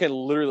someone can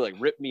literally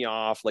like rip me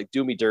off, like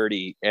do me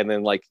dirty. And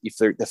then like, if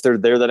they're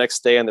there the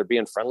next day and they're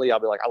being friendly, I'll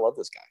be like, I love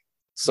this guy.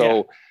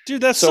 So,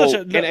 dude, that's such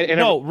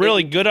a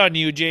really good on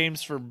you,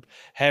 James, for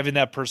having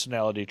that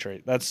personality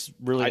trait. That's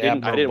really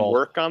admirable. I didn't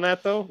work on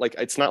that though. Like,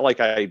 it's not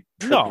like I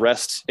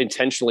progressed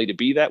intentionally to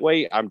be that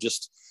way. I'm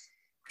just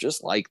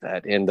like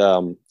that.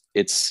 And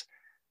it's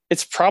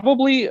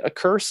probably a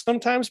curse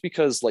sometimes,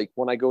 because like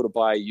when I go to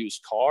buy a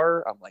used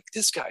car, I'm like,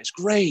 this guy's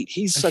great.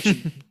 He's such a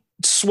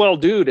swell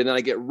dude. And then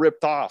I get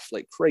ripped off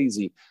like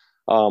crazy.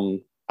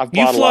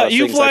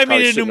 You fly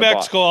me to New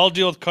Mexico. I'll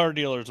deal with car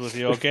dealers with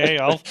you, okay?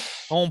 I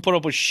won't put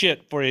up with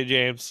shit for you,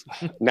 James.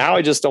 Now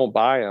I just don't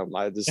buy them.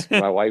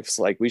 My wife's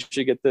like, we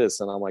should get this,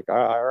 and I'm like,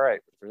 all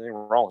right. If there's anything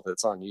wrong with it,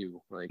 it's on you.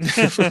 Like,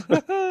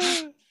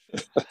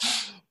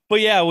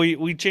 but yeah,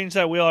 we changed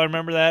that wheel. I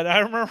remember that. I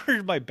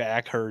remember my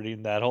back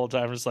hurting that whole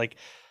time. It's like,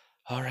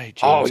 all right,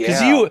 James,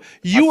 because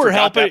you were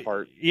helping.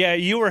 Yeah,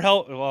 you were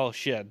helping. Well,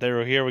 shit.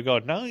 Here we go.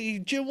 No,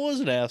 Jim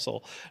was an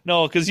asshole.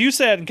 No, because you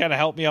sat and kind of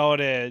helped me out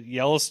at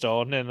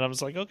Yellowstone, and I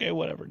was like, okay,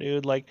 whatever,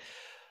 dude. Like,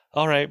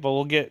 all right, but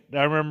we'll get.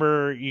 I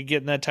remember you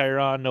getting that tire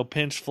on, no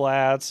pinch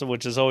flats,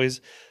 which is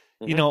always,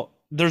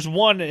 there's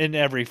one in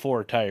every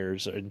 4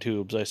 tires and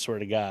tubes. I swear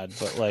to God,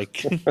 but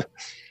like.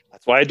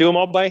 That's why I do them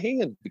all by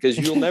hand, because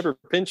you'll never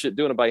pinch it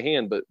doing it by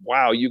hand. But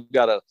wow, you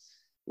gotta.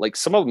 Like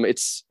some of them,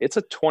 it's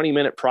a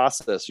 20-minute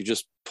process. You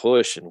just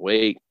push and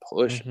wait,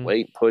 and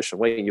wait, push and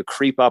wait, and you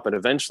creep up, and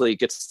eventually it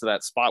gets to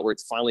that spot where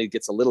it finally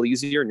gets a little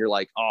easier, and you're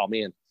like, oh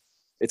man,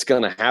 it's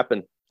gonna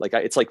happen. Like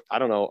it's like, I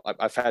don't know.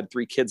 I've had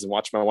 3 kids and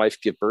watched my wife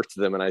give birth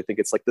to them, and I think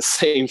it's like the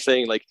same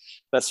thing. Like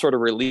that sort of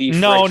relief.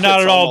 No, right?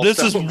 Not at all. This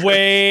is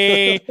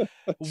way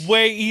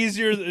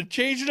easier.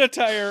 Changing a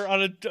tire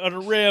on a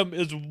rim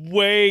is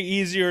way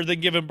easier than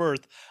giving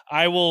birth.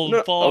 I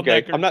will fall.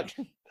 Okay, I'm not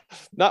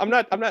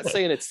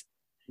saying it's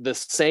the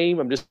same.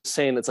 I'm just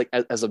saying it's like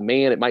as a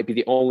man, it might be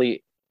the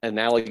only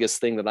analogous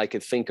thing that I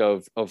could think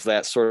of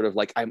that sort of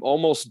like, I'm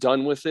almost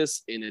done with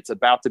this and it's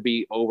about to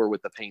be over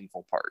with the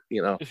painful part,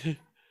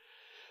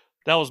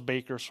 That was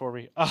Baker's for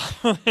me. No.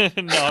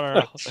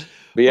 But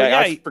But yeah,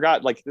 I yeah,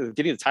 forgot. Like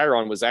getting the tire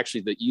on was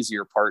actually the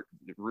easier part.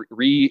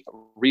 Re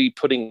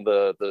putting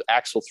the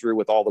axle through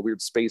with all the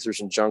weird spacers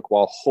and junk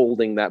while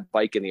holding that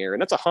bike in the air,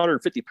 and that's a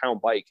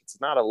 150-pound bike.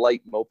 It's not a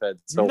light moped.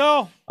 So,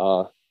 no.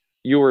 uh,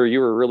 you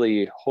were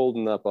really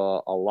holding up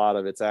a lot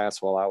of its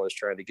ass while I was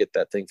trying to get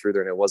that thing through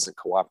there, and it wasn't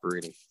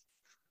cooperating.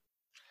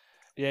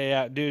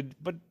 Yeah, dude.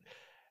 But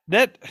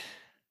that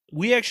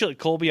we actually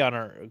Colby on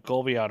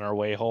our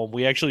way home.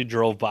 We actually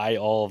drove by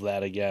all of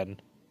that again.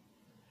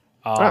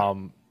 Ah.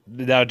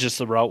 That was just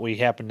the route we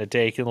happened to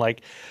take, and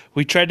like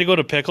we tried to go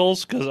to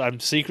Pickles because I'm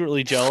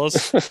secretly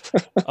jealous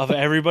of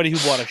everybody who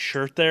bought a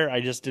shirt there. I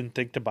just didn't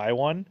think to buy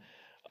one.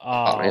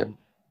 Oh man.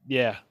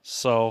 Yeah.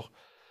 So,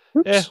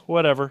 Oops.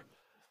 whatever.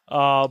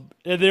 And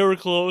they were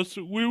closed.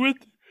 We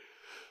went.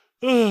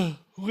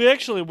 We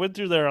actually went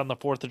through there on the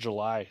 4th of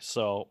July,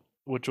 so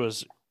which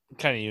was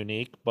kind of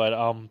unique. But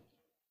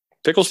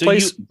Pickles so you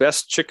Place,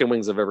 best chicken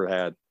wings I've ever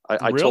had.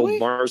 I told really?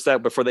 Mars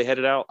that before they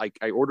headed out.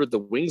 I ordered the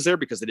wings there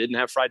because they didn't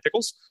have fried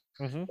pickles.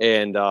 Hmm.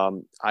 And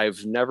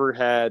I've never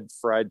had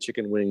fried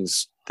chicken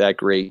wings that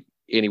great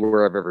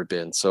anywhere I've ever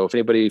been. So if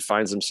anybody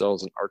finds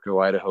themselves in Arco,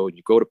 Idaho, and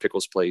you go to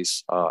Pickles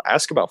Place,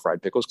 ask about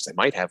fried pickles because they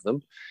might have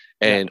them,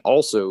 Yeah. and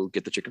also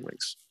get the chicken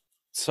wings.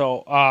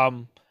 So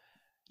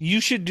you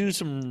should do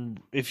some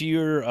if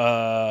you're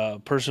a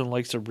person who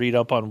likes to read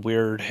up on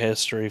weird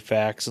history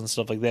facts and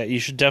stuff like that. You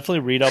should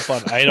definitely read up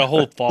on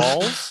Idaho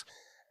Falls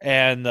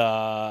and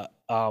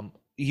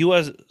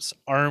U.S.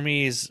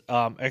 Army's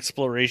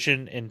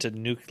exploration into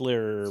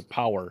nuclear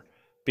power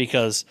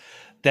because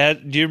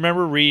that. Do you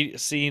remember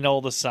seeing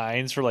all the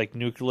signs for like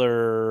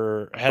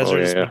nuclear Oh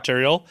hazardous yeah.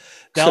 material?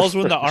 That was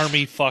when the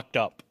Army fucked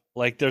up.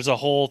 Like, there's a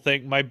whole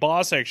thing. My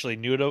boss actually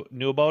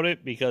knew about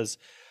it because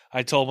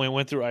I told him we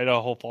went through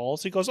Idaho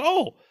Falls. He goes,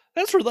 "Oh,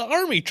 that's where the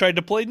Army tried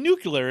to play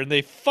nuclear and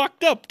they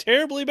fucked up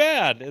terribly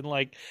bad and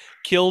like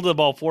killed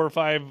about 4 or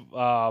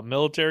 5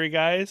 military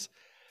guys."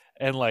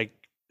 And like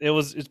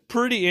it's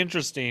pretty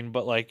interesting,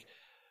 but like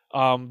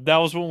that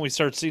was when we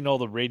started seeing all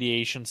the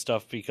radiation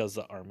stuff because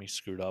the Army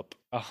screwed up.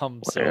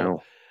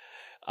 So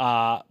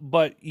Wow.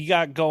 but you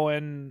got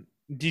going.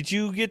 Did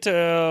you get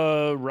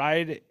to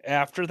ride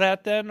after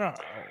that then?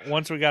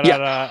 Once we got Yeah.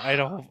 out of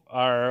Idaho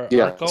or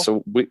Yeah. Arco?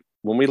 So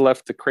when we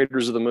left the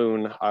Craters of the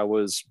Moon, I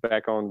was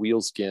back on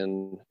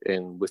Wheelskin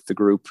and with the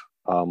group.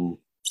 Um,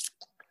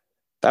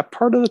 that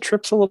part of the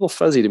trip's a little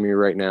fuzzy to me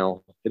right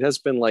now. It has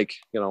been like,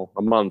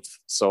 a month.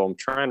 So I'm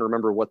trying to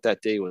remember what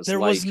that day was There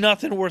like. was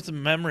nothing worth the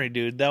memory,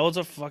 dude. That was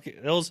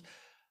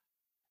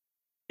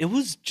it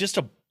was just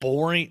a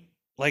boring,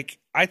 like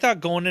I thought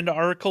going into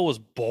Arco was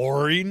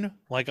boring,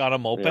 like on a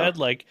Yeah. moped.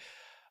 Like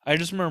I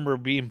just remember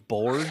being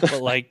bored,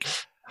 but like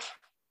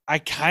I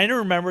kind of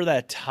remember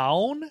that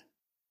town.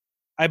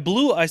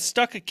 I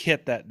stuck a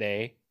kit that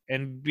day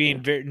and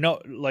being very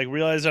no like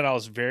realizing I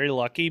was very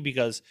lucky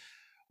because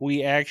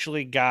we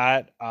actually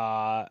got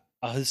a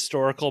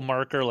historical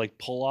marker like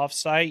pull off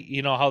site.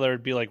 You know how there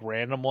would be like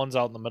random ones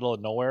out in the middle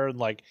of nowhere and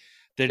like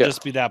there'd Yeah.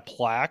 just be that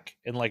plaque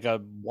in like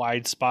a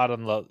wide spot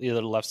on the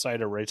either left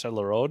side or right side of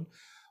the road.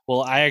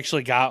 Well, I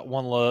actually got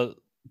one of the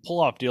pull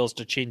off deals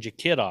to change a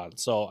kit on,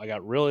 so I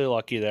got really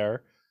lucky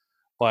there.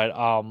 But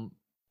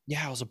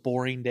yeah, it was a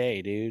boring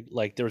day, dude.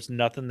 Like there was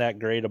nothing that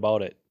great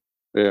about it.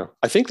 Yeah.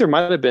 I think there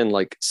might have been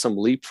like some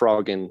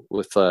leapfrogging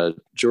with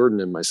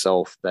Jordan and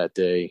myself that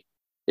day.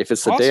 If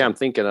it's the day I'm Awesome.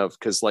 thinking of,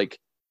 because like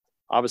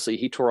obviously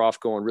he tore off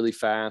going really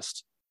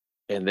fast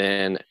and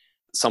then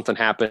something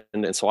happened.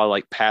 And so I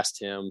like passed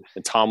him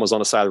and Tom was on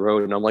the side of the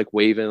road and I'm like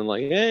waving,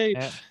 like, hey,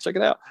 Yeah. check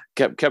it out.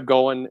 Kept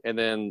going. And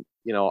then,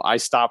 I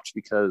stopped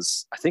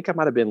because I think I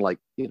might have been like,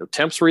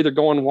 temps were either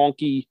going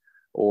wonky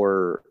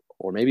or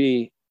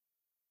maybe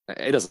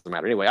it doesn't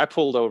matter. Anyway, I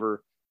pulled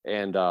over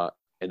and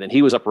then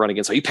he was up running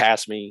again. So he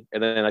passed me.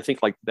 And then I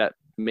think like that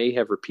may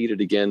have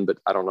repeated again, but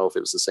I don't know if it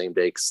was the same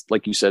day. 'Cause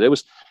like you said, it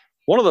was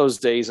one of those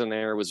days in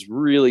there. It was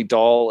really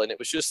dull. And it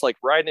was just like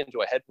riding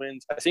into a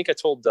headwind. I think I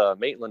told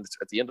Maitland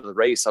at the end of the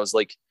race, I was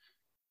like,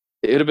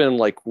 it would have been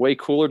like way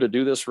cooler to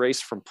do this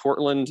race from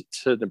Portland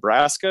to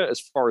Nebraska as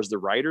far as the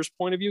rider's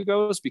point of view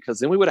goes, because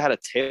then we would have had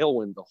a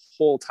tailwind the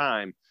whole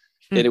time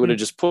and it would have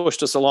just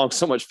pushed us along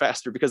so much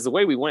faster because the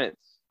way we went,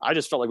 I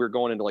just felt like we were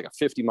going into like a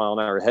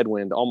 50-mile-an-hour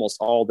headwind almost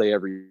all day,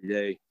 every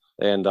day.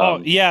 And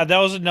Oh yeah, that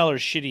was another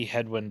shitty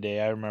headwind day.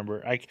 I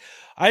remember.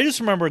 I just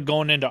remember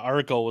going into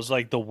Arco was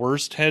like the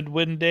worst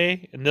headwind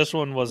day, and this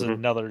one was mhm.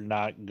 another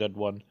not good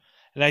one.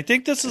 And I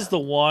think this is Yeah. the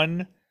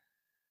one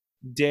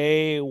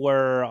day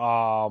where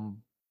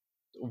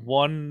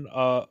one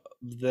of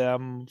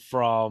them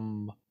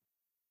from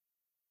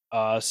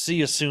See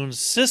You Soon's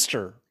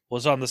sister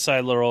was on the side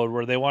of the road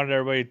where they wanted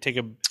everybody to take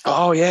a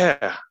Oh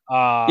yeah.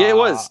 Yeah, it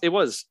was. It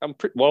was.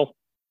 Well,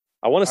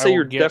 I want to I say will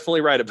you're get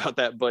definitely right about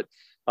that, but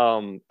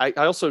I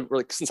also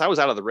like since I was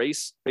out of the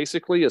race,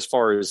 basically, as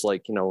far as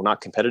like,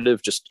 not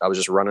competitive, just I was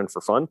just running for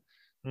fun.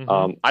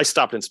 mhm. I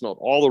stopped and smelled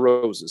all the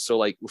roses. So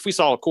like if we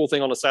saw a cool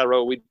thing on the side of the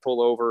road, we'd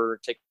pull over,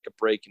 take a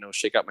break,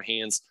 shake out my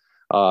hands.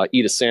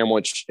 eat a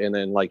sandwich. And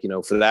then like,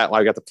 for that,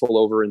 I got to pull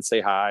over and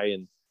say hi.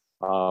 And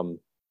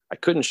I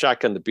couldn't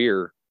shotgun the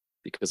beer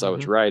because I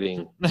was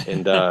riding.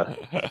 And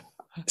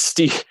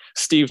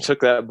Steve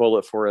took that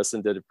bullet for us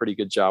and did a pretty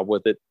good job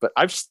with it. But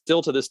I've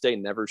still to this day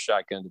never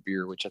shotgunned a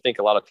beer, which I think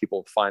a lot of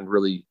people find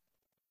really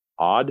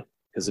odd.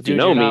 Because if Dude, you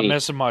know you're me, not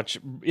missing much.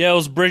 Yeah, it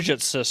was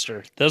Bridget's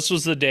sister. This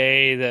was the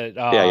day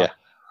that.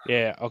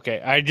 Yeah.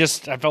 Okay. I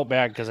felt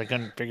bad because I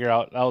couldn't figure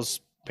out. I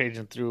was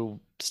paging through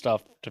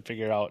stuff to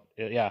figure out.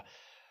 Yeah,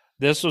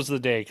 this was the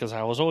day because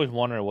I was always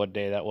wondering what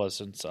day that was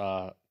since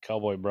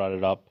Cowboy brought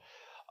it up.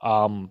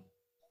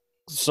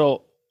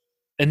 So,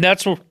 and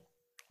that's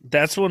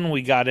when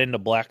we got into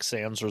Black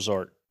Sands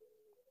Resort.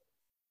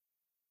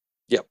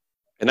 Yep,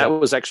 and that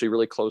was actually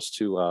really close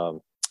to.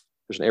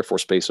 There's an Air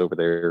Force base over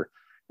there.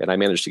 And I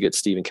managed to get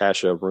Steve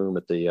Kasha a room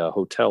at the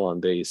hotel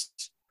on base.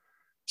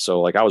 So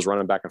like I was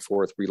running back and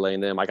forth, relaying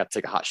them. I got to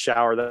take a hot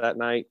shower that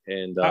night.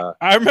 And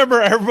I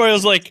remember everybody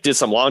was like, did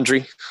some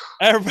laundry.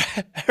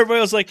 Everybody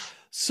was like,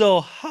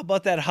 so how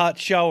about that hot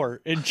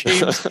shower? And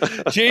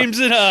James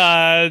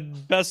in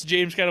best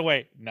James kind of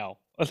way. No,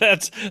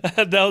 that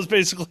was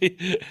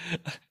basically,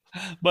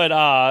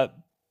 but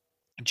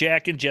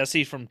Jack and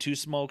Jesse from Two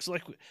Smokes,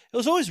 like it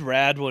was always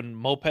rad when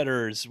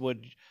mopeders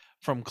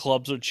from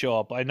clubs would show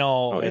up. I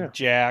know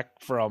Jack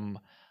from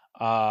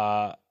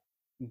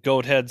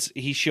Goatheads,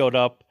 he showed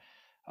up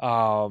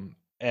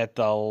at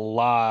the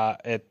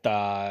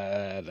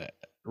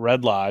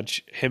Red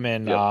Lodge, him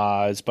and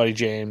his buddy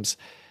James.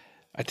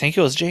 I think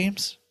it was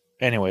James.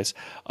 Anyways,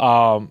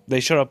 they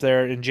showed up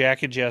there, and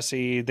Jack and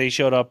Jesse, they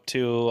showed up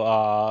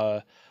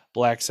to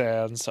Black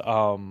Sands.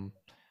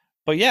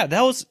 But yeah,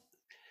 that was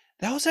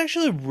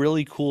actually a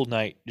really cool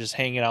night, just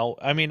hanging out.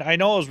 I mean, I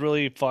know it was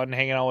really fun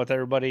hanging out with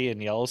everybody in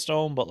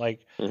Yellowstone, but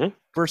like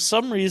for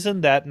some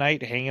reason that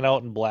night hanging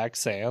out in Black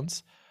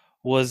Sands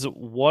was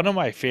one of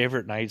my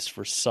favorite nights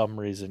for some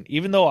reason,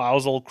 even though I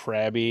was a little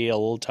crabby, a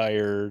little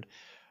tired,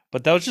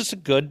 but that was just a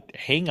good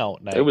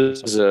hangout night. It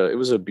was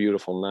a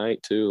beautiful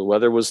night too. The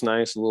weather was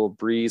nice, a little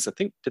breeze. I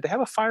think, did they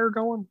have a fire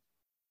going?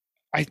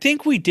 I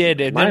think we did.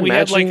 And then we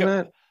had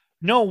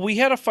no, we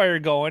had a fire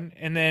going,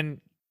 and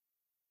then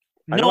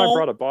I know I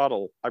brought a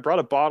bottle. I brought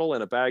a bottle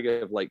and a bag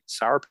of like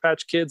Sour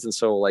Patch Kids. And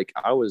so like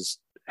I was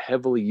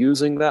heavily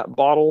using that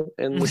bottle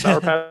in the Sour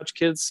Patch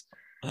Kids.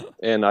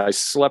 And I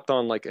slept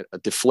on like a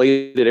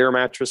deflated air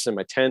mattress in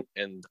my tent.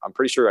 And I'm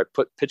pretty sure I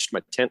pitched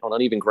my tent on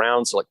uneven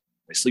ground. So like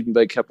my sleeping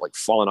bag kept like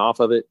falling off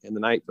of it in the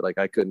night. But like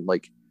I couldn't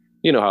like,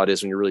 you know how it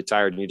is when you're really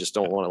tired and you just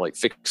don't want to like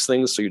fix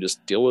things. So you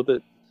just deal with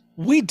it.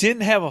 We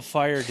didn't have a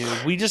fire,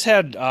 dude. We just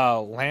had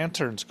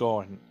lanterns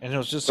going. And it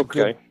was just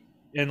okay.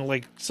 And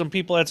like some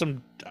people had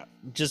some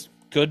just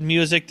good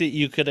music that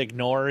you could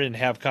ignore and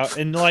have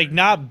and like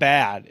not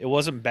bad. It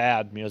wasn't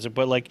bad music,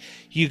 but like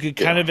you could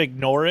kind of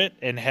ignore it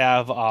and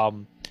have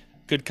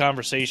good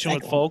conversation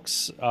with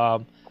folks.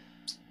 And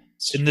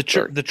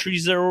the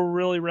trees there were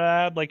really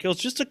rad. Like it was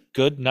just a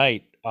good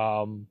night.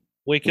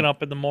 Waking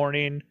up in the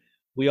morning,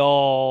 we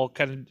all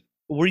kind of.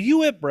 Were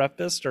you at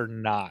breakfast or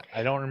not?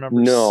 I don't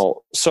remember.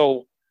 No.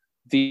 So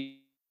the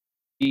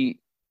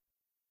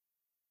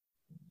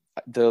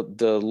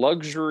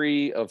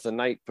luxury of the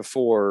night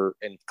before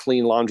and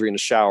clean laundry in the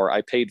shower,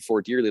 I paid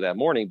for dearly that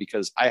morning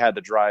because I had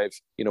to drive,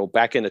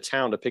 back into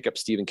town to pick up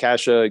Steve and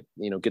Kasha,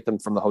 get them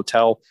from the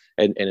hotel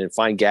and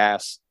find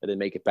gas and then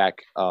make it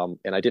back.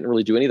 And I didn't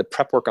really do any of the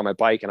prep work on my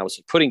bike, and I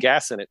was putting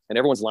gas in it and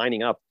everyone's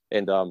lining up.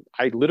 And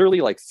I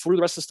literally like threw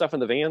the rest of the stuff in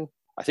the van.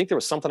 I think there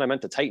was something I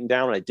meant to tighten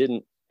down and I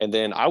didn't. And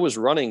then I was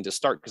running to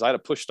start because I had a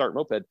push start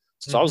moped.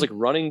 So I was like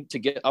running to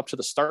get up to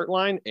the start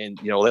line, and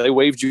they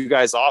waved you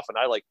guys off, and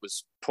I like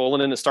was pulling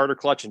in the starter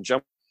clutch and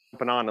jumping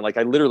on, and like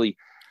I literally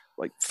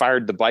like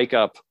fired the bike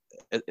up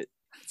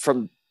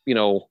from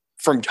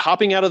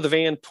hopping out of the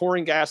van,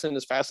 pouring gas in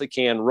as fast as I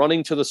can,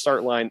 running to the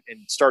start line and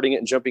starting it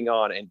and jumping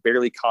on, and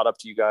barely caught up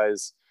to you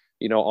guys,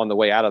 on the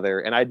way out of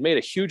there. And I'd made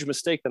a huge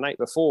mistake the night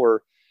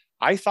before.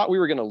 I thought we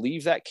were going to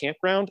leave that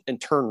campground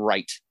and turn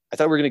right. I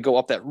thought we were going to go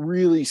up that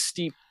really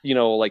steep,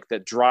 like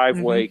that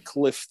driveway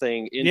cliff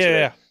thing into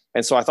it.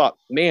 And so I thought,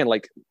 man,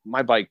 like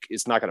my bike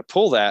is not going to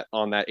pull that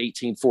on that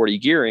 1840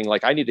 gearing.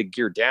 Like I need to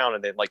gear down,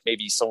 and then like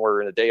maybe somewhere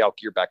in the day I'll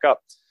gear back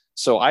up.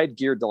 So I had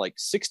geared to like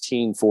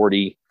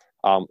 1640,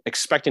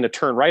 expecting to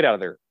turn right out of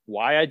there.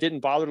 Why I didn't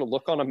bother to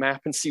look on a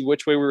map and see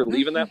which way we were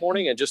leaving that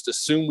morning and just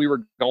assume we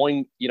were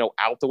going,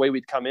 out the way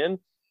we'd come in.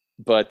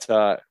 But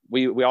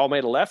we all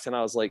made a left, and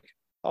I was like,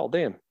 oh,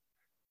 damn.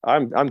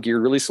 I'm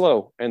geared really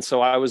slow. And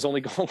so I was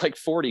only going like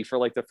 40 for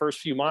like the first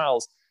few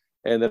miles.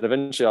 And then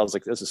eventually I was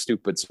like, this is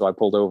stupid. So I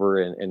pulled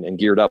over and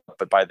geared up.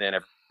 But by then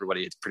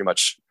everybody had pretty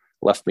much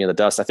left me in the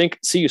dust. I think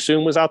See You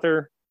Soon was out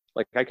there.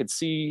 Like I could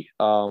see,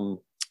 I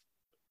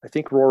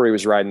think Rory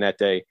was riding that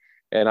day,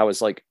 and I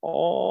was like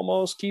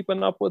almost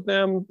keeping up with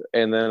them.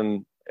 And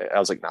then I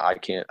was like, nah, I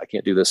can't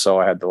do this. So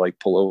I had to like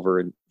pull over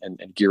and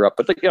gear up.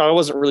 But like, I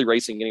wasn't really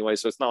racing anyway.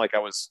 So it's not like I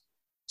was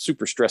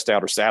super stressed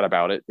out or sad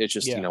about it. It's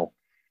just,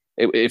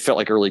 it felt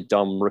like a really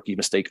dumb rookie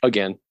mistake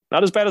again.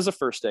 Not as bad as the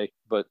first day,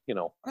 but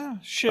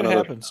shit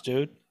happens,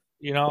 dude.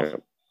 You know, Yeah.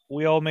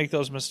 we all make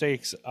those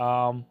mistakes.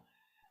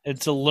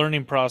 It's a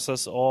learning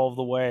process all of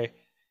the way.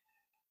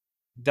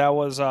 That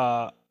was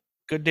a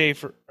good day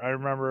for. I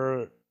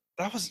remember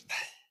that was.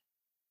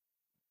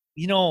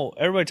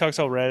 Everybody talks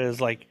about Reddit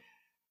is like.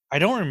 I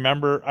don't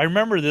remember. I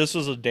remember this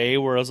was a day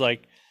where I was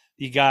like,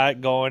 you got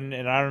it going,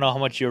 and I don't know how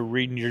much you're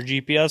reading your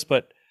GPS,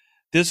 but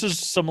this is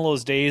some of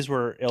those days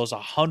where it was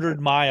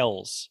 100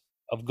 miles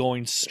of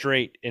going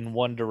straight in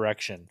one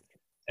direction,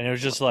 and it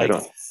was just Right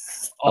like, on.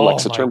 oh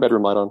Alexa, my, turn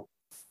bedroom light on.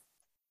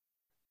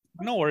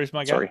 no worries,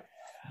 my guy. Sorry.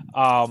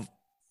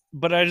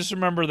 But I just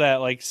remember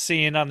that like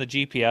seeing on the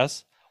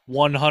GPS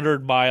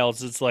 100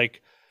 miles. It's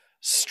like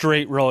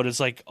straight road. It's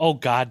like, oh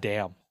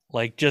goddamn,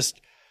 like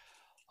just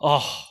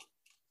oh.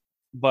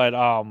 But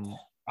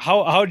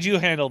how'd you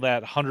handle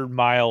that 100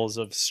 miles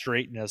of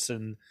straightness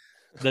in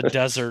the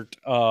desert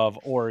of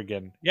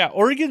Oregon? Yeah,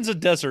 Oregon's a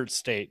desert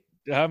state.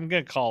 I'm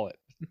gonna call it.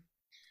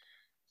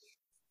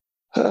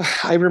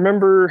 I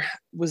remember,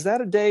 was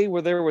that a day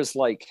where there was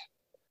like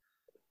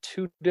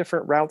two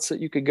different routes that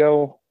you could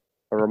go?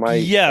 Or am I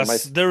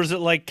Yes, there was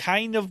like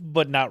kind of,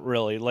 but not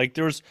really. Like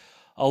there was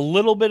a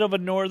little bit of a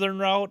northern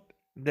route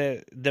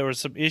that there were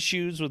some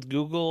issues with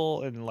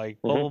Google and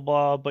like blah Mhm. blah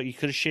blah, but you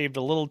could have shaved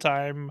a little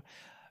time.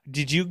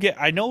 Did you get?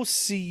 I know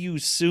See You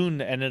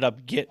Soon ended up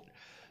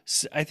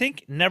I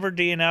think Never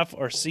DNF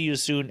or See You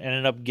Soon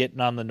ended up getting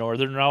on the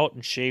northern route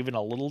and shaving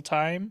a little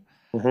time,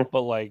 Mhm.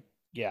 but like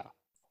yeah.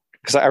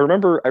 Because I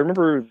remember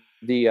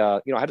the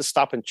I had to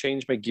stop and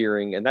change my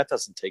gearing, and that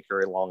doesn't take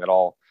very long at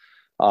all.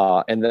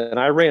 And then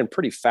I ran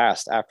pretty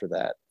fast after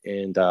that,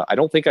 and I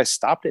don't think I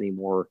stopped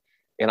anymore.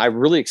 And I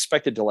really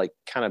expected to like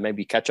kind of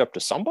maybe catch up to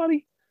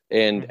somebody.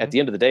 And at Mm-hmm. the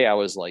end of the day, I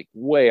was like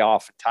way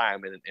off in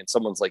time. And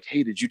someone's like,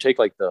 "Hey, did you take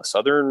like the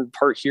southern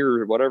part here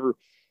or whatever?"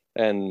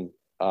 And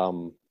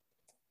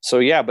so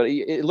yeah, but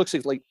it looks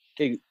like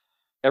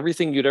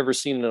everything you'd ever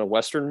seen in a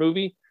Western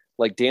movie,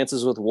 like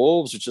Dances with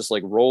Wolves, it's just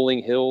like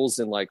rolling hills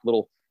and like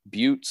little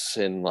buttes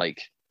and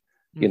like,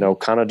 Mm-hmm.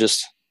 kind of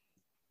just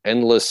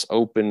endless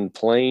open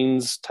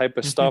plains type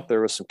of Mm-hmm. stuff.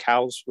 There was some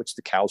cows, which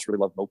the cows really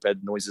love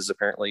moped noises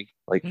apparently.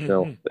 Like,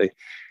 Mm-hmm.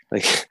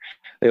 like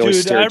they always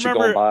Dude, stare at you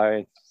going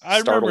by,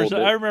 startle a little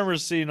I bit. remember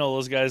seeing all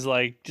those guys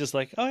like just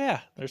like, oh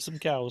yeah, there's some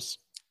cows.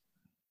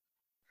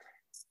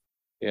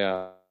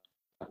 Yeah.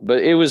 But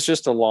it was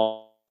just a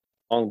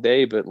long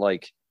day, but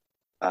like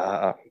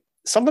uh,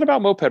 something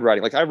about moped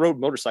riding. Like I rode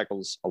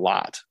motorcycles a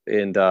lot,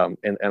 and on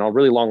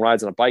really long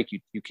rides on a bike,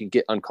 you can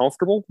get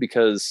uncomfortable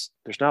because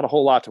there's not a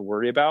whole lot to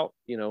worry about.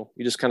 You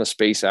just kind of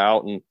space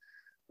out, and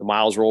the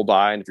miles roll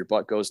by, and if your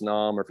butt goes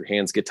numb or if your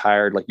hands get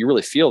tired, like you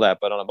really feel that.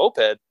 But on a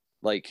moped,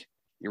 like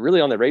you're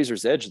really on the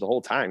razor's edge the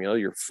whole time.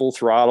 You're full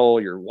throttle.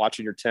 You're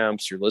watching your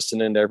temps. You're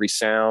listening to every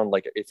sound.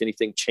 Like if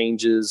anything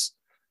changes,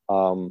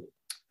 um,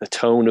 the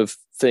tone of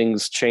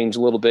things change a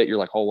little bit. You're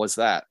like, oh, what's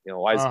that?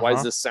 Why does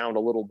Uh-huh. this sound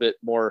a little bit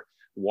more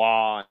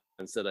wah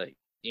instead of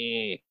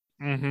eh?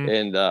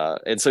 Mm-hmm.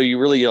 And so you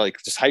really like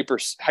just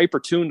hyper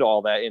tuned to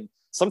all that. And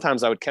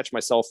sometimes I would catch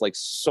myself like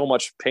so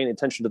much paying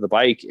attention to the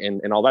bike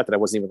and all that I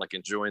wasn't even like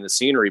enjoying the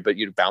scenery, but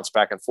you'd bounce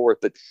back and forth.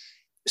 But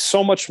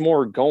so much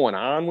more going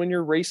on when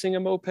you're racing a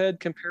moped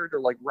compared to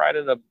like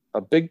riding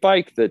a big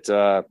bike that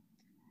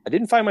I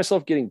didn't find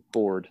myself getting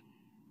bored.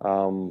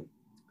 Um,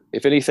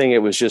 if anything, it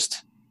was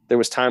just there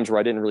was times where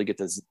I didn't really get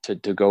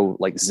to go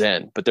like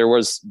zen, but there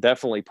was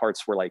definitely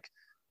parts where like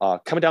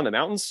coming down the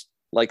mountains,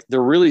 like the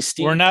really We're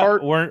steep not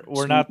part,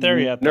 we're not there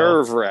yet though.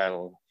 nerve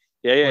rattling.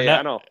 Yeah, yeah, We're yeah. I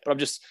not know,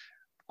 but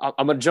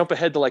I'm gonna jump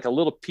ahead to like a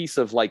little piece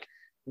of like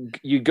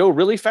you go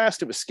really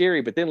fast. It was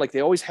scary, but then like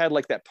they always had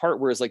like that part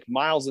where it's like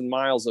miles and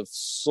miles of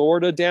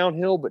sort of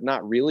downhill, but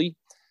not really.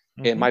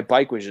 And mm-hmm. my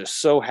bike was just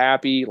so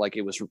happy, like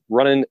it was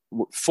running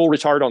full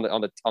retard on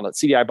the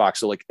CDI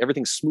box, so like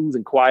everything's smooth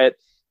and quiet,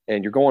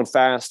 and you're going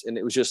fast, and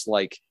it was just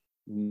like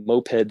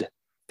moped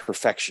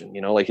perfection.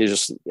 Like it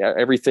just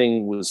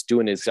everything was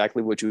doing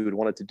exactly what you would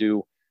want it to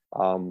do.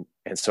 And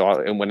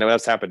when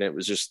that's happened, it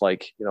was just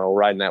like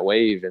riding that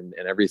wave, and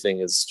everything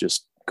is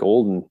just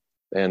golden.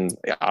 And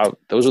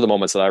those are the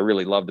moments that I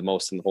really loved the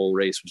most in the whole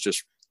race, was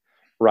just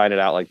riding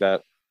it out like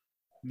that.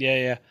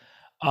 Yeah,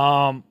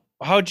 yeah.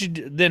 How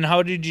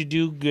did you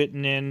do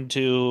getting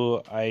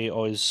into? I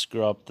always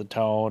screw up the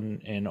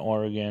tone in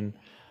Oregon.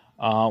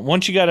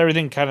 Once you got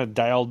everything kind of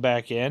dialed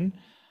back in,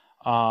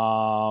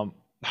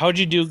 how'd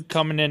you do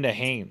coming into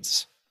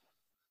Haynes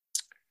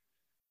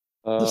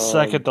the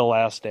second Um, to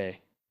last day?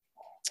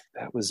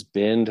 that was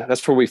Bend.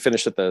 That's where we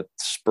finished at the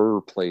Spur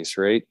place,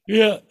 right?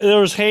 Yeah, there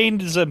was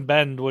Haynes and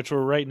Bend, which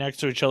were right next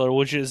to each other,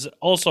 which is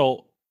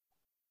also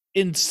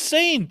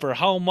insane for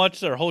how much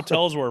their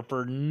hotels were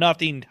for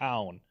nothing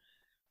town.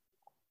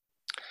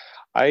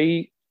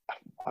 I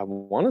I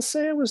want to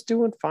say I was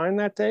doing fine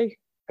that day.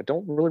 I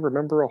don't really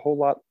remember a whole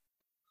lot.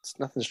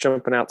 Nothing's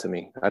jumping out to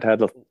me. I'd have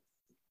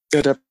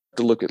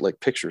to look at like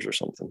pictures or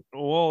something.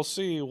 We'll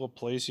see what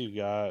place you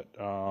got.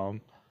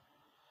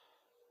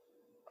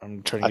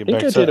 I'm trying to I get think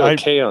back I to did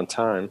okay on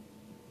time.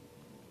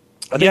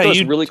 I think yeah, I was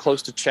you really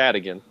close to Chad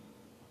again.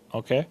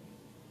 okay.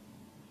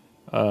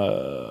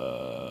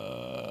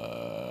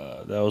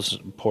 that was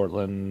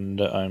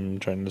Portland. I'm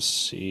trying to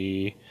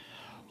see,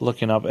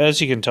 looking up.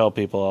 As you can tell,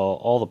 people,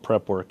 all the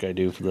prep work I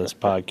do for this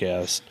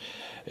podcast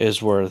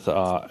is worth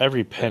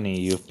every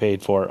penny you've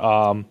paid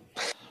for.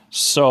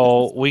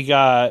 So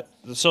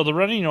the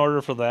running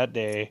order for that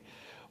day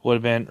would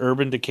have been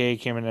Urban Decay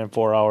came in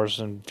 4 hours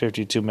and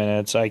 52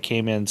 minutes. I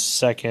came in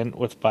second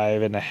with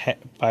 5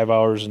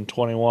 hours and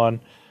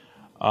 21.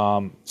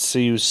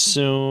 See you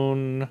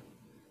soon.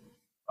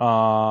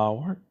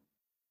 Where?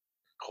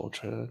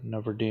 Coltrane,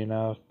 Never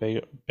DNF,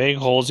 Big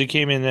Holes. He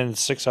came in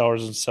 6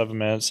 hours and 7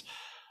 minutes.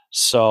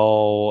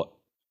 So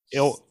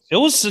it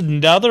was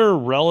another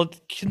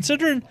relative,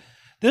 considering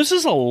this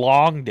is a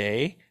long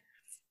day,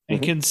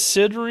 and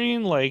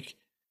considering like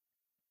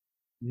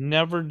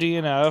Never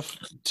DNF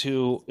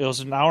it was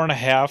an hour and a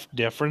half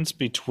difference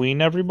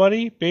between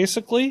everybody,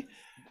 basically.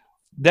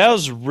 That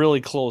was a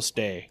really close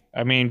day.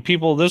 I mean,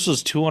 people, this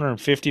was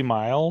 250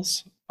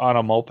 miles on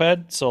a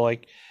moped. So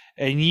like,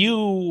 and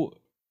you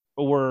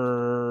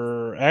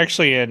were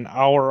actually an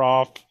hour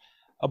off,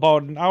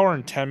 about an hour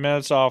and 10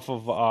 minutes off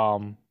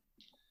of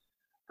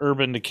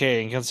Urban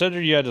Decay. And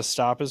considering you had to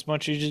stop as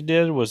much as you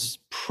did, was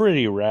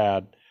pretty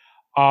rad.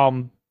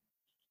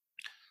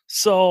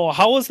 So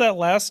how was that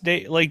last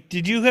day? Like,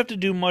 did you have to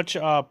do much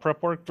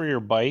prep work for your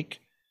bike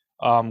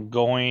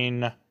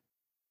going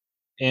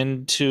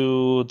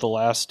into the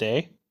last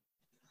day?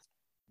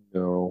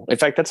 No. In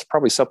fact, that's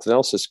probably something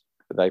else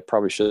that I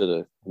probably should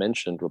have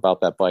mentioned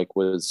about that bike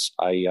was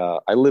I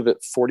live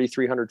at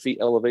 4,300 feet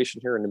elevation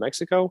here in New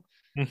Mexico.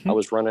 I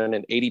was running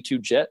an 82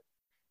 Jet,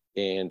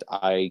 and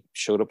I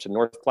showed up to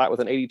North Platte with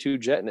an 82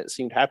 Jet, and it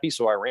seemed happy,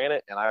 so I ran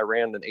it, and I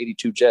ran an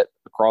 82 Jet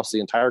across the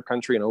entire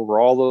country and over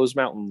all those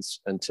mountains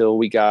until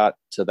we got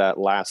to that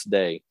last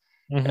day.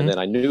 And then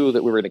I knew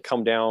that we were going to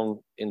come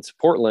down into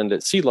Portland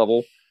at sea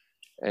level,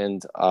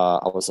 and I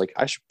was like,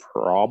 I should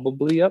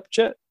probably up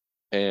jet.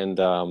 And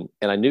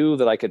I knew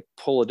that I could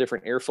pull a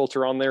different air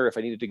filter on there if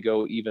I needed to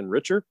go even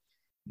richer.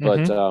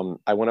 But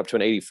I went up to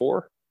an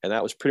 84, and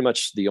that was pretty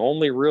much the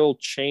only real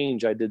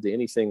change I did to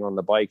anything on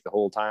the bike the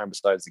whole time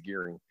besides the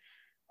gearing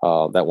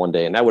that one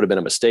day. And that would have been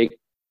a mistake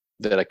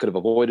that I could have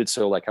avoided.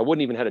 So like, I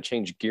wouldn't even had to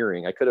change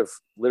gearing. I could have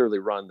literally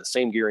run the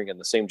same gearing and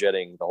the same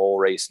jetting the whole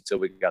race until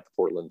we got to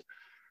Portland.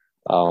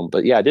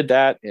 But yeah, I did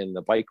that, and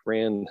the bike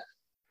ran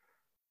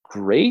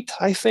great,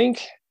 I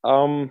think.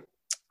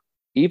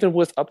 Even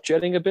with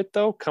upjetting a bit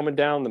though, coming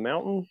down the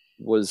mountain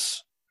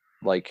was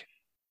like,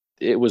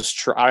 it was,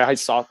 I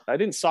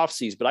didn't soft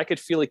seize, but I could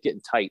feel it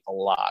getting tight a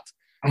lot.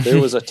 There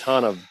was a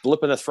ton of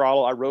blipping the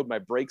throttle. I rode my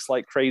brakes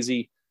like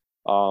crazy.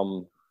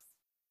 It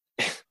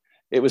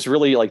was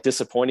really like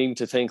disappointing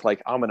to think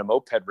like I'm in a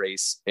moped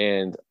race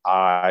and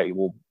I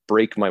will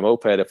break my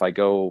moped if I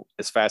go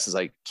as fast as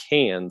I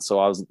can. So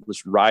I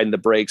was riding the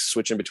brakes,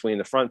 switching between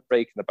the front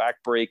brake and the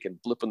back brake and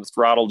blipping the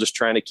throttle, just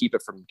trying to keep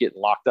it from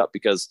getting locked up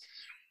because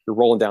you're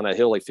rolling down that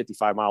hill like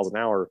 55 miles an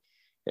hour.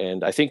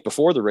 And I think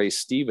before the race,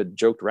 Steve had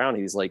joked around.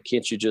 He's like,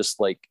 can't you just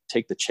like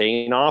take the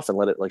chain off and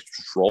let it like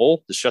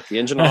roll, just shut the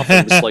engine off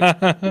and just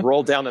like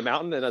roll down the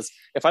mountain? And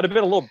if I'd have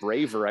been a little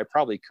braver, I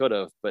probably could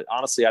have. But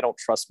honestly, I don't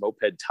trust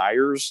moped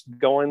tires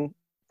going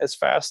as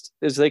fast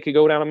as they could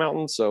go down a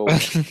mountain. So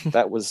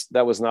that was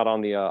not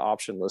on the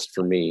option list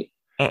for me.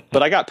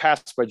 But I got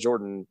passed by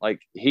Jordan. Like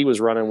he was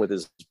running with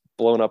his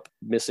blown up,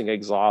 missing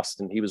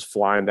exhaust, and he was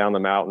flying down the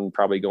mountain,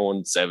 probably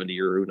going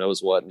 70 or who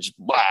knows what, and just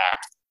blah.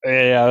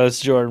 Yeah, that's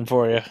Jordan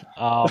for you.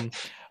 I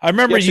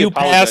remember you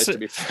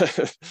passing.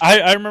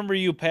 I remember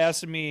you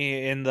passing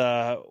me in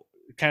the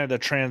kind of the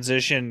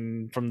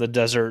transition from the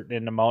desert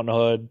into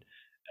Mountainhood,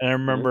 and I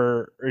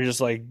remember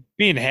just like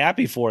being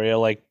happy for you.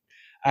 Like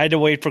I had to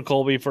wait for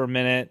Colby for a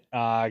minute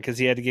because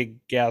he had to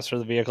get gas for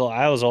the vehicle.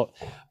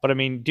 But I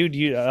mean, dude,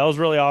 that was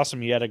really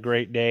awesome. You had a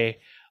great day.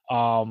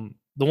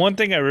 The one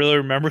thing I really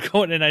remember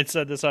going, and I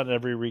said this on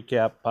every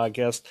recap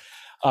podcast,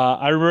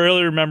 I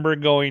really remember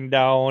going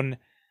down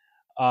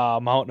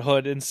Mount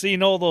Hood and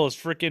seeing all those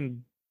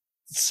freaking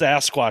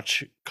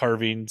Sasquatch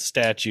carving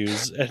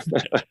statues.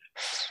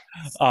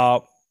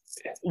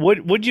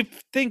 What'd you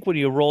think when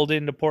you rolled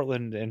into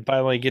Portland and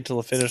finally get to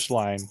the finish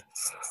line?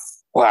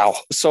 Wow.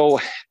 So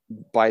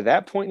by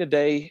that point in the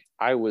day,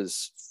 I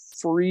was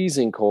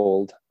freezing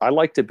cold. I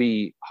like to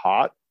be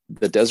hot.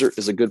 The desert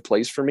is a good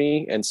place for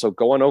me. And so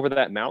going over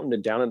that mountain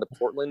and down into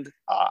Portland,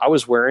 I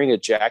was wearing a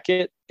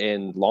jacket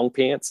and long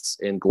pants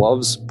and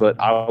gloves, but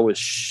I was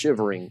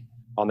shivering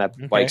on that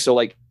bike. So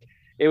like,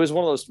 it was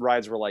one of those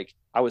rides where like,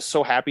 I was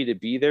so happy to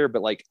be there,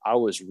 but like, I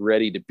was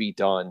ready to be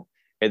done.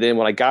 And then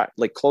when I got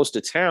like close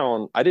to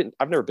town,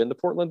 I've never been to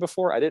Portland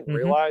before. I didn't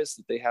realize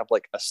that they have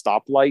like a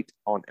stoplight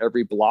on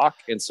every block.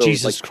 And so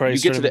Jesus like,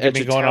 Christ, you get to the edge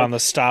of going town, on the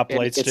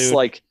stoplights, it's dude.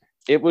 like,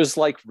 it was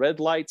like red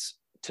lights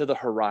to the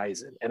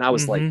horizon. And I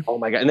was like, oh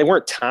my God. And they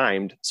weren't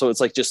timed. So it's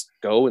like, just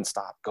go and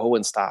stop, go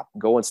and stop,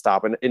 go and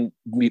stop. And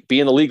me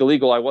being the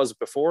legal I was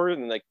before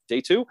and like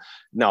day two,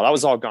 no, that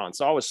was all gone.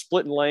 So I was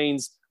splitting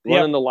lanes,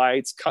 running the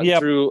lights, cutting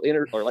through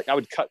I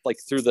would cut like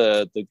through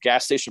the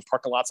gas station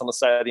parking lots on the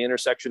side of the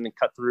intersection and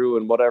cut through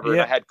and whatever.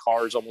 And I had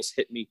cars almost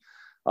hit me.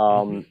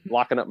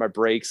 locking up my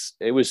brakes.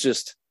 It was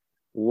just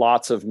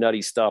lots of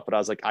nutty stuff, but I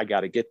was like, I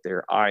got to get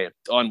there. I am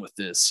done with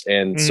this.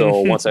 And so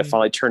once I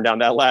finally turned down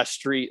that last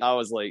street, I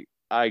was like,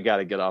 I got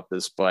to get off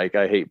this bike.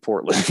 I hate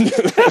Portland.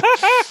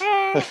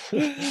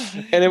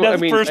 And I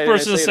mean, first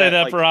person to say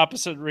that like, for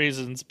opposite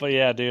reasons, but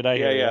yeah, dude, I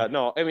hear you.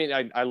 No, I mean,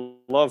 I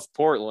love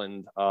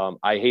Portland.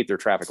 I hate their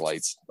traffic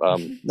lights,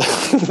 and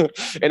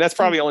that's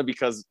probably only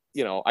because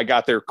I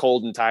got there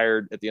cold and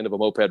tired at the end of a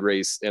moped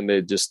race, and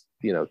they just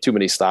too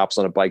many stops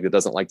on a bike that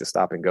doesn't like to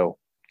stop and go.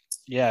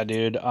 Yeah,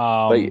 dude.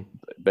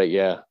 But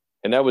yeah,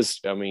 and that was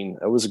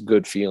a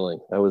good feeling.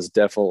 That was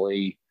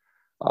definitely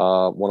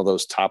one of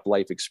those top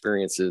life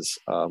experiences,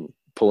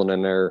 pulling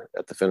in there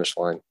at the finish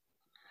line.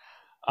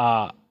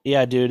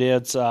 Yeah, dude,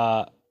 it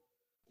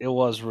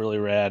was really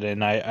rad,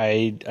 and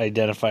I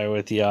identify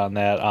with you on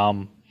that.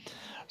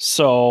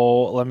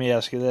 So let me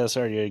ask you this: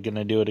 are you going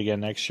to do it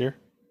again next year?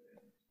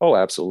 Oh,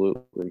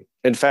 absolutely.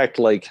 In fact,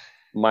 like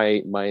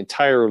my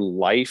entire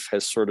life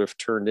has sort of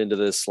turned into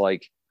this,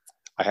 like,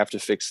 I have to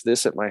fix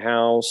this at my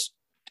house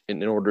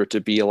in order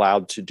to be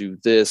allowed to do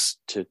this,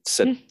 to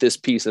set this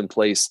piece in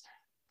place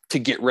to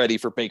get ready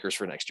for Bakers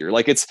for next year.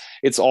 Like it's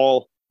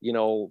all,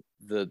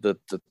 the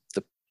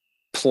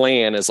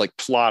plan is like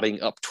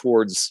plotting up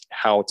towards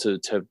how to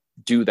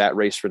do that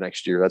race for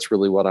next year. That's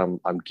really what I'm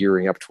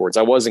gearing up towards.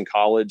 I was in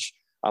college.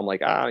 I'm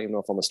like, I don't even know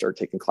if I'm gonna start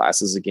taking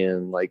classes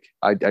again. Like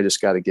I just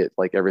got to get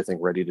like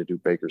everything ready to do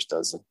Baker's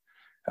dozen.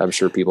 I'm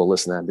sure people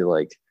listen to that and be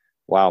like,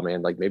 wow,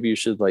 man, like maybe you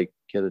should like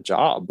get a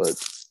job, but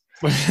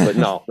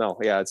no.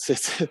 Yeah.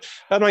 It's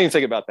I don't even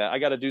think about that. I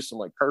got to do some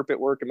like carpet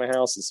work in my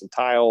house and some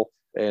tile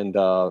and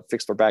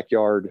fix our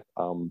backyard.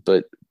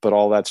 But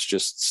all that's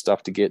just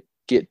stuff to get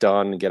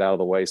done and get out of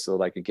the way so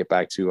that I could get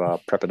back to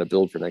prepping a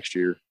build for next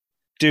year.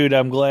 Dude,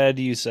 I'm glad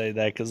you say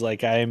that, because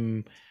like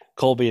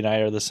Colby and I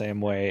are the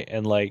same way,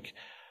 and like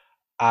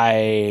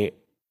there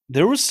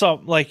was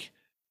some like,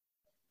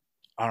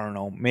 I don't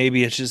know,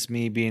 maybe it's just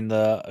me being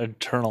the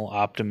eternal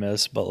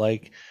optimist, but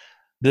like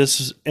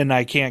this, and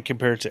I can't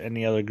compare it to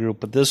any other group,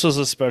 but this was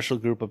a special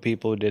group of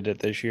people who did it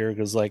this year,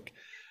 because like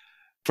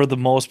for the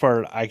most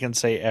part, I can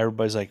say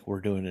everybody's like,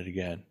 we're doing it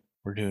again.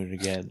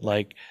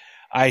 Like,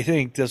 I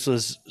think this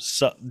was,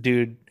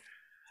 dude,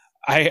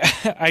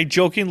 I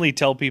jokingly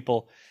tell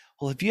people,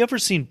 well, have you ever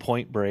seen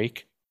Point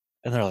Break?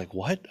 And they're like,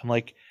 what? I'm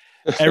like,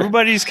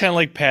 everybody's kind of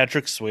like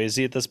Patrick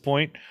Swayze at this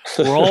point.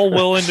 We're all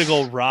willing to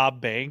go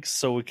rob banks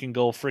so we can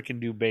go freaking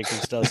do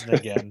Baker's dozen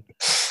again.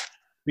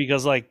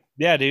 Because like,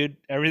 yeah, dude,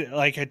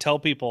 like I tell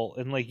people,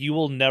 and like you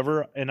will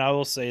never, and I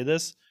will say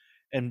this,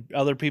 and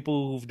other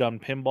people who've done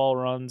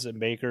pinball runs and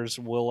Bakers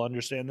will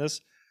understand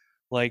this.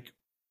 Like,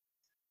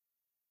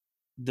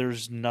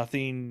 there's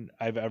nothing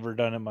I've ever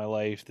done in my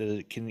life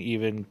that can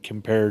even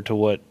compare to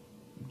what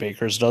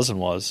Baker's dozen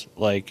was.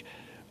 Like,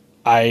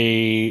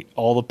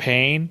 all the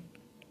pain,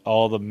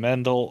 all the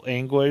mental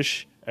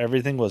anguish,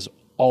 everything was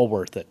all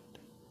worth it.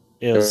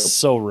 It was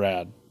so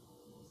rad.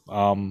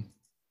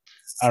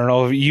 I don't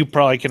know if you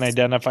probably can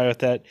identify with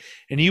that,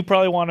 and you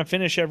probably want to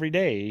finish every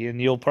day,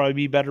 and you'll probably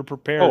be better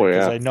prepared.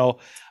 Because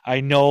I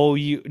know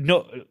you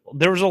know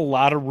there was a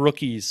lot of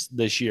rookies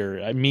this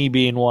year, me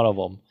being one of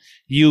them,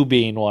 you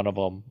being one of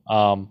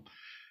them,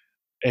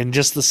 and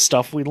just the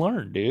stuff we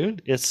learned,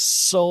 dude.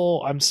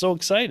 I'm so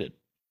excited.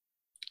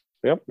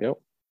 Yep.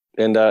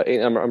 And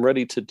I'm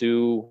ready to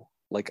do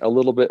like a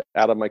little bit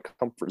out of my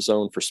comfort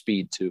zone for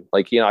speed too.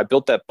 Like, I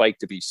built that bike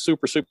to be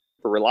super, super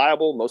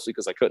reliable, mostly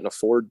because I couldn't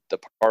afford the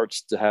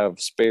parts to have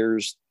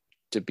spares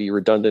to be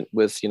redundant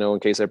with, in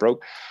case I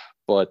broke.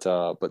 But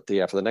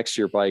yeah, for the next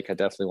year bike, I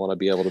definitely want to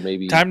be able to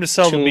maybe time to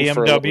sell the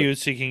BMW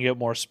so you can get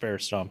more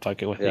spares. So I'm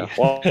fucking with you.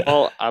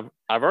 Well,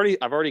 I've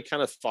already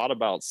kind of thought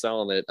about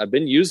selling it. I've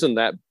been using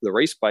the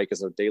race bike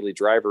as a daily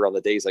driver on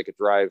the days I could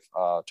drive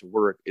to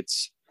work.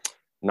 It's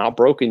not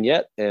broken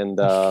yet, and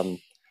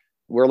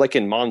we're like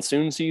in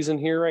monsoon season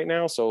here right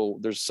now, so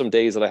there's some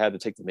days that I had to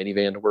take the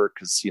minivan to work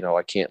because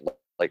I can't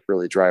like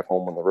really drive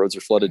home when the roads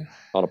are flooded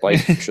on a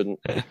bike. You shouldn't.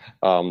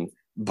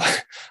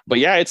 But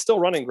yeah, it's still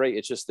running great.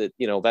 It's just that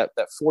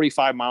that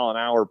 45 mile an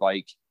hour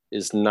bike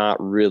is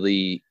not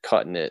really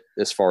cutting it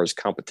as far as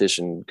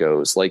competition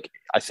goes. Like,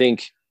 I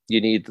think you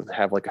need to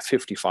have like a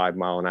 55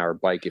 mile an hour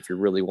bike if you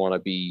really want to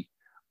be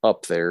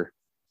up there.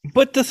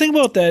 But the thing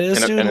about that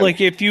is, like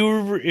if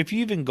you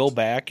even go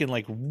back and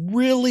like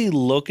really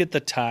look at the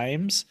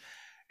times,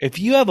 if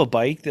you have a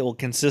bike that will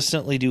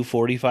consistently do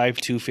 45,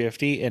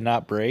 250 and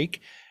not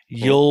break,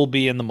 you'll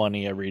be in the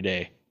money every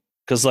day.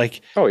 Because like,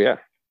 oh yeah,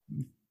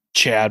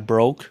 Chad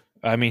broke.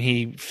 I mean,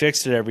 he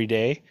fixed it every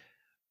day,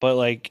 but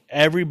like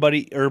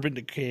everybody, Urban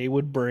Decay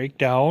would break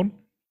down.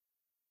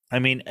 I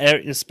mean,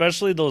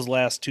 especially those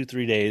last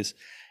 2-3 days,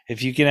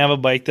 if you can have a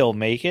bike that'll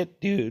make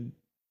it, dude,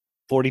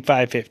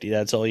 45, 50,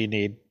 that's all you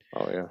need.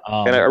 Oh yeah,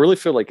 and I really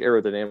feel like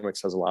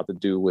aerodynamics has a lot to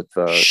do with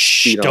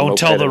speed. Don't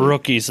tell the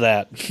rookies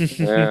that.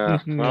 Yeah,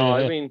 well,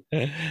 I mean,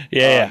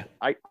 yeah.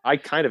 I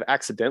kind of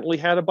accidentally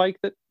had a bike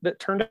that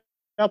turned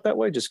out that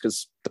way, just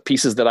because the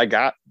pieces that I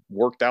got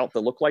worked out that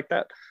look like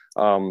that.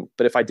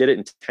 But if I did it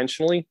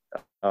intentionally,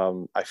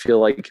 I feel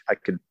like I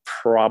could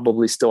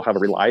probably still have a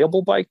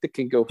reliable bike that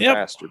can go Yep.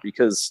 faster,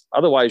 because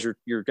otherwise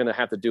you're going to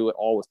have to do it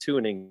all with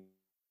tuning.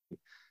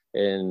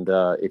 And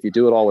if you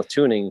do it all with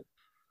tuning,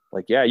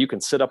 like, yeah, you can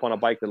sit up on a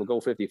bike that'll go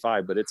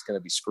 55, but it's going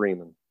to be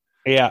screaming.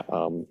 Yeah.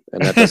 And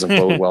that doesn't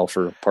bode well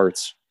for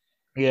parts.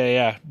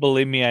 Yeah.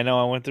 Believe me, I know.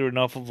 I went through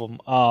enough of them.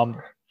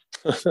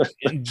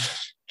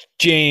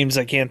 James,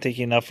 I can't thank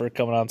you enough for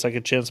coming on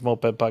Second Chance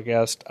Moped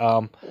Podcast.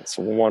 It's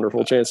a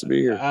wonderful chance to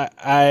be here.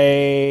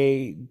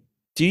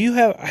 Do you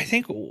have? I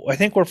think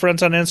we're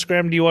friends on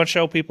Instagram. Do you want to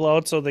shout people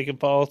out so they can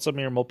follow some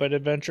of your moped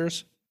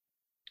adventures?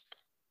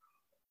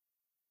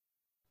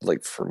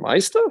 Like for my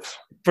stuff?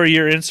 For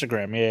your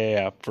Instagram,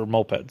 yeah, for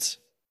mopeds.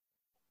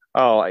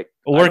 Oh,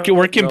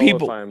 where can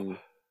people?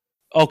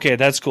 Okay,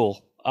 that's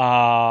cool.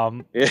 Yeah,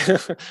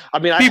 I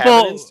mean, I have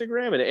an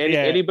Instagram, and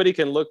anybody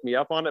can look me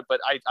up on it.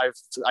 But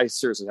I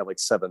seriously have like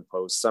 7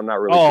 posts. I'm not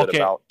really good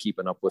about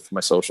keeping up with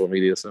my social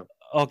media. So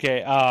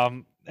okay,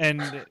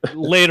 and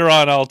later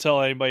on I'll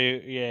tell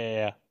anybody.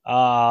 Yeah.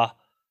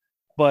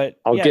 But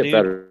I'll get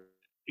better.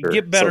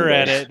 Get better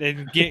at it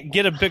and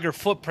get a bigger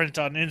footprint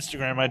on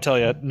Instagram. I tell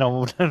you,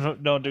 no,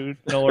 dude,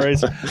 no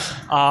worries.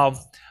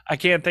 I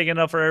can't thank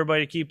enough for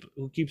everybody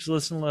who keeps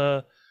listening to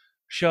the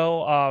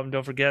show.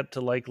 Don't forget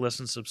to like,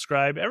 listen,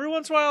 subscribe. Every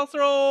once in a while, I'll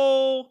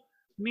throw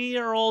me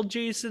or old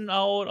Jason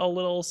out a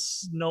little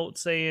note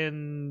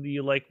saying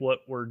you like what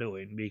we're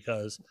doing,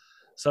 because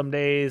some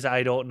days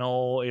I don't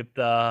know if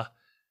I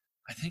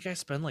think I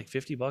spend like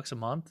 $50 a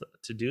month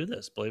to do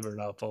this. Believe it or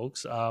not,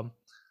 folks. I've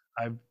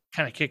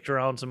kind of kicked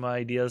around some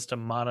ideas to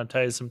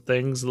monetize some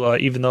things,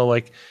 even though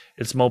like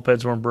it's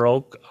mopeds weren't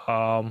broke.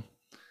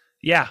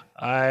 It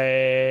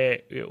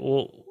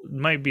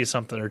might be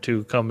something or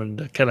two coming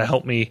to kind of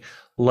help me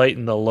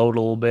lighten the load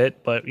a little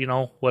bit, but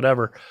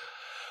whatever.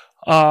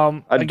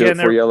 I'd do it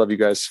for you. I love you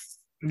guys.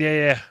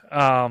 Yeah.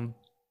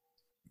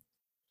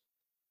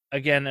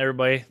 Again,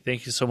 everybody,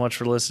 thank you so much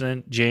for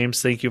listening.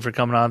 James, thank you for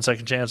coming on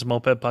Second Chance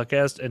Moped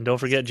Podcast. And don't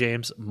forget,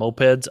 James,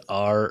 mopeds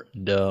are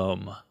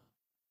dumb.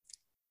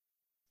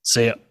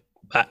 See ya.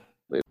 Bye.